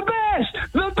 The best!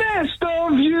 The best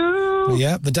of you!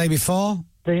 Yeah, the day before.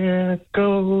 There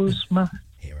goes my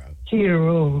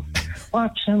hero.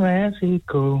 Watch him as he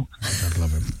goes. I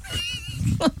love him.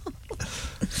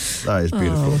 That is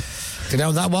beautiful. Do you know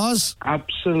what that was?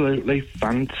 Absolutely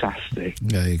fantastic.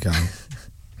 There you go.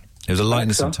 It was a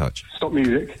lightness and touch. Stop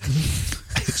music.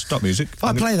 Stop music. If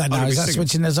I play that now, is that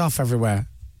switching us off everywhere?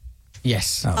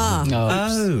 Yes.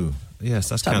 Oh. Yes,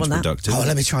 that's counterproductive. Oh,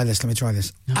 let me try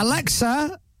this.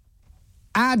 Alexa,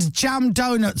 add jam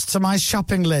donuts to my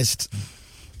shopping list.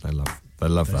 They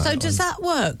love that. So does that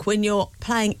work when you're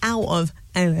playing out of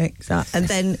Alexa and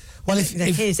then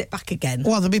if hears it back again?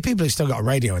 Well, there'll be people who've still got a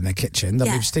radio in their kitchen.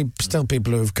 There'll be still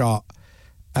people who've got...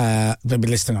 they'll be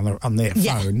listening on their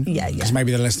phone. Yeah. Because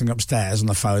maybe they're listening upstairs on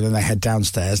the phone and they head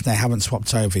downstairs and they haven't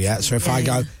swapped over yet. So if I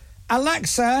go,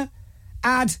 Alexa,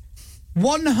 add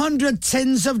 100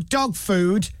 tins of dog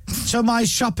food to my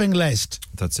shopping list.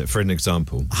 That's it, for an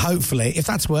example. Hopefully. If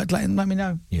that's worked, let me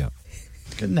know. Yeah.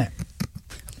 Couldn't it?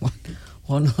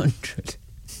 100.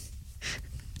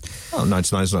 Oh,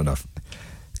 99 is not enough.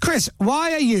 Chris,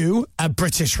 why are you, a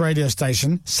British radio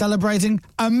station, celebrating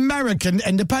American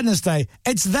Independence Day?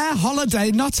 It's their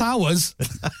holiday, not ours.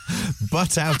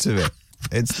 Butt out of it.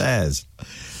 It's theirs.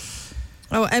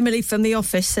 Oh, Emily from the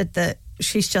office said that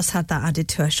she's just had that added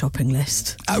to her shopping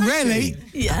list. Really?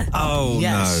 Yeah. Oh,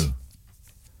 Yes. no.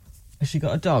 Has she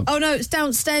got a dog? Oh, no, it's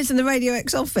downstairs in the Radio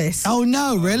X office. Oh,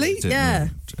 no, really? Yeah.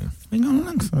 We got an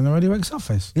Alexa in the Radio X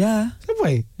office. Yeah. Did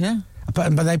we? Yeah.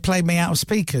 But they played me out of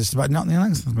speakers, but not the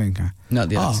Alexa speaker. Not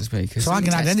the Alexa speaker. So I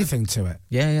can add anything to it.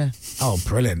 Yeah. Oh,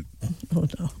 brilliant. Oh,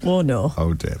 no. Oh, no.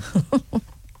 Oh, dear.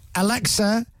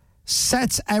 Alexa,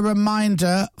 set a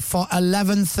reminder for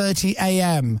 11:30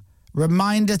 a.m.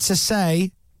 Reminder to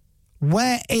say,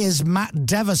 where is Matt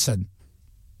Deverson?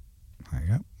 There you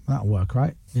go. That'll work,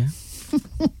 right? Yeah.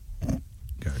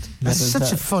 Good. That's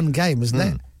such a fun game, isn't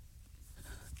it?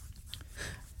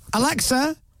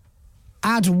 Alexa,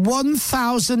 add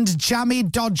 1,000 jammy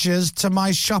Dodgers to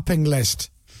my shopping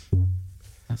list.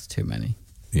 That's too many.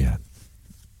 Yeah.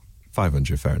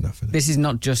 500, fair enough. This is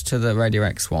not just to the Radio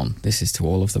X one. This is to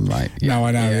all of them, right? No,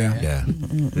 I know, yeah.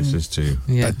 This is to...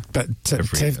 Yeah. But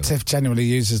Tiff genuinely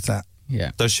uses that.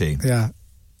 Yeah. Does she? Yeah.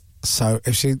 So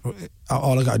if she...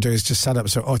 All I got to do is just set up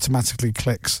so it automatically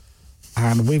clicks.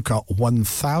 And we've got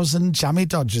 1,000 jammy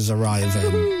Dodgers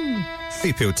arriving.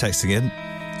 Few people texting in.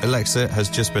 Alexa has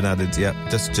just been added. Yeah,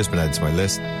 just been added to my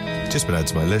list. Just been added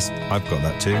to my list. I've got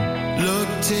that too.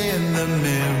 Looked in the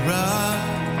mirror.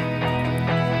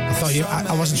 I thought you...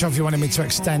 I wasn't sure if you wanted me to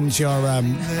extend your... I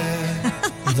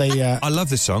love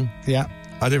this song. Yeah.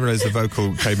 I didn't realise the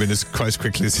vocal came in quite as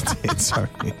quickly as it did. Sorry.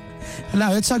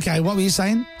 No, it's okay. What were you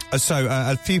saying? So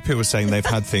a few people are saying they've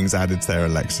had things added to their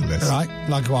Alexa list. Right,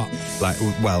 like what? Like,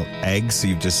 well, eggs,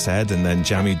 you've just said, and then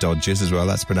jammy Dodgers as well.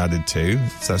 That's been added too.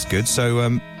 So that's good.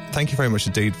 So thank you very much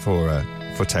indeed for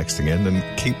texting in, and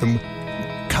keep them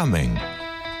coming.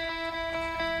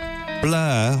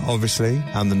 Blur, obviously,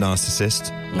 and The Narcissist.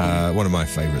 One of my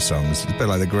favourite songs. It's a bit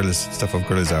like the Gorillaz stuff off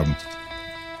Gorillaz album,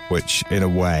 which, in a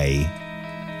way,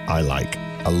 I like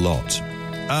a lot.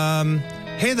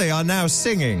 Here they are now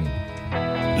singing.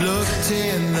 Looked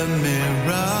in the mirror.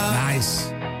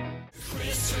 Nice.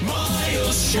 Chris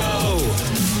Miles Show.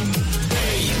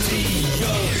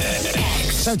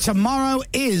 So tomorrow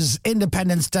is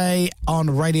Independence Day on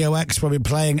Radio X. We'll be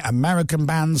playing American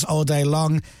bands all day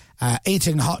long,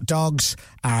 eating hot dogs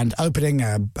and opening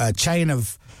a chain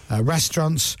of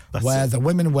restaurants where the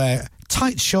women wear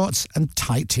tight shorts and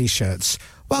tight T-shirts.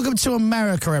 Welcome to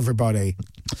America, everybody.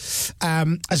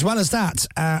 As well as that,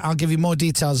 I'll give you more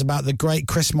details about the great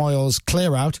Chris Moyles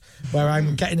clear out, where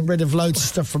I'm getting rid of loads of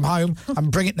stuff from home and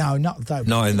bring it now. Not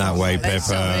in that way, Pippa.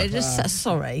 Sorry,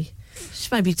 sorry.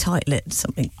 Just maybe tight-lipped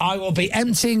something. I will be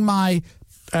emptying my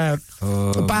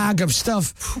bag of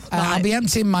stuff. I'll be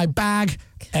emptying my bag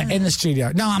in the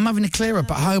studio. No, I'm having a clear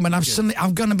up at home, and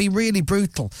I'm going to be really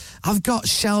brutal. I've got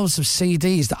shelves of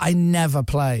CDs that I never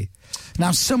play.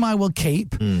 Now, some I will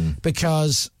keep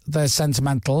because they're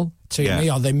sentimental to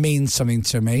me, or they mean something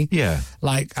to me. Yeah.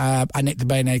 Like, I nicked the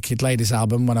Bare Naked Ladies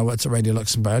album when I worked at Radio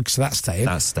Luxembourg, so that's staying.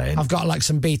 I've got, like,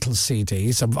 some Beatles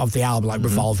CDs of the album, like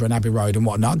Revolver and Abbey Road and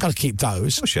whatnot. I've got to keep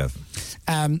those. Oh, sure.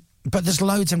 But there's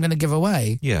loads I'm going to give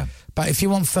away. Yeah. But if you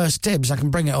want first dibs, I can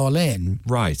bring it all in.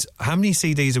 Right. How many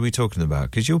CDs are we talking about?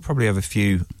 Because you'll probably have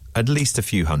at least a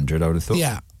few hundred, I would have thought.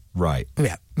 Yeah. Right.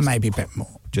 Yeah, maybe a bit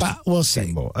more. But we'll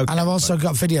see. More. Okay, and I've also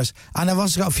got videos. And I've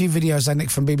also got a few videos I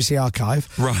nicked from BBC Archive.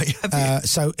 Right.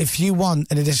 So if you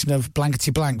want an edition of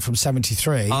Blankety Blank from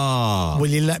 73, will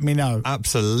you let me know?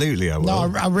 Absolutely, I will.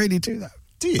 No, I really do that.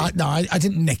 Do you? I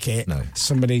didn't nick it. No.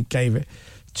 Somebody gave it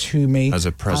to me. As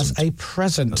a present.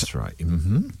 That's right.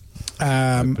 Mm-hmm.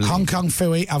 Hong Kong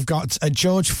Phooey, I've got a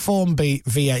George Formby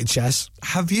VHS.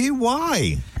 Have you?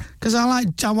 Why? Because I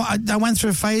went through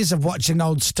a phase of watching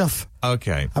old stuff.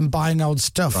 Okay. And buying old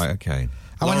stuff. Right, okay.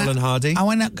 Laurel and Hardy? I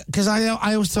went because I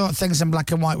always thought things in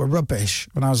black and white were rubbish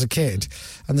when I was a kid,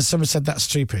 and then someone said that's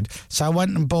stupid. So I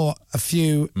went and bought a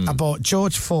few. I bought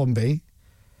George Formby.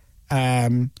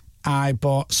 I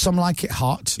bought Some Like It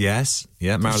Hot. Yes,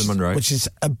 yeah, Marilyn Monroe. Which is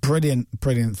a brilliant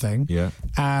thing. Yeah.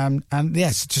 And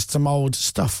yes, just some old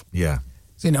stuff. Yeah.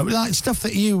 You know, like stuff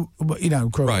that you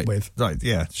grew up with. Right,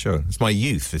 yeah, sure. It's my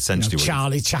youth, essentially.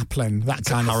 Charlie Chaplin, that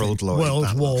kind of Harold thing. Lloyd,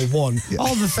 World War One. Yeah.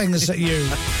 All the things that you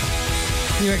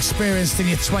experienced in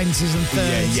your 20s and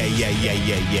 30s.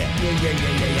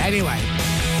 Yeah. Anyway,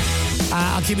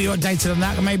 I'll keep you updated on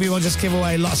that. Maybe we'll just give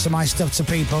away lots of my stuff to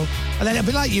people. And then it'll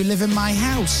be like you live in my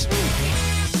house.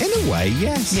 In a way,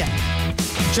 yes. Yeah.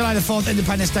 July the 4th,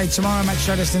 Independence Day tomorrow. Make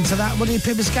sure you're listening to that. We'll do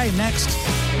Pippa's Game next.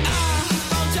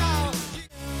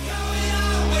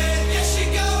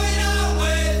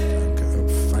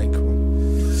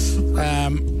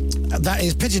 That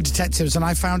is Pigeon Detectives, and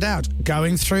I found out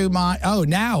going through my... Oh,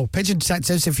 now, Pigeon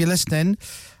Detectives, if you're listening,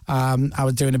 I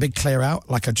was doing a big clear out,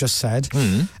 like I just said,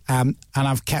 and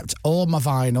I've kept all my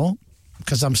vinyl,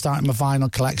 because I'm starting my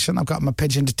vinyl collection. I've got my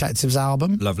Pigeon Detectives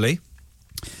album. Lovely.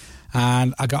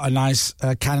 And I got a nice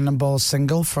Cannonball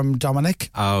single from Dominic.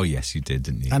 Oh, yes, you did,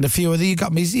 didn't you? And a few other... You've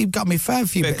got me a fair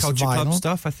few bits of Culture vinyl. Club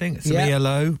stuff, I think. Some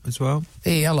ELO as well.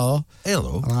 ELO.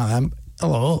 ELO. I like them.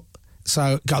 Hello.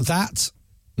 So, got that.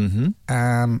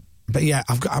 Mm-hmm. But yeah,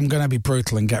 I'm going to be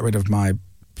brutal and get rid of my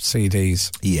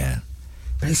CDs. Yeah.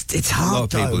 But it's hard, A lot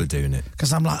of people are doing it.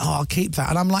 Because I'm like, I'll keep that.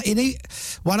 And I'm like,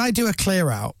 when I do a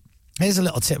clear out, here's a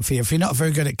little tip for you. If you're not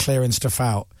very good at clearing stuff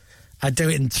out, I do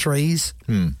it in threes.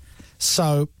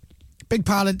 So, big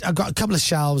pile of... I've got a couple of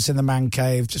shelves in the man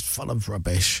cave just full of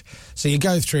rubbish. So you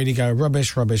go through and you go,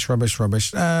 rubbish. Don't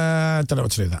know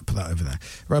what to do with that. Put that over there.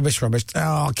 Rubbish. Oh,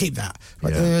 I'll keep that.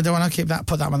 Don't want to keep that.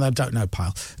 Put that one in the don't know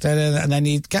pile. And then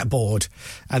you get bored.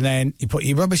 And then you put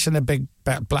your rubbish in a big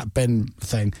black bin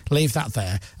thing. Leave that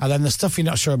there. And then the stuff you're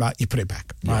not sure about, you put it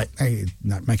back. Right?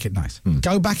 Make it nice.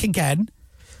 Go back again.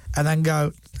 And then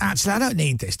go, actually, I don't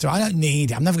need this. I don't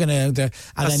need it. I'm never going to...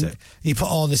 And then you put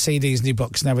all the CDs and your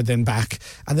books and everything back.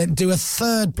 And then do a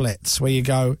third blitz where you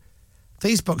go,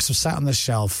 these books have sat on the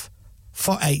shelf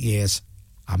for 8 years.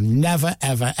 I'm never,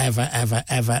 ever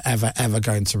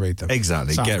going to read them.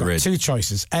 Exactly. So Get I've got rid. two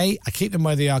choices. A, I keep them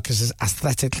where they are because it's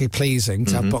aesthetically pleasing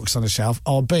to have books on the shelf.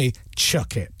 Or B,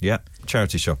 chuck it. Yeah.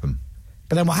 Charity shop them.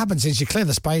 But then what happens is you clear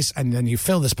the space and then you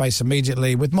fill the space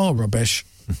immediately with more rubbish.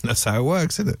 That's how it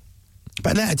works, isn't it?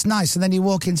 But yeah, it's nice. And then you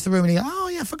walk into the room and you go, oh,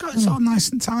 yeah, I forgot it's all nice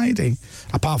and tidy.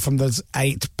 Apart from there's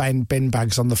 8 bin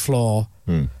bags on the floor.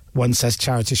 One says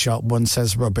charity shop, one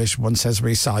says rubbish, one says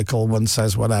recycle, one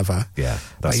says whatever. Yeah,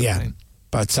 that's the thing.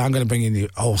 But I'm going to bring you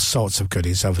all sorts of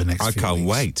goodies over the next few weeks. I can't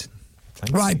wait.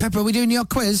 Right, Pippa, are we doing your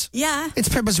quiz? Yeah. It's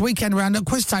Pippa's Weekend Roundup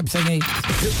quiz type thingy.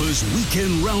 Pippa's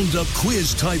Weekend Roundup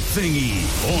quiz type thingy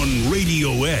on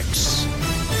Radio X.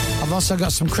 I've also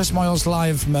got some Chris Moyles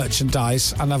live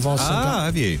merchandise, and I've also got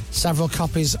have you? several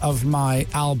copies of my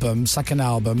album, second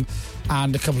album,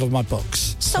 and a couple of my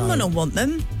books. Someone will want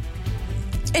them.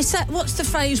 It's that. What's the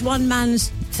phrase? One man's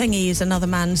thingy is another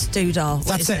man's doodah. What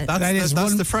That's is it.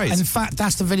 That's the phrase. In fact,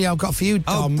 that's the video I've got for you,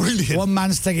 Dom. Oh, brilliant. One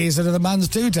man's thingy is another man's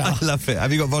doodah. I love it.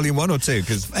 Have you got volume 1 or 2?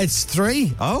 Because It's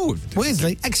 3. Oh.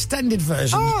 Weirdly, extended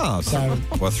version. Ah. So,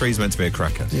 well, 3's meant to be a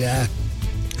cracker. yeah.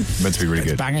 Meant to be really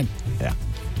It's good. banging. Yeah.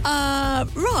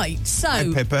 Right. So,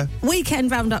 Hey, Pippa. Weekend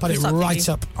Roundup. Put it was up right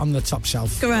here. up on the top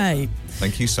shelf. Great.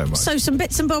 Thank you so much. So some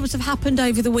bits and bobs have happened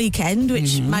over the weekend,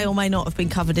 which may or may not have been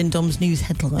covered in Dom's news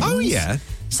headlines. Oh, yeah.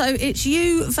 So it's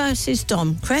you versus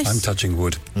Dom, Chris. I'm touching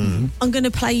wood. I'm going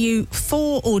to play you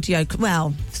 4 audio...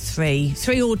 Well, 3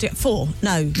 audio... 4.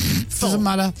 No, 4. Doesn't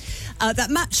matter. That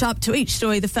match up to each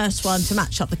story. The first one to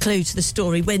match up the clue to the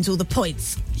story wins all the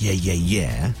points.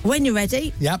 Yeah. When you're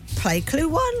ready, Yep. play clue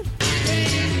 1.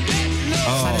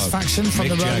 Satisfaction from Mick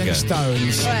the Rolling Jagger.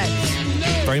 Stones. Correct.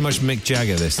 Very much Mick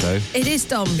Jagger, this, though. It is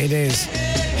Dom. It is.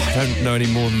 I don't know any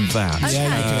more than that. Okay.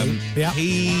 Yeah, you do. Yep.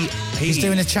 He's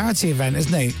doing a charity event,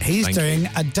 isn't he? He's Thank doing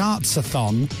a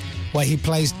darts-a-thon where he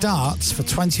plays darts for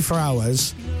 24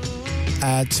 hours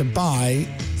to buy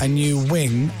a new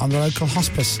wing on the local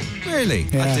hospice. Really?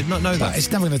 Yeah. I did not know But that.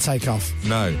 it's never going to take off.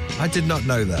 No, I did not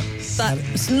know that.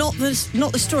 That's not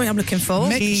the story I'm looking for.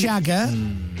 Mick Jagger.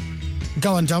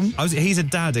 Go on, Dom. He's a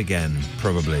dad again,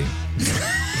 probably.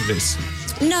 This.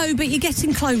 No, but you're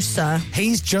getting closer.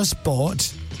 He's just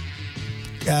bought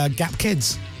Gap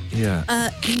Kids. Yeah.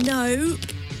 No.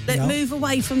 No. Move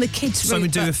away from the kids'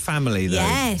 Something to do with family, though.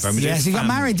 Yes. Something to do Yes, with he got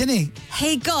family. married, didn't he?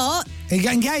 He got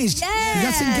engaged. Yeah. He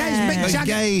got engaged. Mick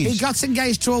Jagger. Engaged. He got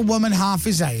engaged to a woman half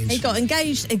his age. He got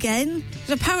engaged again.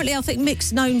 Apparently, I think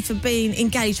Mick's known for being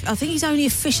engaged. I think he's only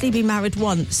officially been married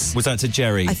once. Was that to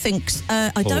Jerry? I think.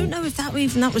 I don't know if that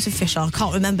was official. I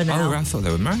can't remember now. Oh, I thought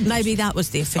they were married. Maybe that was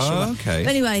the official one. okay.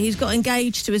 But anyway, he's got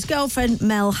engaged to his girlfriend,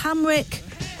 Mel Hamrick.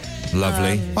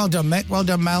 Lovely. Well done, Mick. Well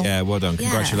done, Mel. Yeah, well done. Yeah.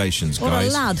 Congratulations, What guys.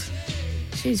 a lad.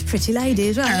 She's a pretty lady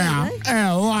as well. Isn't she?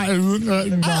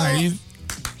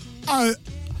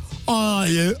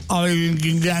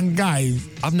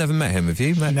 I've never met him. Have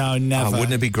you? No, never. Oh,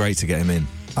 wouldn't it be great to get him in?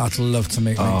 I'd love to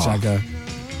meet Mick Jagger.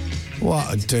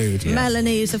 What a dude.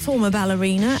 Melanie is a former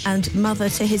ballerina and mother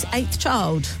to his 8th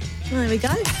child. There we go.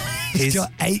 He's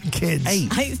got 8 kids.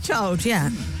 8th child, yeah.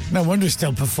 No wonder he's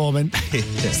still performing.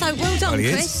 So well done,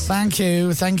 Chris. Thank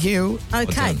you.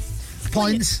 Okay.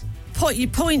 Points.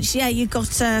 Points, yeah, you got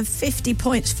 50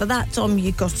 points for that, Tom.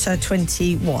 You got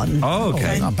 21. Oh,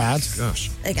 okay. Not bad. Gosh.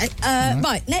 Okay.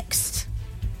 Right, next.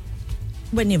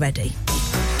 When you're ready.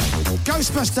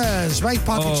 Ghostbusters, Ray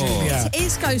Parker Jr. It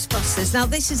is Ghostbusters. Now,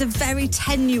 this is a very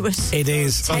tenuous... It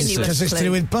is. Because it's to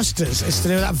do with Busters. It's to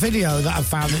do with that video that I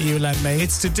found that you lent me.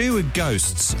 It's to do with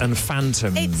ghosts and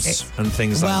phantoms and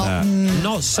things like that.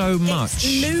 Not so much.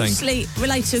 It's loosely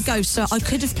related to ghosts, so I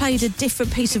could have played a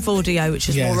different piece of audio, which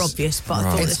is more obvious, but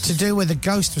I thought it's to do with a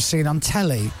ghost was seen on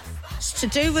telly. It's to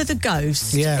do with a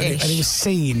ghost. Yeah, and it was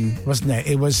seen, wasn't it?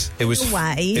 It was felt.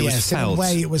 In a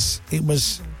way, it was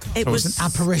an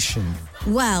apparition.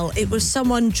 Well, it was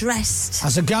someone dressed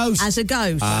as a ghost. As a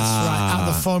ghost. That's right. At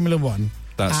the Formula One.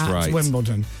 That's at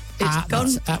Wimbledon.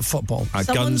 At football. At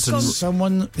Guns and...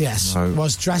 Someone,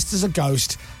 was dressed as a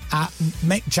ghost at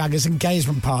Mick Jagger's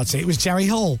engagement party. It was Jerry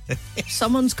Hall.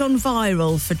 Someone's gone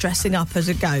viral for dressing up as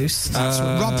a ghost. That's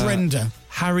Rob Rinder.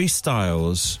 Harry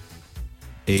Styles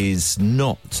is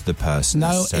not the person.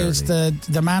 No, it was the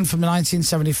man from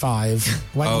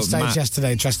 1975 went on stage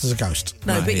yesterday dressed as a ghost.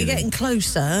 No, but you're getting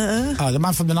closer. Oh, the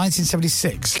man from the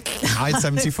 1976. I had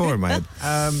 74 in my head.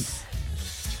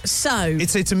 So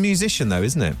it's a musician though,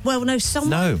 isn't it? Well, no,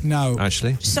 No,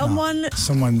 actually, someone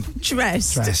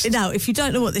dressed. Now, if you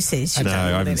don't know what this is, I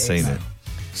haven't seen it.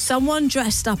 Someone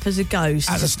dressed up as a ghost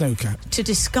at a snooker to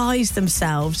disguise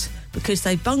themselves because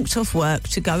they bunked off work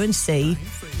to go and see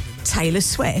Taylor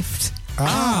Swift.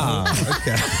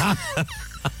 Okay.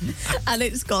 And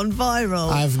it's gone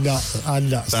viral. I'm not seen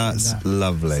That's that.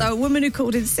 lovely. So a woman who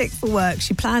called in sick for work,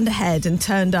 she planned ahead and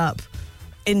turned up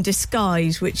in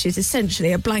disguise, which is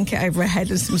essentially a blanket over her head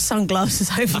and some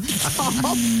sunglasses over the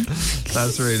top.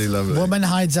 That's really lovely. Woman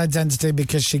hides identity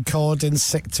because she called in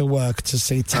sick to work to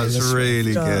see Taylor Swift. That's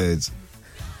really good.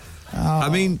 I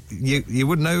mean, you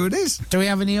wouldn't know who it is. Do we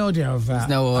have any audio of that? There's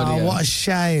no audio. Oh, what a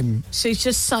shame. She's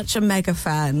just such a mega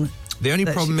fan. The only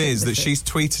problem is that she's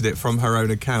tweeted it from her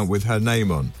own account with her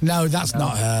name on. No, that's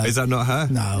not her. Is that not her?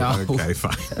 No. Okay,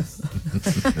 fine.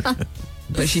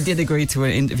 But she did agree to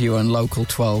an interview on Local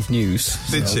 12 News.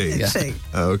 Did so, she? Yeah.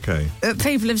 Oh, okay.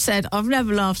 People have said, I've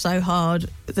never laughed so hard.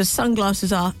 The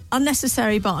sunglasses are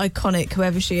unnecessary but iconic.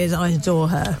 Whoever she is, I adore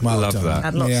her. Well Love done. that.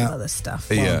 And lots of other stuff.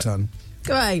 Well done.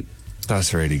 Great.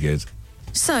 That's really good.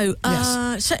 So,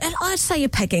 so I'd say you're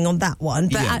pegging on that one,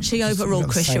 but actually overall,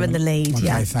 Chris, you're in the lead.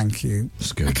 Okay, thank you.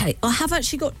 That's good. Okay, I have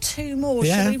actually got two more.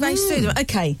 Yeah. Shall we race through them?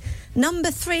 Okay,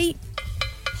 number 3.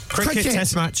 Cricket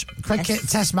test match. Cricket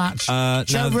test match. now-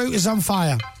 Joe Root is on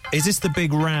fire. Is this the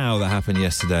big row that happened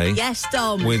yesterday? Yes,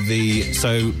 Dom. With the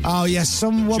Oh yes,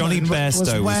 some woman Johnny was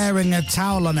Bairstow wearing a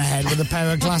towel on her head with a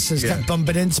pair of glasses, kept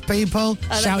bumping into people,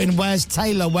 shouting, "Where's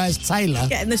Taylor? Where's Taylor?"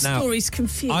 Getting the Now, stories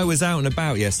confused. I was out and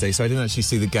about yesterday, so I didn't actually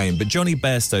see the game. But Johnny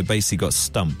Bairstow basically got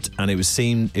stumped, and it was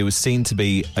seen to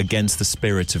be against the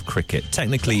spirit of cricket.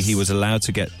 Technically, he was allowed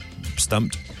to get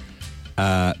stumped,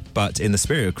 but in the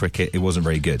spirit of cricket, it wasn't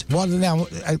very good. What now?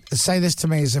 Say this to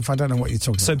me as if I don't know what you're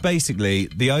talking So about. basically,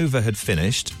 the over had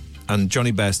finished, and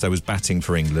Johnny Bairstow was batting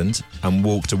for England and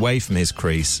walked away from his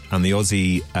crease, and the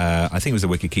Aussie, I think it was the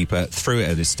wicketkeeper, threw it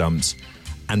at his stumps,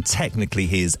 and technically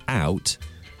he is out.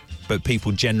 But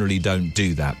people generally don't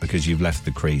do that because you've left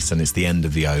the crease and it's the end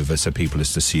of the over, so people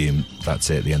just assume that's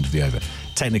it, the end of the over.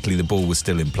 Technically, the ball was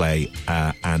still in play,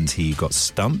 and he got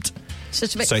stumped. So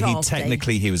it's a bit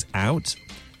technically he was out.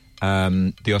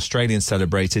 The Australians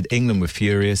celebrated. England were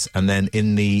furious, and then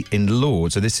in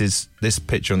Lords. So this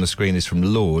picture on the screen is from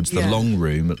Lords, the long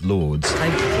room at Lords.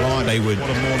 They were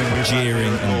jeering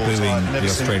and booing the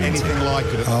Australian team. Like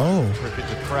it cricket.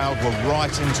 The crowd were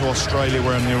right into Australia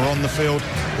when they were on the field.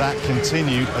 That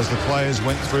continued as the players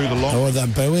went through the long. Oh, they're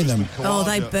booing them. Oh,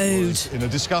 they booed. In a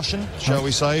discussion, shall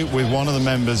we say, with one of the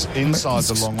members inside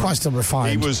the long room. Quite still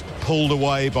refined. He was pulled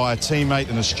away by a teammate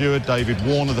and a steward, David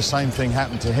Warner. The same thing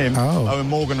happened to him. Oh. Owen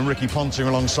Morgan and Ricky Ponting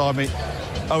alongside me.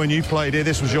 Owen, you played here.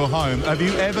 This was your home. Have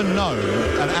you ever known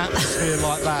an atmosphere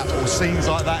like that or scenes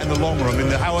like that in the long room in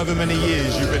the however many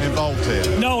years you've been involved here?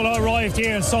 No, I arrived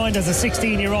here and signed as a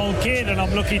 16-year-old kid, and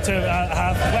I'm lucky to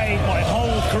have played my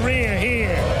whole career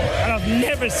here. And I've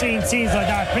never seen scenes like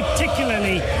that,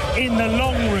 particularly in the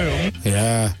long room.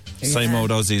 Yeah. Same old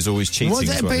Aussies always cheating. Would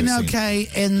it have been okay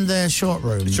in the short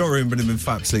room? The short room would have been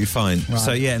absolutely fine. Right.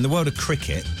 So yeah, in the world of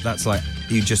cricket, that's like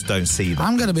you just don't see that.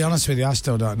 I'm going to be honest with you, I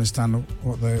still don't understand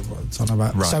what it's on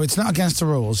about. Right. So it's not against the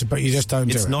rules, but you just don't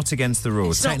do it. It's not against the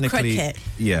rules. It's not Technically, cricket.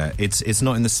 yeah, it's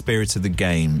not in the spirit of the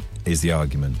game, is the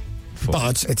argument.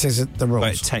 But it is the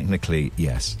rules. But technically,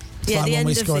 yes. It's like when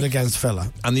we scored against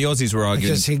Villa. And the Aussies were arguing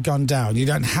Because he'd gone down. You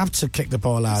don't have to kick the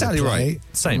ball out Exactly of play.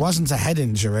 right. Same. It wasn't a head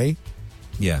injury.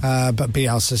 Yeah. But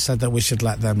Bielsa said that we should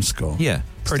let them score. Yeah,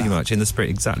 pretty much in the spirit.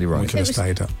 Exactly right. We could have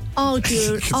stayed up.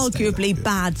 Arguably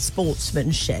bad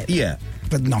sportsmanship. Yeah.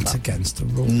 But not against the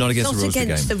rules. Not against the rules Not of the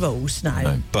against game. the rules, no.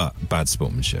 No, but bad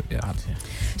sportsmanship, yeah.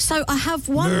 So I have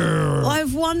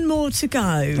one more to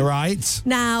go. Right.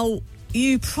 Now,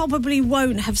 you probably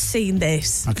won't have seen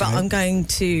this, but I'm going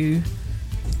to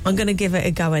give it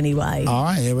a go anyway. All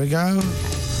right, here we go.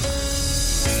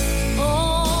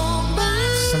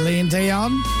 Celine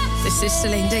Dion. This is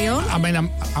Celine Dion. I mean,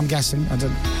 I'm guessing. I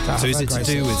don't. So is it to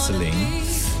do with Celine?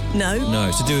 No. No,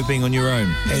 it's to do with being on your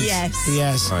own.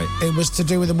 Yes. Right. It was to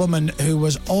do with a woman who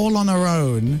was all on her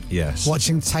own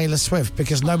watching Taylor Swift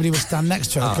because nobody would stand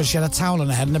next to her because she had a towel on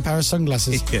her head and a pair of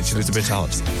sunglasses. Yeah, she was a bit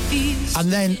hot. And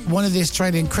then one of the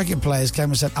Australian cricket players came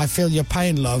and said, "I feel your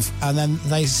pain, love." And then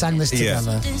they sang this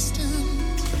together.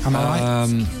 Am I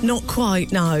right? Not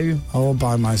quite, no. All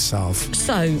by myself.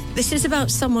 So, this is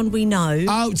about someone we know.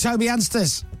 Oh, Toby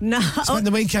Anstis. No. Spent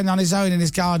the weekend on his own in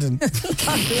his garden,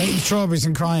 eating strawberries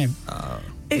and crying.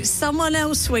 It's someone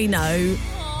else we know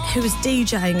who was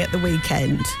DJing at the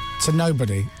weekend. To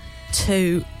nobody?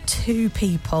 To two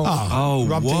people. Oh,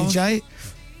 Rob what? DJ?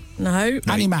 No.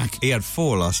 Annie Mac? He had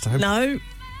 4 last time. No.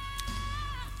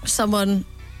 Someone,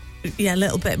 a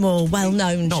little bit more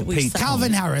well-known, Not shall we Pete. say.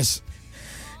 Calvin Harris?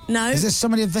 No. Is this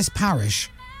somebody of this parish?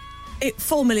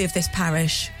 Formerly of this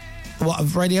parish. What,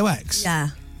 of Radio X? Yeah.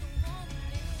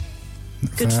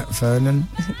 Good. Vernon?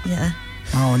 Yeah.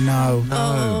 Oh, no.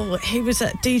 Oh, he was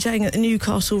DJing at the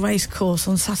Newcastle racecourse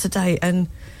on Saturday, and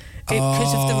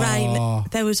because of the rain,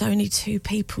 there was only 2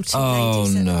 people, 2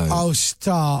 ladies. Oh,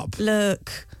 stop.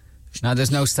 Look. No,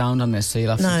 there's no sound on this, so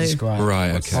you'll have to describe.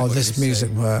 Right, okay. Oh, this music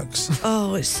works.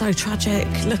 Oh, it's so tragic.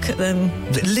 Look at them.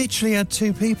 It literally had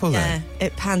 2 people there. Yeah,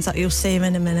 it pans up. You'll see him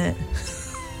in a minute.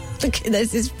 Look,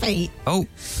 there's his feet. Oh.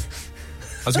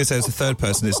 I was going to say it's the third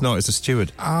person. It's not. It's a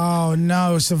steward. Oh,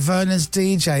 no. So Vernon's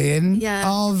DJing. Yeah.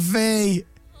 Oh, V.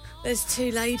 There's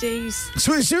 2 ladies.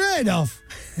 Switch the rain off.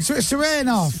 Switch the rain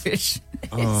off.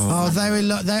 Oh, there he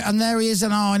look, and there he is,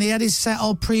 and he had his set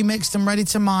all pre-mixed and ready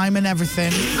to mime and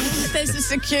everything. There's a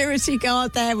security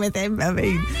guard there with him. I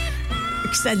mean,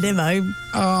 send him home.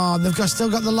 Oh, they've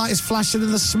still got the lights flashing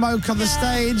and the smoke on the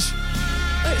stage.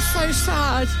 It's so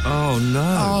sad. Oh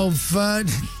no. Oh, Vern.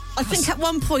 I think at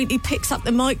one point he picks up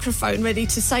the microphone ready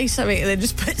to say something and then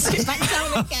just puts it back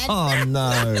down again. Oh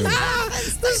no.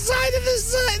 The side of the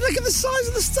stage. Look at the size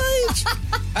of the stage.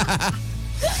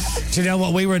 Do you know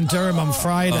what? We were in Durham on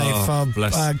Friday for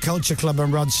Culture Club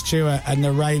and Rod Stewart, and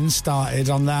the rain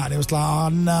started on that. And it was like, oh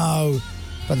no.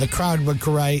 But the crowd were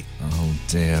great. Oh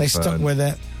dear. They stuck with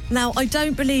it. Now, I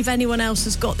don't believe anyone else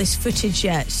has got this footage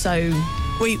yet, so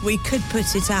we could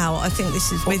put it out. I think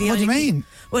this is... What do you mean?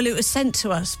 Well, it was sent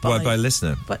to us by a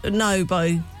listener?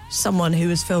 By someone who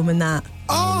was filming that.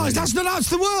 Oh, that's not out to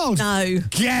the world? No.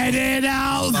 Get it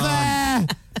out there!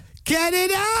 Get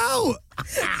it out!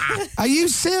 Are you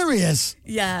serious?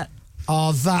 Yeah.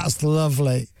 Oh, that's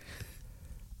lovely.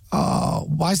 Oh,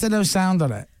 why is there no sound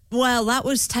on it? Well, that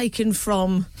was taken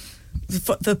from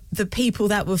the people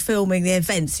that were filming the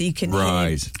event, so you can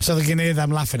hear. So they can hear them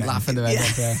laughing at him.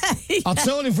 Yeah. I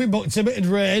told him if we booked him, it'd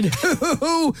rain.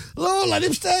 Lord, let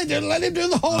him stay there. Let him do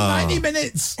the whole 90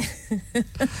 minutes.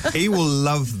 He will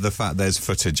love the fact there's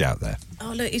footage out there.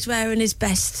 Oh, look, he's wearing his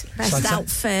best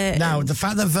outfit. Now, the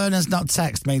fact that Vernon's not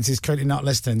text means he's currently not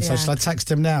listening, so Yeah. shall I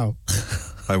text him now?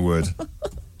 I would.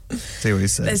 See what he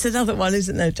says. There's another one,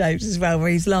 isn't there, James, as well, where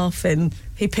he's laughing.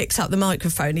 He picks up the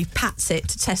microphone, he pats it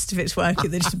to test if it's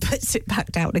working, then just puts it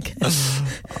back down again.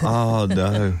 Oh,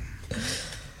 no.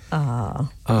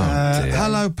 Ah. Dear.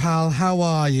 Hello, pal. How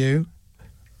are you?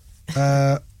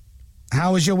 How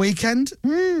was your weekend?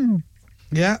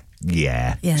 Yeah?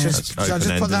 Yeah. Yeah. Should I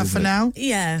just put that for now?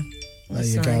 Yeah. There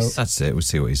you nice. go. That's it. We'll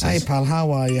see what he says. Hey, pal,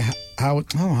 how are you? All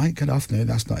right, good afternoon.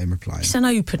 That's not him replying. It's an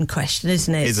open question,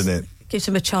 isn't it? Isn't it? Gives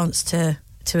him a chance to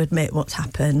admit what's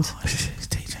happened. It's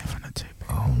DJ in front of two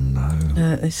people. Oh,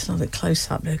 no. It's not a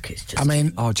close-up look, it's just... I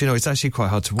mean... Oh, do you know, it's actually quite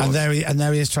hard to watch. And there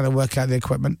he is trying to work out the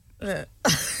equipment. So... Look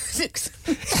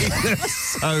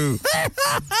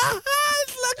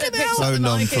at it. So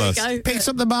nonplussed. Picks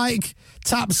up the mic,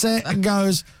 taps it, and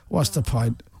goes, what's the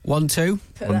point? 1, 2.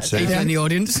 1, 2. People in the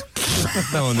audience.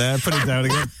 No one there. Put it down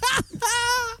again.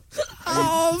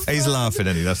 He's laughing,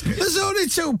 isn't he? That's good. There's only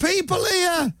 2 people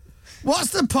here.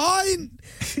 What's the point?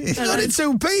 There's only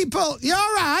 2 people. You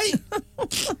all right?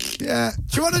 Yeah.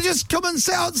 Do you want to just come and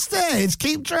sit on stage?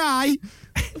 Keep dry.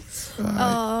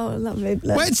 Oh, lovely.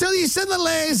 Look. Wait till you see the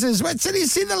lasers. Wait till you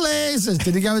see the lasers.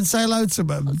 Did he go and say hello to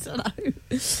them? I don't know.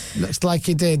 Looks like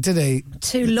he did he?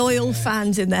 2 loyal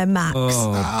fans in their Macs.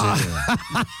 Oh,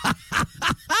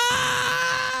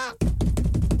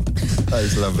 that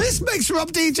is lovely. This makes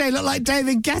Rob DJ look like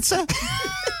David Guetta.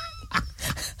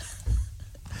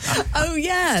 Oh,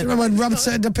 yeah. Do you remember when Rob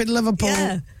turned up in Liverpool?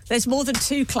 Yeah. There's more than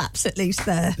 2 claps at least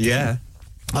there. Yeah.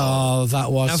 Oh,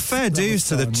 that was... Now, fair dues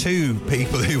to the 2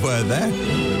 people who were there.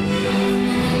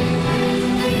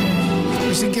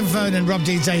 We should give Vernon Rob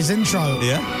DJ's intro.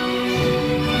 Yeah. 2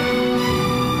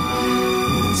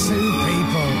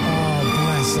 people. Oh,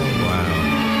 bless him.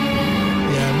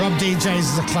 Wow. Yeah, Rob DJ's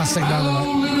is a classic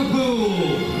now.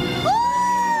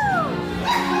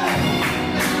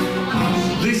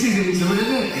 This is intimate,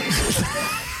 isn't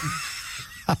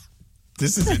it?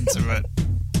 This is intimate.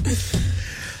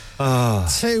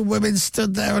 2 women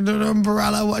stood there under an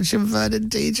umbrella watching Vernon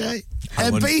DJ.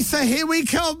 Ibiza, here we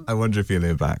come. I wonder if he'll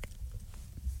hear back.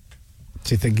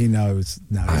 Do you think he knows?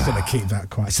 No, he's going to keep that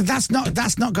quiet. So that's not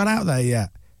gone out there yet.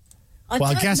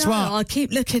 Well, guess what? I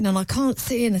keep looking and I can't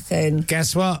see anything.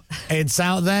 Guess what? It's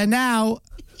out there now.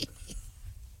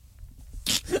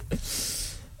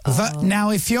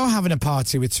 Now, if you're having a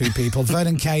party with 2 people,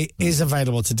 Vernon K is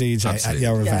available to DJ Absolutely.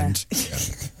 at your event.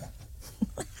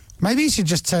 Maybe you should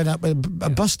just turn up at a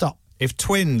bus stop. If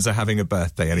twins are having a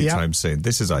birthday anytime soon,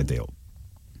 this is ideal.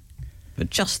 But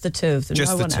just the 2 of them,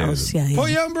 Just no the one 2 of else. them. Yeah. Put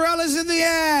your umbrellas in the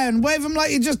air and wave them like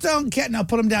you just don't care. No,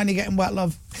 put them down, you're getting wet,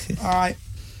 love. All right.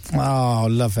 Oh,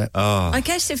 love it. Oh. I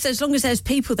guess as long as there's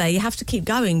people there, you have to keep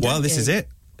going. Well, don't this you? is it.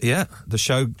 Yeah, the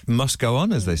show must go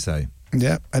on, as they say.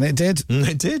 Yeah, and it did.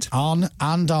 It did. On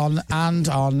and on and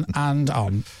on and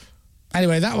on.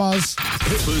 Anyway, that was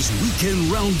Pippa's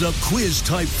Weekend Roundup quiz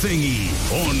type thingy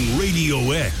on Radio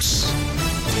X.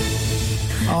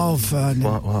 Oh,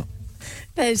 Vernon. What?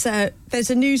 There's a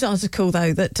news article,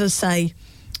 though, that does say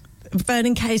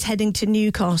Vernon Kay is heading to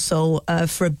Newcastle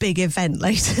for a big event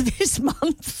later this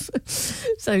month.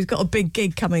 So he's got a big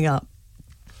gig coming up.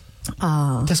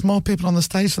 There's more people on the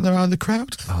stage than there are in the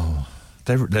crowd. Oh,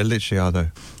 they literally are,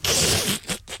 though.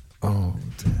 Oh,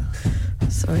 dear.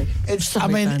 Sorry.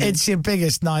 Vernon. It's your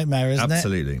biggest nightmare, isn't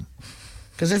Absolutely. it?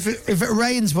 Because if it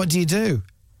rains, what do you do?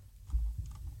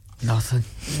 Nothing.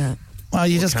 Yeah. Well,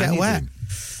 you What just can get you wet. do?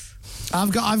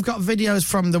 I've got videos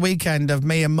from the weekend of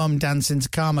me and Mum dancing to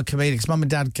Karma Chameleon. Because Mum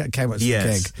and Dad came up to the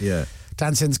gig. Yeah.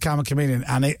 Dancing to Karma Chameleon,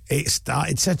 and it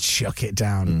started to chuck it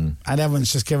down, and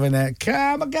everyone's just giving it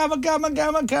Karma Chameleon.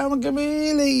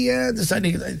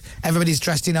 Everybody's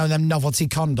dressed, them novelty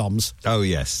condoms. Oh,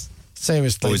 yes.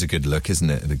 Seriously, Always a good look, isn't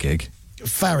it, at the gig?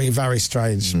 very, very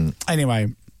strange. Anyway,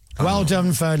 well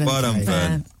done, Vernon. Well done,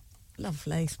 Vern.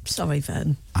 Lovely. Sorry,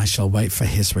 Vern. I shall wait for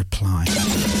his reply.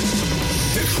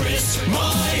 The Chris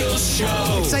Miles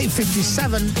Show. It's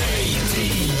 8:57.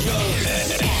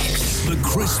 The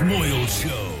Chris Moyle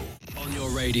Show. On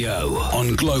your radio,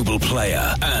 on Global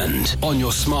Player, and on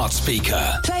your smart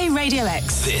speaker. Play Radio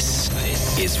X.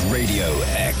 This is Radio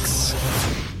X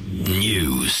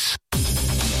News.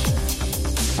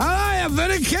 Hi, I'm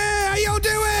Vernon K. How you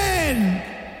doing?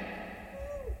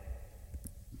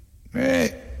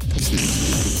 Hey.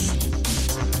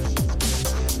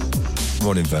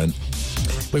 Morning, Vern.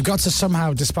 We've got to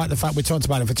somehow, despite the fact we talked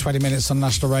about it for 20 minutes on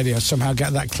national radio, somehow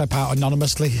get that clip out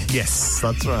anonymously. Yes,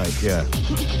 that's right, yeah.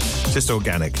 Just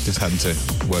organic, just having to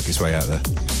work its way out there.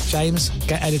 James,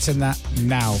 get editing that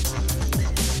now.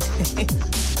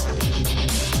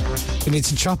 We need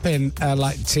to chop in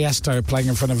like Tiesto playing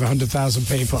in front of 100,000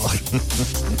 people.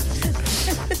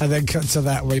 And then cut to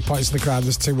that where he points to the crowd,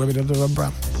 there's 2 women under an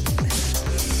umbrella.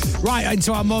 Right,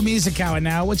 into our More Music Hour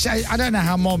now, which I don't know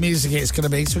how more music it's going to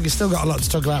be, so we've still got a lot to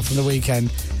talk about from the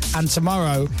weekend. And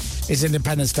tomorrow is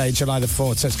Independence Day, July the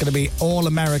 4th, so it's going to be all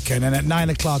American. And at 9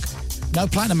 o'clock, no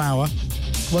Platinum Hour,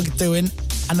 we're doing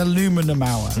an Aluminum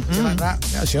Hour. Do you like that?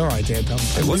 That's your idea, Dom.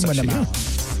 Aluminum Hour.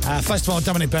 First of all,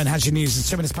 Dominic Byrne has your news.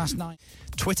 It's 2 minutes past 9.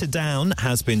 Twitter down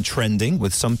has been trending,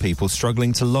 with some people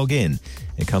struggling to log in.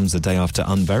 It comes the day after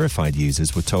unverified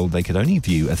users were told they could only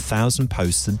view 1,000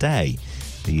 posts a day.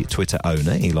 The Twitter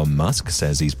owner, Elon Musk,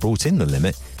 says he's brought in the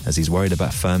limit as he's worried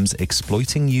about firms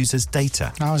exploiting users'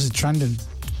 data. How is it trending?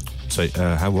 So,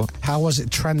 how what? How was it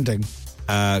trending?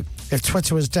 If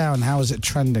Twitter was down, how is it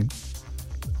trending?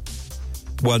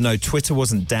 Well, no, Twitter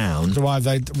wasn't down. So why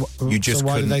did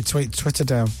couldn't. they tweet Twitter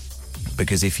down?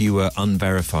 Because if you were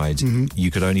unverified, you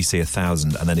could only see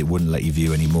 1,000 and then it wouldn't let you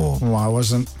view any more. Well, I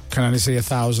wasn't. Can only see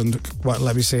 1,000. Won't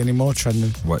let me see any more trending.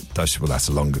 What? That's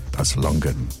a longer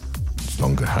hashtag.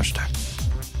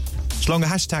 It's longer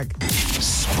hashtag.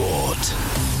 Sport.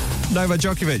 Novak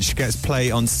Djokovic gets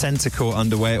play on centre court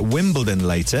underway at Wimbledon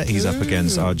later. He's up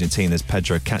against Argentina's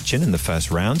Pedro Cachin in the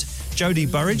first round. Jodie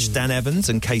Burridge, Dan Evans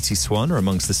and Katie Swan are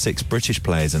amongst the 6 British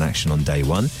players in action on day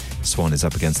one. Swan is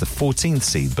up against the 14th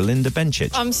seed, Belinda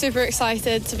Bencic. I'm super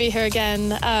excited to be here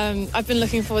again. I've been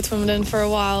looking forward to Wimbledon for a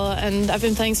while, and I've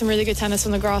been playing some really good tennis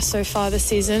on the grass so far this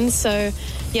season. So,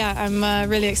 yeah, I'm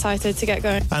really excited to get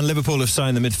going. And Liverpool have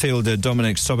signed the midfielder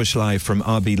Dominik Szoboszlai from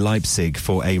RB Leipzig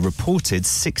for a reported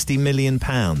 £60 million.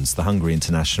 The Hungary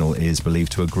international is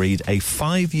believed to have agreed a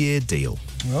 5-year deal.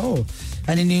 Oh.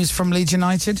 Any news from Leeds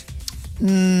United?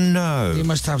 No. You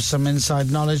must have some inside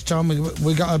knowledge, Tom.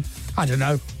 We got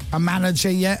a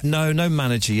manager yet? No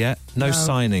manager yet. No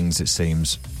signings, it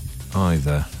seems,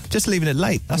 either. Just leaving it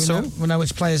late, that's all. We know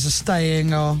which players are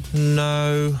staying or...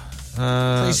 No.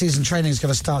 Pre-season training's got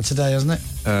to start today, hasn't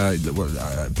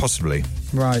it? Possibly.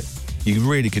 Right. You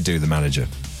really could do the manager.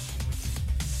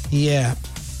 Yeah.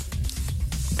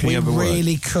 We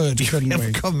really could, couldn't we?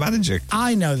 Become manager.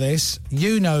 I know this.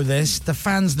 You know this. The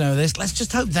fans know this. Let's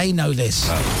just hope they know this.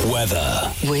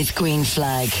 Weather. With Green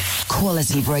Flag.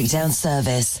 Quality breakdown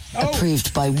service.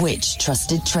 Approved by which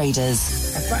trusted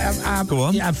traders? Go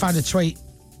on. Yeah, I found a tweet.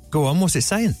 Go on, what's it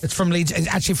saying? It's from Leeds. It's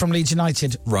actually from Leeds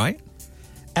United. Right.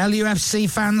 LUFC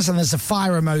fans, and there's a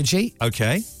fire emoji.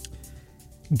 Okay.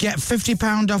 Get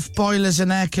 £50 off boilers and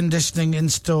air conditioning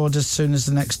installed as soon as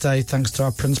the next day, thanks to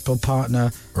our principal partner,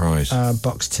 right?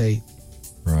 Box T.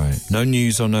 Right. No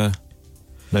news on a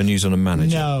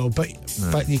manager. No, but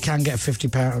you can get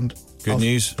 £50. Good off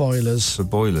news. Boilers for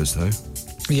boilers, though.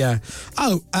 Yeah.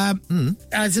 Oh,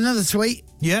 there's another tweet.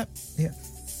 Yeah.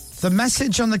 The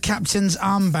message on the captain's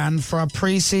armband for our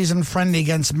pre-season friendly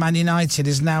against Man United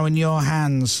is now in your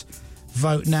hands.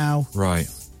 Vote now. Right.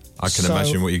 I can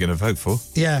imagine what you're going to vote for.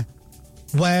 Yeah.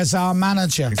 Where's our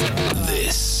manager?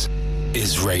 This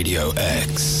is Radio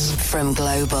X. From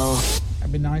Global.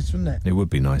 That'd be nice, wouldn't it? It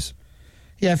would be nice.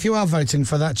 Yeah, if you are voting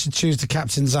for that, to choose the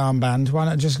captain's armband. Why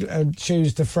not just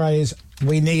choose the phrase,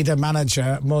 we need a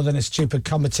manager, more than a stupid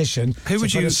competition? Who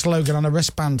would you... put a slogan on a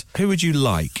wristband. Who would you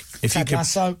like? If Ted you could...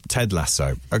 Lasso. Ted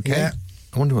Lasso. Okay. Yeah.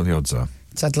 I wonder what the odds are.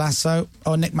 Ted Lasso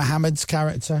or Nick Mohammed's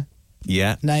character.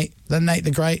 Yeah. Nate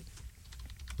the Great.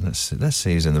 Let's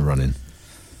see who's in the running.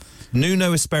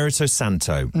 Nuno Espirito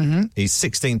Santo. Mm-hmm. He's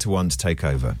 16-1 to take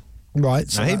over. Right.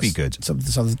 So he'd be good. So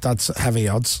that's heavy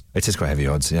odds. It is quite heavy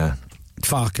odds, yeah.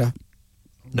 Farker.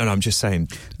 No, I'm just saying.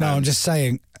 I'm just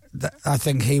saying that I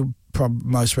think he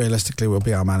most realistically will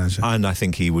be our manager. And I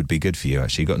think he would be good for you,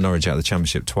 actually. He got Norwich out of the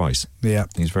Championship twice. Yeah.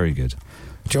 He's very good.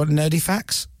 Do you want nerdy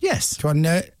facts? Yes. Do you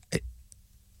want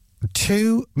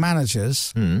 2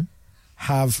 managers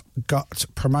have got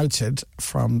promoted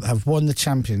have won the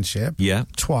championship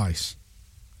twice.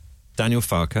 Daniel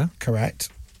Farker. Correct.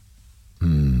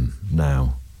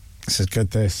 Now. This is good,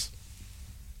 this.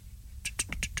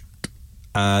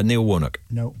 Neil Warnock.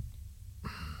 No.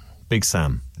 Big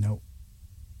Sam. No.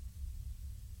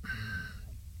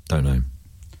 Don't know.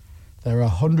 They're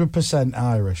 100%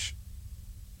 Irish.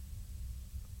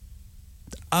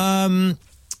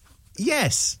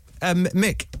 Yes.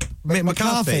 Mick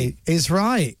McCarthy is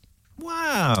right.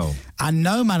 Wow. And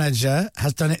no manager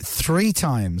has done it 3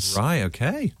 times. Right,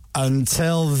 okay.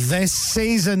 Until this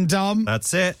season, Dom.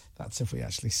 That's it. That's if we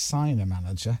actually sign a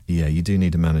manager. Yeah, you do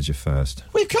need a manager first.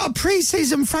 We've got a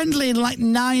pre-season friendly in like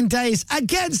 9 days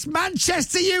against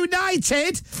Manchester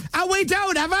United, and we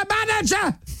don't have a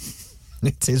manager.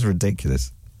 It is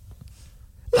ridiculous.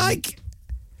 Like,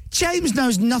 James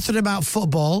knows nothing about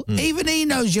football. Even he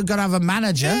knows you've got to have a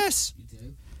manager. Yes.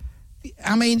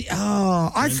 I mean,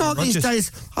 I thought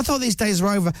these days were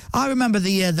over. I remember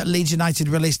the year that Leeds United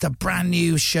released a brand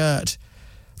new shirt.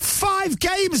 5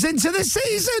 games into the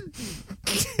season.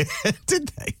 Did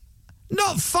they?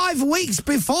 Not 5 weeks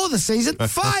before the season.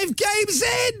 5 games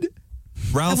in.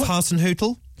 Ralph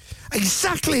Hasenhüttl?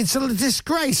 Exactly. It's a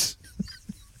disgrace.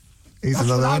 He's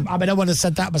another one. I mean, I would have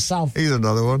said that myself. He's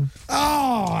another one.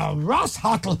 Oh, Ross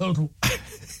Hasenhüttl.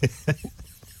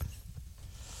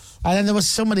 And then there was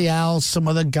somebody else, some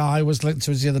other guy was linked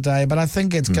to us the other day, but I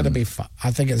think it's going to be. I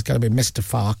think it's going to be Mr.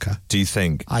 Farker. Do you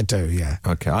think? I do, yeah.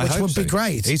 Okay, Which would be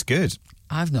great. He's good.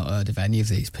 I've not heard of any of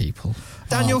these people.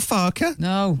 Daniel Farker?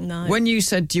 No. When you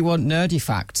said, do you want nerdy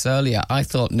facts earlier, I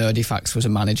thought Nerdy Facts was a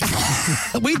manager.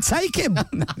 We'd take him.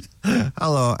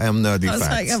 Hello, I am Nerdy I was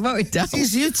Facts. like, I voted down.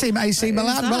 He's your team, AC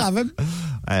Milan. We'll have him.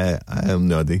 I am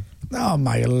Nerdy. Oh,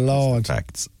 my Lord.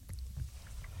 Facts.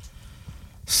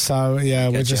 So, yeah,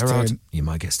 we're just Gerrard. doing... You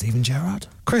might get Steven Gerrard.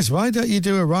 Chris, why don't you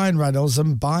do a Ryan Reynolds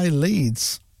and buy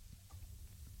Leeds?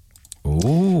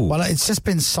 Ooh. Well, it's just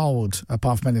been sold,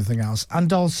 apart from anything else.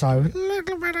 And also, a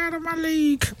little bit out of my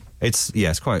league. It's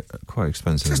quite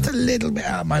expensive. Just a isn't it? little bit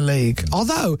out of my league.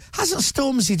 Although, hasn't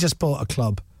Stormzy just bought a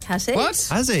club? Has he? What?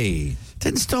 Has he?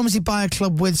 Didn't Stormzy buy a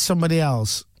club with somebody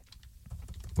else?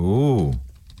 Ooh,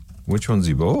 which one's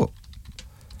he bought?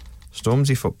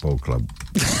 Stormzy Football Club.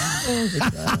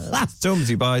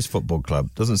 Stormzy buys football club.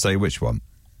 Doesn't say which one.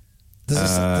 They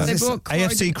bought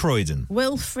AFC Croydon.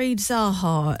 Wilfried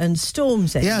Zaha and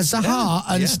Stormzy. Yeah, Zaha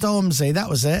and Stormzy. That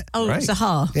was it. Oh, Right.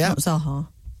 Zaha. Yeah. Not Zaha.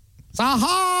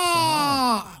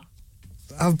 Zaha!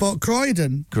 I've bought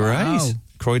Croydon. Great. Wow.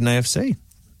 Croydon AFC.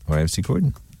 Or AFC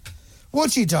Croydon.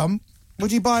 Would you, Dom?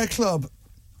 Would you buy a club?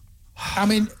 I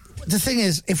mean, the thing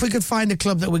is, if we could find a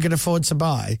club that we could afford to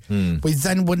buy, we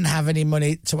then wouldn't have any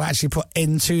money to actually put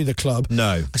into the club.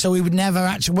 No. So we would never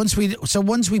actually, once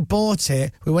we bought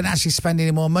it, we wouldn't actually spend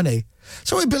any more money.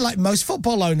 So we'd be like most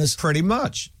football owners. Pretty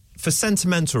much. For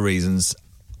sentimental reasons,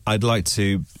 I'd like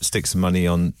to stick some money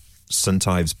on St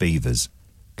Ives Beavers,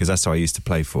 because that's what I used to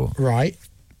play for. Right.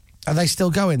 Are they still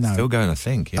going, though? Still going, I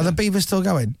think. Yeah. Are the Beavers still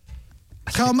going?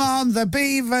 Come on, the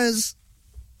Beavers!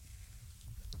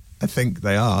 I think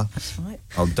they are. That's right.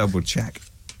 I'll double check.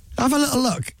 Have a little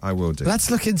look. I will do. Let's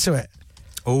look into it.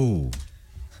 Oh.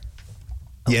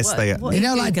 Yes, they are. what- You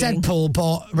know, you like Googling? Deadpool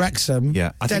bought Wrexham.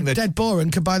 Yeah, I think Dead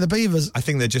Boren could buy the Beavers. I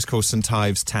think they're just called St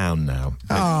Ives Town now.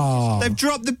 Oh. They've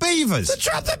dropped the Beavers. They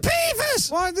dropped the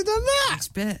Beavers! Why have they done that?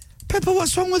 Bit. Pippa,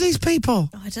 what's wrong with these people?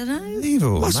 I don't know.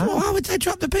 Evil, man. Why would they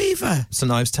drop the Beaver?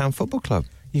 St Ives Town Football Club.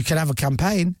 You could have a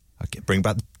campaign. Okay, bring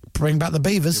back the Bring back the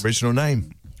Beavers. original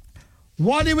name.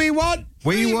 What do we want?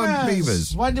 We want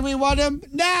Beavers. When do we want them?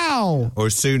 Now. Or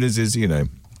as soon as is,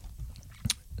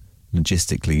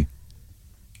 logistically.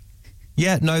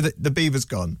 Yeah, no, the Beaver's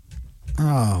gone.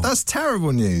 Oh. That's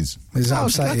terrible news. Does that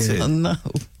upset you? gutted. Oh, no.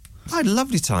 I had a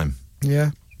lovely time.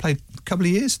 Yeah. Played a couple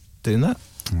of years doing that.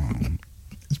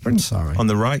 It's pretty sorry. On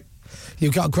the right.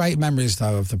 You've got great memories,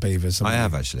 though, of the Beavers. I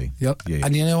have, actually. Yeah.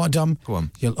 And you know what, Dom? Go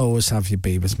on. You'll always have your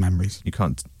Beavers memories. You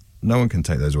can't... No one can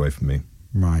take those away from me.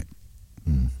 Right.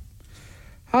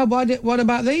 Oh, what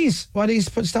about these? Why do you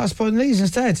start supporting these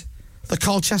instead? The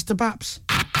Colchester Baps.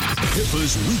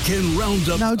 Pippa's Weekend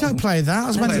Roundup. No, don't play that. I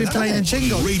was meant to be playing a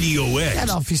jingle. Radio X. Get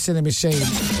off your silly machine.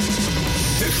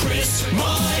 The Chris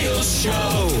Miles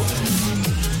Show.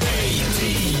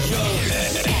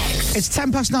 It's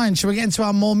 9:10. Shall we get into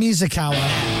our more music hour?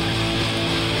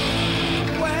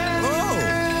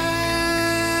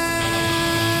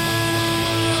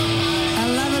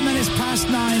 11 minutes past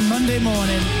 9, Monday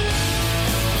morning.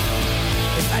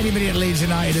 If anybody at Leeds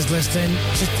United is listening,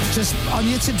 just on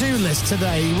your to-do list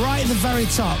today, right at the very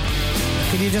top,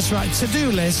 can you just write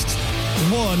to-do list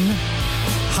 1,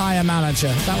 hire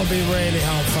manager? That would be really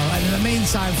helpful. And in the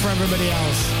meantime, for everybody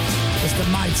else, it's the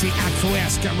mighty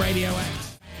Acquiesce at Radio X.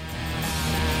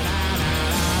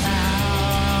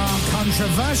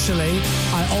 Controversially,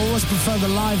 I always prefer the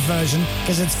live version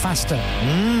because it's faster.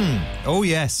 Oh,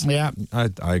 yes. Yeah.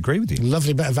 I agree with you.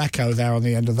 Lovely bit of echo there on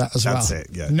the end of that as well. That's it,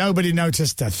 yeah. Nobody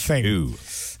noticed a thing. Ooh.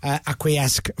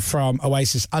 Acquiesce from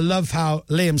Oasis. I love how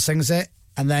Liam sings it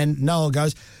and then Noel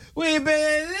goes, "We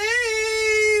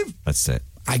believe." That's it.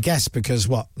 I guess because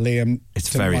Liam It's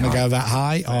didn't very want to high. go that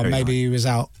high, or Very maybe he was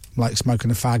out like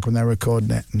smoking a fag when they were recording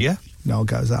it. And Yeah. Noel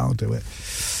goes, "I'll do it."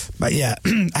 But yeah,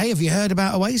 hey, have you heard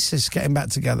about Oasis getting back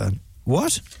together?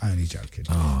 What? Only joking.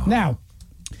 Oh. Now,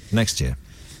 Next year.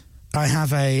 I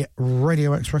have a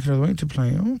Radio X record of the week to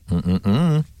play.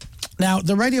 Now,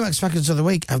 the Radio X records of the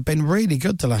week have been really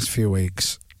good the last few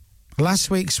weeks.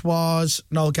 Last week's was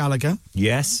Noel Gallagher.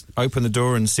 Yes. Open the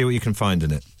door and see what you can find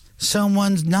in it.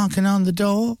 Someone's knocking on the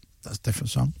door. That's a different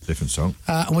song. Different song.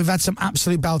 And we've had some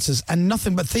absolute belters. And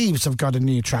Nothing But Thieves have got a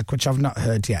new track, which I've not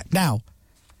heard yet. Now,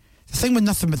 the thing with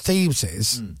Nothing But Thieves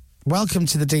is, Welcome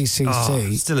to the DCC.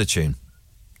 Oh, still a tune.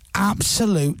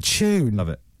 Absolute tune. Love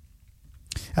it.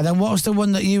 And then what was the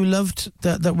one that you loved,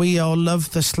 that we all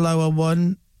loved, the slower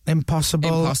one?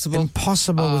 Impossible.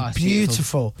 Impossible Oh, was it's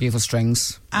beautiful. Beautiful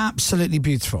strings. Absolutely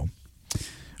beautiful.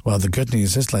 Well, the good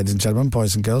news is, ladies and gentlemen,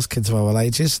 boys and girls, kids of all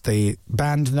ages, the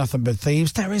band Nothing But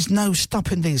Thieves, there is no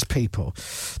stopping these people.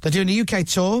 They're doing a UK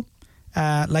tour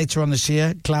later on this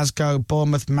year. Glasgow,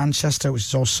 Bournemouth, Manchester, which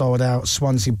is all sold out,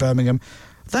 Swansea, Birmingham.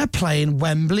 They're playing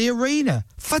Wembley Arena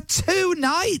for 2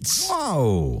 nights.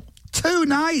 Whoa. 2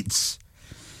 nights.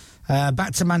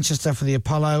 Back to Manchester for the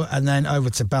Apollo and then over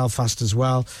to Belfast as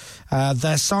well.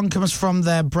 Their song comes from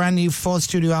their brand new 4th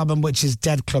studio album, which is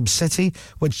Dead Club City,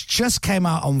 which just came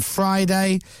out on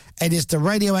Friday. It is the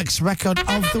Radio X record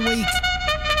of the week.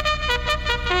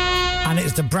 And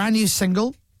it's the brand new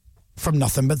single from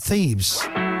Nothing But Thieves.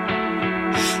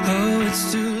 Oh,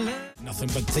 it's too late. Nothing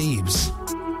But Thieves.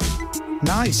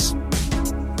 Nice.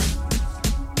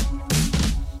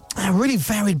 They're a really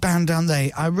varied band, aren't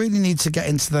they? I really need to get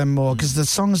into them more because the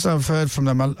songs I've heard from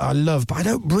them I love, but I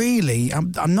don't really.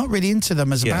 I'm not really into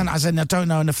them as a band. As in, I don't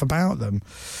know enough about them.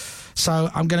 So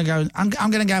I'm going to go. I'm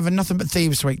going to go have a Nothing But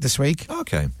Thieves week this week.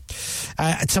 Okay.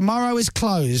 Tomorrow is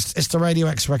closed. It's the Radio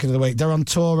X record of the week. They're on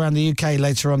tour around the UK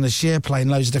later on this year, playing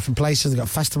loads of different places. They've got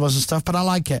festivals and stuff, but I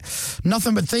like it.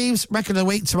 Nothing But Thieves, record of the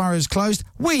week. Tomorrow is closed.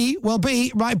 We will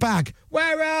be right back.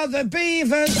 Where are the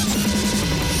beavers?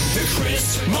 The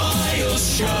Chris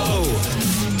Miles Show.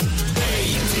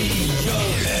 Radio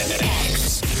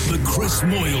X. The Chris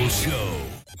Moyle Show.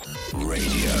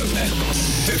 Radio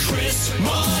X. The Chris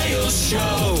Miles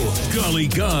Show. Golly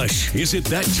gosh, is it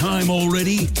that time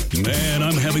already? Man,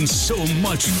 I'm having so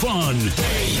much fun.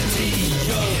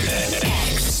 Radio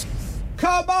X.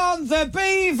 Come on, the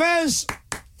beavers!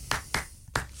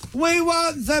 We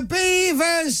want the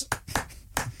beavers!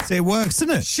 See, it works,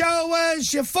 doesn't it? Show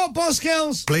us your football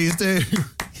skills! Please do.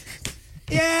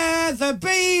 Yeah, the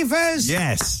beavers!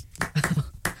 Yes.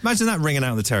 Imagine that ringing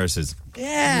out the terraces.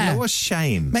 Yeah. What a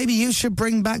shame. Maybe you should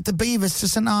bring back the beavers to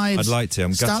St Ives. I'd like to.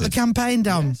 I'm Start gutted. the campaign,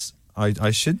 Dom. Yes.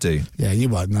 I should do. Yeah, you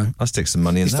won't know. I'll stick some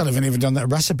money in You still that. haven't even done that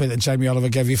recipe that Jamie Oliver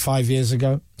gave you 5 years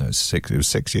ago. No, it was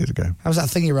 6 years ago. How was that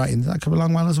thing you're writing? Did that come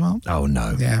along well as well? Oh,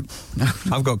 no. Yeah.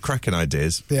 I've got cracking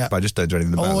ideas, Yeah. but I just don't do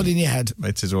anything about All them. in your head.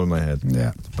 It is all in my head.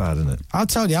 Yeah. It's bad, isn't it? I'll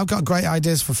tell you, I've got great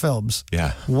ideas for films.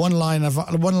 Yeah. One line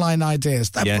ideas.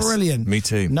 They're Yes, brilliant. me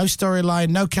too. No storyline,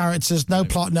 no characters, no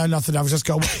plot, no nothing. I've just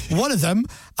got one of them.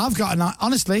 I've got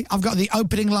the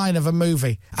opening line of a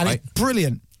movie, and it's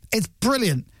brilliant. It's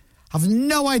brilliant. I've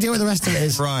no idea what the rest of it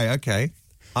is. Right, okay.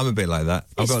 I'm a bit like that.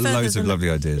 I've It's got further loads of than- lovely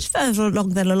ideas. Further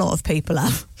along than a lot of people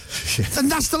have. And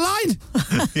that's the line.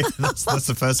 Yeah, that's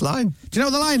the first line. Do you know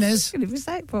what the line is?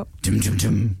 Dum dum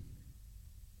dum.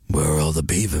 Where are all the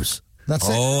beavers? That's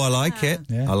it. Oh, I like it.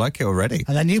 Yeah. I like it already.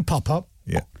 And then you pop up.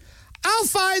 Yeah. I'll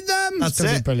find them. That's It's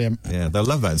gonna be it. brilliant. Yeah, they'll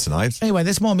love that in St Ives. Anyway,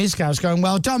 there's more music hours going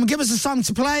well. Dom, give us a song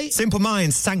to play. Simple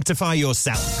Minds, Sanctify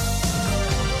Yourself.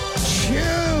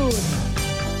 Tune.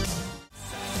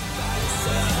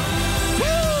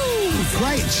 Woo!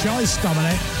 Great choice,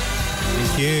 Dominic.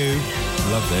 Thank you.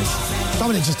 Love this.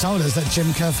 Dominic just told us that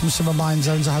Jim Kerr from Summer Minds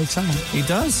owns a hotel. He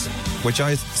does. Which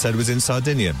I said was in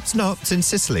Sardinia. It's not. It's in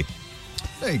Sicily.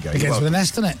 There you go. Begins with an S,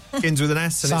 doesn't it? Begins with an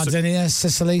S. And Sardinia,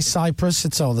 Sicily, Cyprus,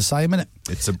 it's all the same, isn't it?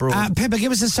 It's abroad. Pippa,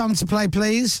 give us a song to play,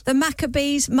 please. The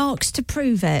Maccabees, Marks to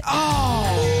Prove It.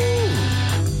 Oh!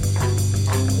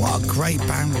 What a great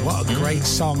band. What a great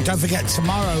song. Don't forget,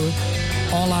 tomorrow,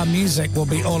 all our music will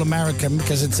be all American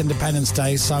because it's Independence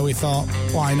Day, so we thought,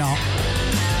 why not?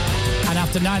 And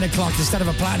after 9 o'clock, instead of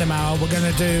a platinum hour, we're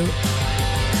going to do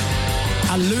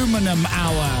aluminum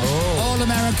hour. All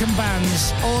American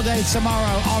bands, all day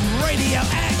tomorrow on Radio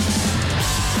X.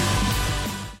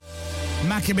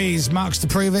 Maccabees, Marks to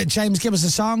Prove It. James, give us a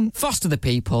song. Foster the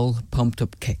People, Pumped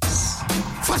Up Kicks.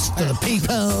 Foster the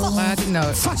people. I didn't know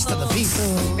it. Foster the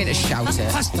people. I'm going to shout it.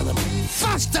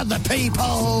 Foster the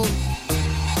people.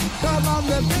 Come on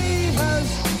the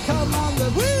beavers. Come on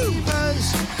the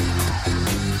beavers.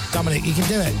 Dominic, you can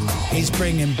do it. He's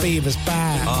bringing beavers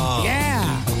back. Oh.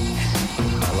 Yeah.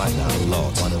 I like that a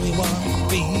lot. What do we want?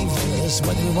 Beavers.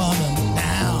 What do we want them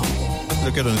now?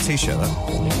 Look good on a t-shirt, though.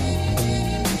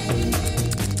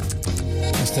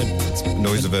 That's the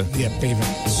Noise of a... yeah, beaver.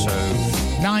 So...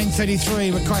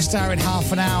 9:33, request hour in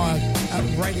half an hour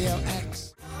at Radio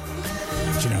X.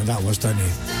 Do you know who that was, don't you?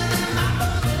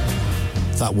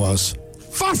 That was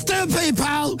Foster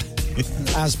People!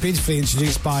 As beautifully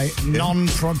introduced by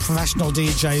non-professional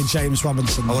DJ James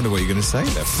Robinson. I wonder what you're going to say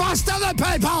there. Foster the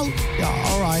People! Yeah,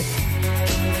 all right.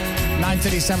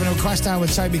 9:37, request hour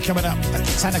with Toby coming up at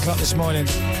 10 o'clock this morning.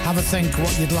 Have a think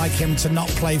what you'd like him to not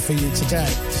play for you today.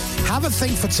 Have a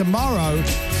think for tomorrow,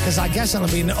 because I guess it'll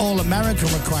be an all-American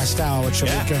request hour, which will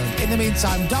be good. In the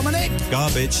meantime, Dominic.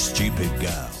 Garbage, stupid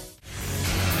girl.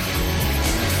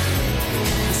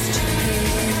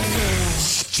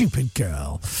 Stupid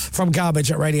Girl. From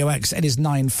Garbage at Radio X, it is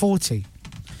 9:40.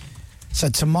 So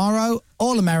tomorrow,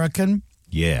 all-American.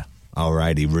 Yeah.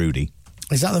 Alrighty, Rudy.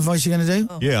 Is that the voice you're going to do?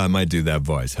 Oh. Yeah, I might do that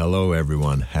voice. Hello,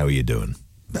 everyone. How are you doing?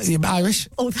 You're Irish?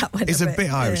 Oh, that went It's a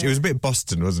bit Irish. yeah. It was a bit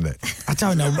Boston, wasn't it? I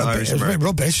don't know. Irish It was a bit American.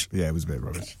 rubbish. Yeah, it was a bit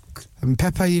rubbish. And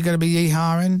Pepper, you're going to be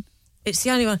yee-hawing? It's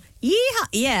the only one.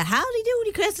 Yeah, howdy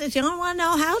doody, Chris. If you don't want to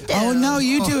know how to. Oh no,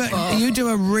 you do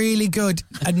a really good,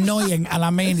 annoying, and I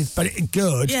mean it, but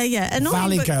good. Yeah. Annoying,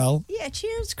 Valley but- Girl. Yeah,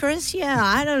 cheers, Chris. Yeah,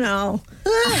 I don't know.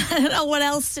 I don't know what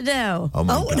else to do. Oh,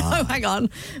 my God. no, hang on.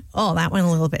 Oh, that went a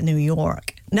little bit New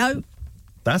York. No,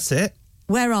 That's it.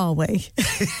 where are we?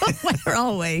 Where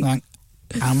are we? Right.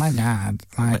 Oh my God.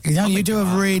 Like, you know, you do a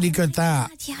really good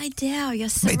that. Yeah, I do. You're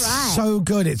so It's right. so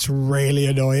good, it's really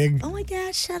annoying. Oh my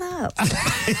God, shut up.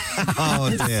 Oh,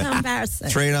 It's dear. so embarrassing.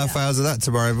 3.5 hours of that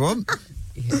tomorrow, everyone.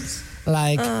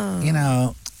 Like, you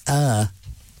know,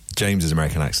 James's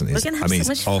American accent is, We're gonna have so much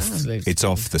it's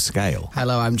off the scale.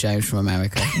 Hello, I'm James from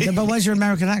America. Yeah, but where's your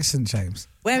American accent, James?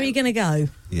 Where are you going to go?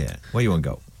 Yeah. Where you want to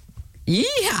go?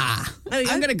 Yeah,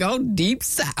 I'm going to go deep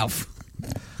south.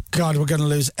 God, we're going to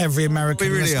lose every American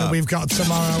We really listener are. we've got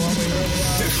tomorrow, aren't we?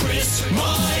 The Chris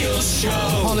Miles Show.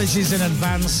 Apologies in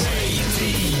advance.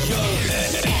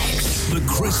 The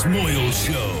Chris Moyle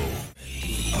Show.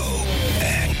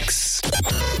 OX.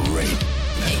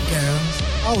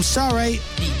 Oh, sorry.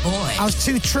 Boy. I was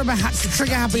too trigger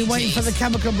happy waiting for the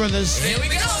Chemical Brothers. Here we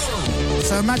go.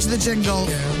 So imagine the jingle.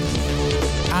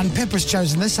 And Pippa's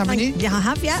chosen this, haven't you? Yeah, I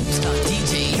have, yeah.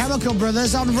 Chemical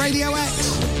Brothers on Radio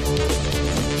X.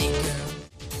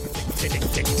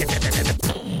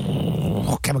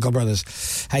 Oh, Chemical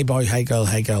Brothers. Hey boy, hey girl,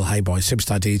 hey girl, hey boy,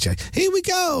 superstar DJ. Here we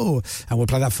go. And we'll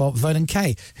play that for Vernon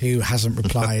Kay, who hasn't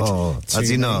replied. Has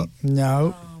he not?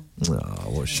 No. Oh,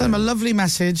 what a Send him a lovely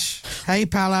message. Hey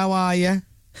pal, how are you?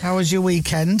 How was your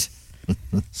weekend?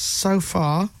 So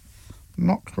far,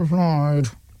 not replied.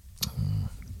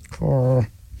 Oh,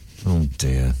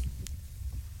 dear.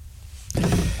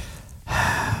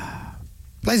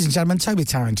 Ladies and gentlemen, Toby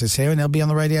Tarrant is here and he'll be on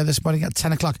the radio this morning at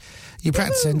 10 o'clock. You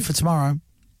practicing for tomorrow?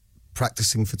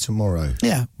 Practicing for tomorrow.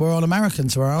 Yeah, we're all American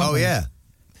tomorrow, aren't Oh, we? yeah.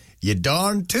 You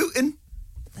darn tootin'.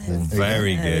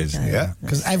 Very good. Yeah.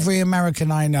 Because every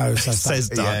American I know says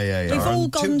that. Yeah. We've all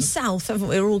gone south, haven't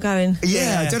we? We're all going.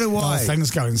 Yeah, I don't know why. Oh, things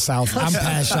going south and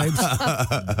pear-shaped.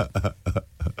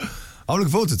 I'm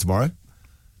looking forward to tomorrow.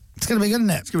 It's going to be good, isn't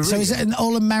it? gonna be So really is it an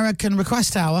all-American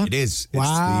request hour? It is. It's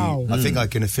Wow. I think I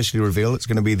can officially reveal it's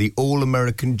going to be the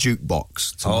All-American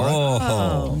Jukebox tomorrow.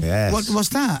 Oh. Yes. What's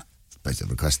that?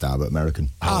 Basically request hour, but American.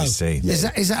 Oh, I see. Is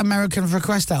that American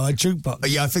request hour, jukebox?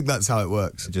 Yeah, I think that's how it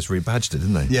works. They just rebadged it,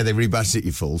 didn't they? Yeah, they rebadged it,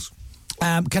 you fools.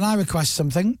 Can I request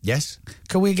something? Yes.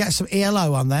 Can we get some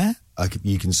ELO on there?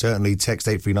 You can certainly text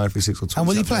 83936 or tweet And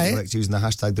will you play it? using the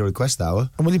hashtag the request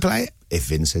hour. And will you play it? If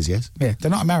Vin says yes. Yeah,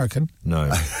 they're not American. No.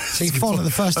 So you fall at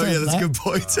the first Oh, yeah, turn that's a there. good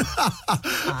point.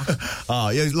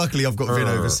 Yeah, luckily I've got Vin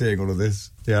overseeing all of this.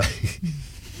 Yeah.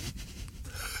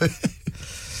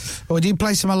 Would you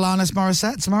play some Alanis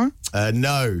Morissette tomorrow?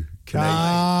 No.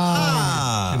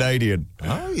 Canadian. Canadian.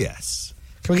 Oh, yes.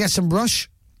 Can we get some Rush?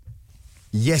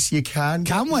 Yes, you can.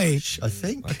 Can we? I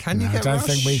think. Can you I get don't Rush?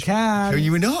 think we can. Are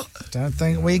you not? Don't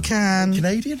think we can.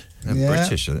 Canadian? They're Yeah.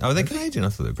 British. Oh, they're Canadian. I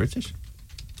thought they were British.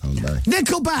 Oh, no.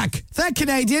 Nickelback! They're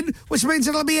Canadian, which means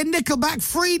it'll be a Nickelback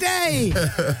free day.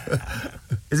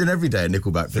 Isn't every day a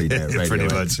Nickelback free day at Radio Pretty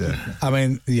X? much, yeah. I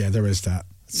mean, yeah, there is that.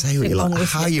 Say what you Wrong like. with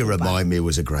How You Nickelback. Remind Me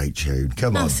was a great tune.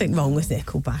 Come on. Nothing wrong with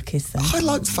Nickelback, is there? I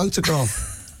liked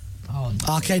Photograph.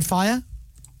 Arcade Fire?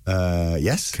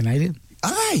 Yes. Canadian.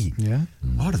 Aye. Yeah.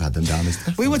 I'd have had them down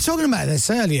as We were talking about this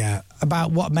earlier, about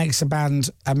what makes a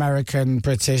band American,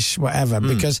 British, whatever,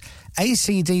 because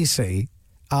AC/DC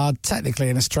are technically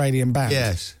an Australian band.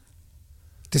 Yes.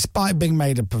 Despite being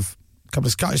made up of a couple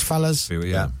of Scottish fellas,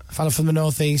 Yeah. a fella from the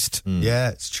northeast. Yeah,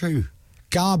 it's true.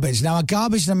 Garbage. Now, are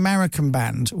Garbage an American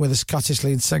band with a Scottish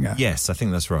lead singer? Yes, I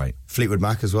think that's right. Fleetwood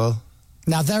Mac as well.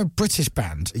 Now, they're a British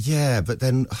band. Yeah, but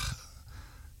then...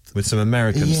 With some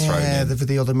Americans thrown yeah, in.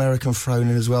 the odd American thrown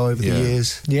in as well over Yeah. the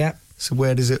years. Yeah. So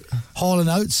where does it... Hall &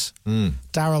 Oates,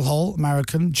 Daryl Hall,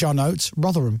 American, John Oates,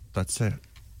 Rotherham. That's it.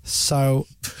 So,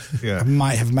 Yeah. I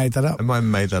might have made that up. I might have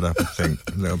made that up, I think,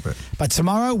 a little bit. But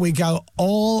tomorrow we go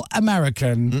all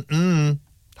American.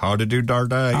 Hard to do,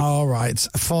 Darday. All right,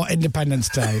 for Independence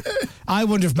Day. I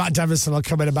wonder if Matt Devison will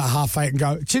come in about 8:30 and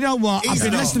go, do you know what? I've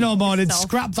been listening all morning,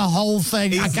 scrap the whole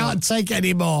thing. I can't take it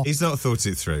anymore. He's not thought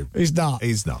it through. He's not.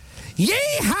 He's not.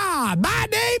 Yeehaw! My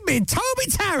name is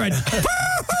Toby Tarrant.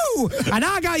 Woo-hoo! And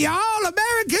I got your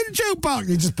all-American jukebox.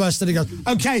 He just burst in and goes,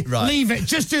 okay, leave it.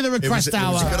 Just do the request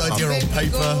hour. It was a good idea on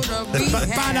paper. But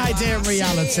bad idea in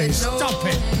reality. Stop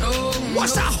it.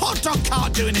 What's that hot dog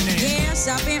cart doing in here? Yes,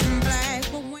 I've been black.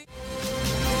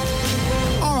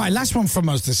 All right, last one from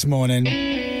us this morning.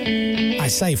 I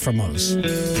say from us.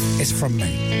 It's from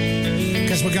me.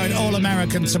 Because we're going all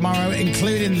American tomorrow,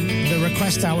 including the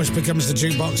request hour, which becomes the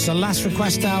jukebox. The last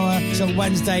request hour till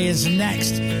Wednesday is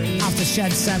next after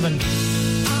Shed 7.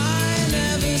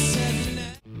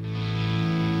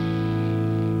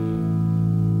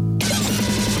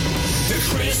 The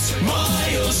Chris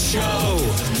Miles Show.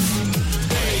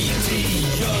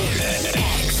 Radio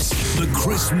X. The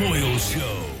Chris Moyle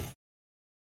Show.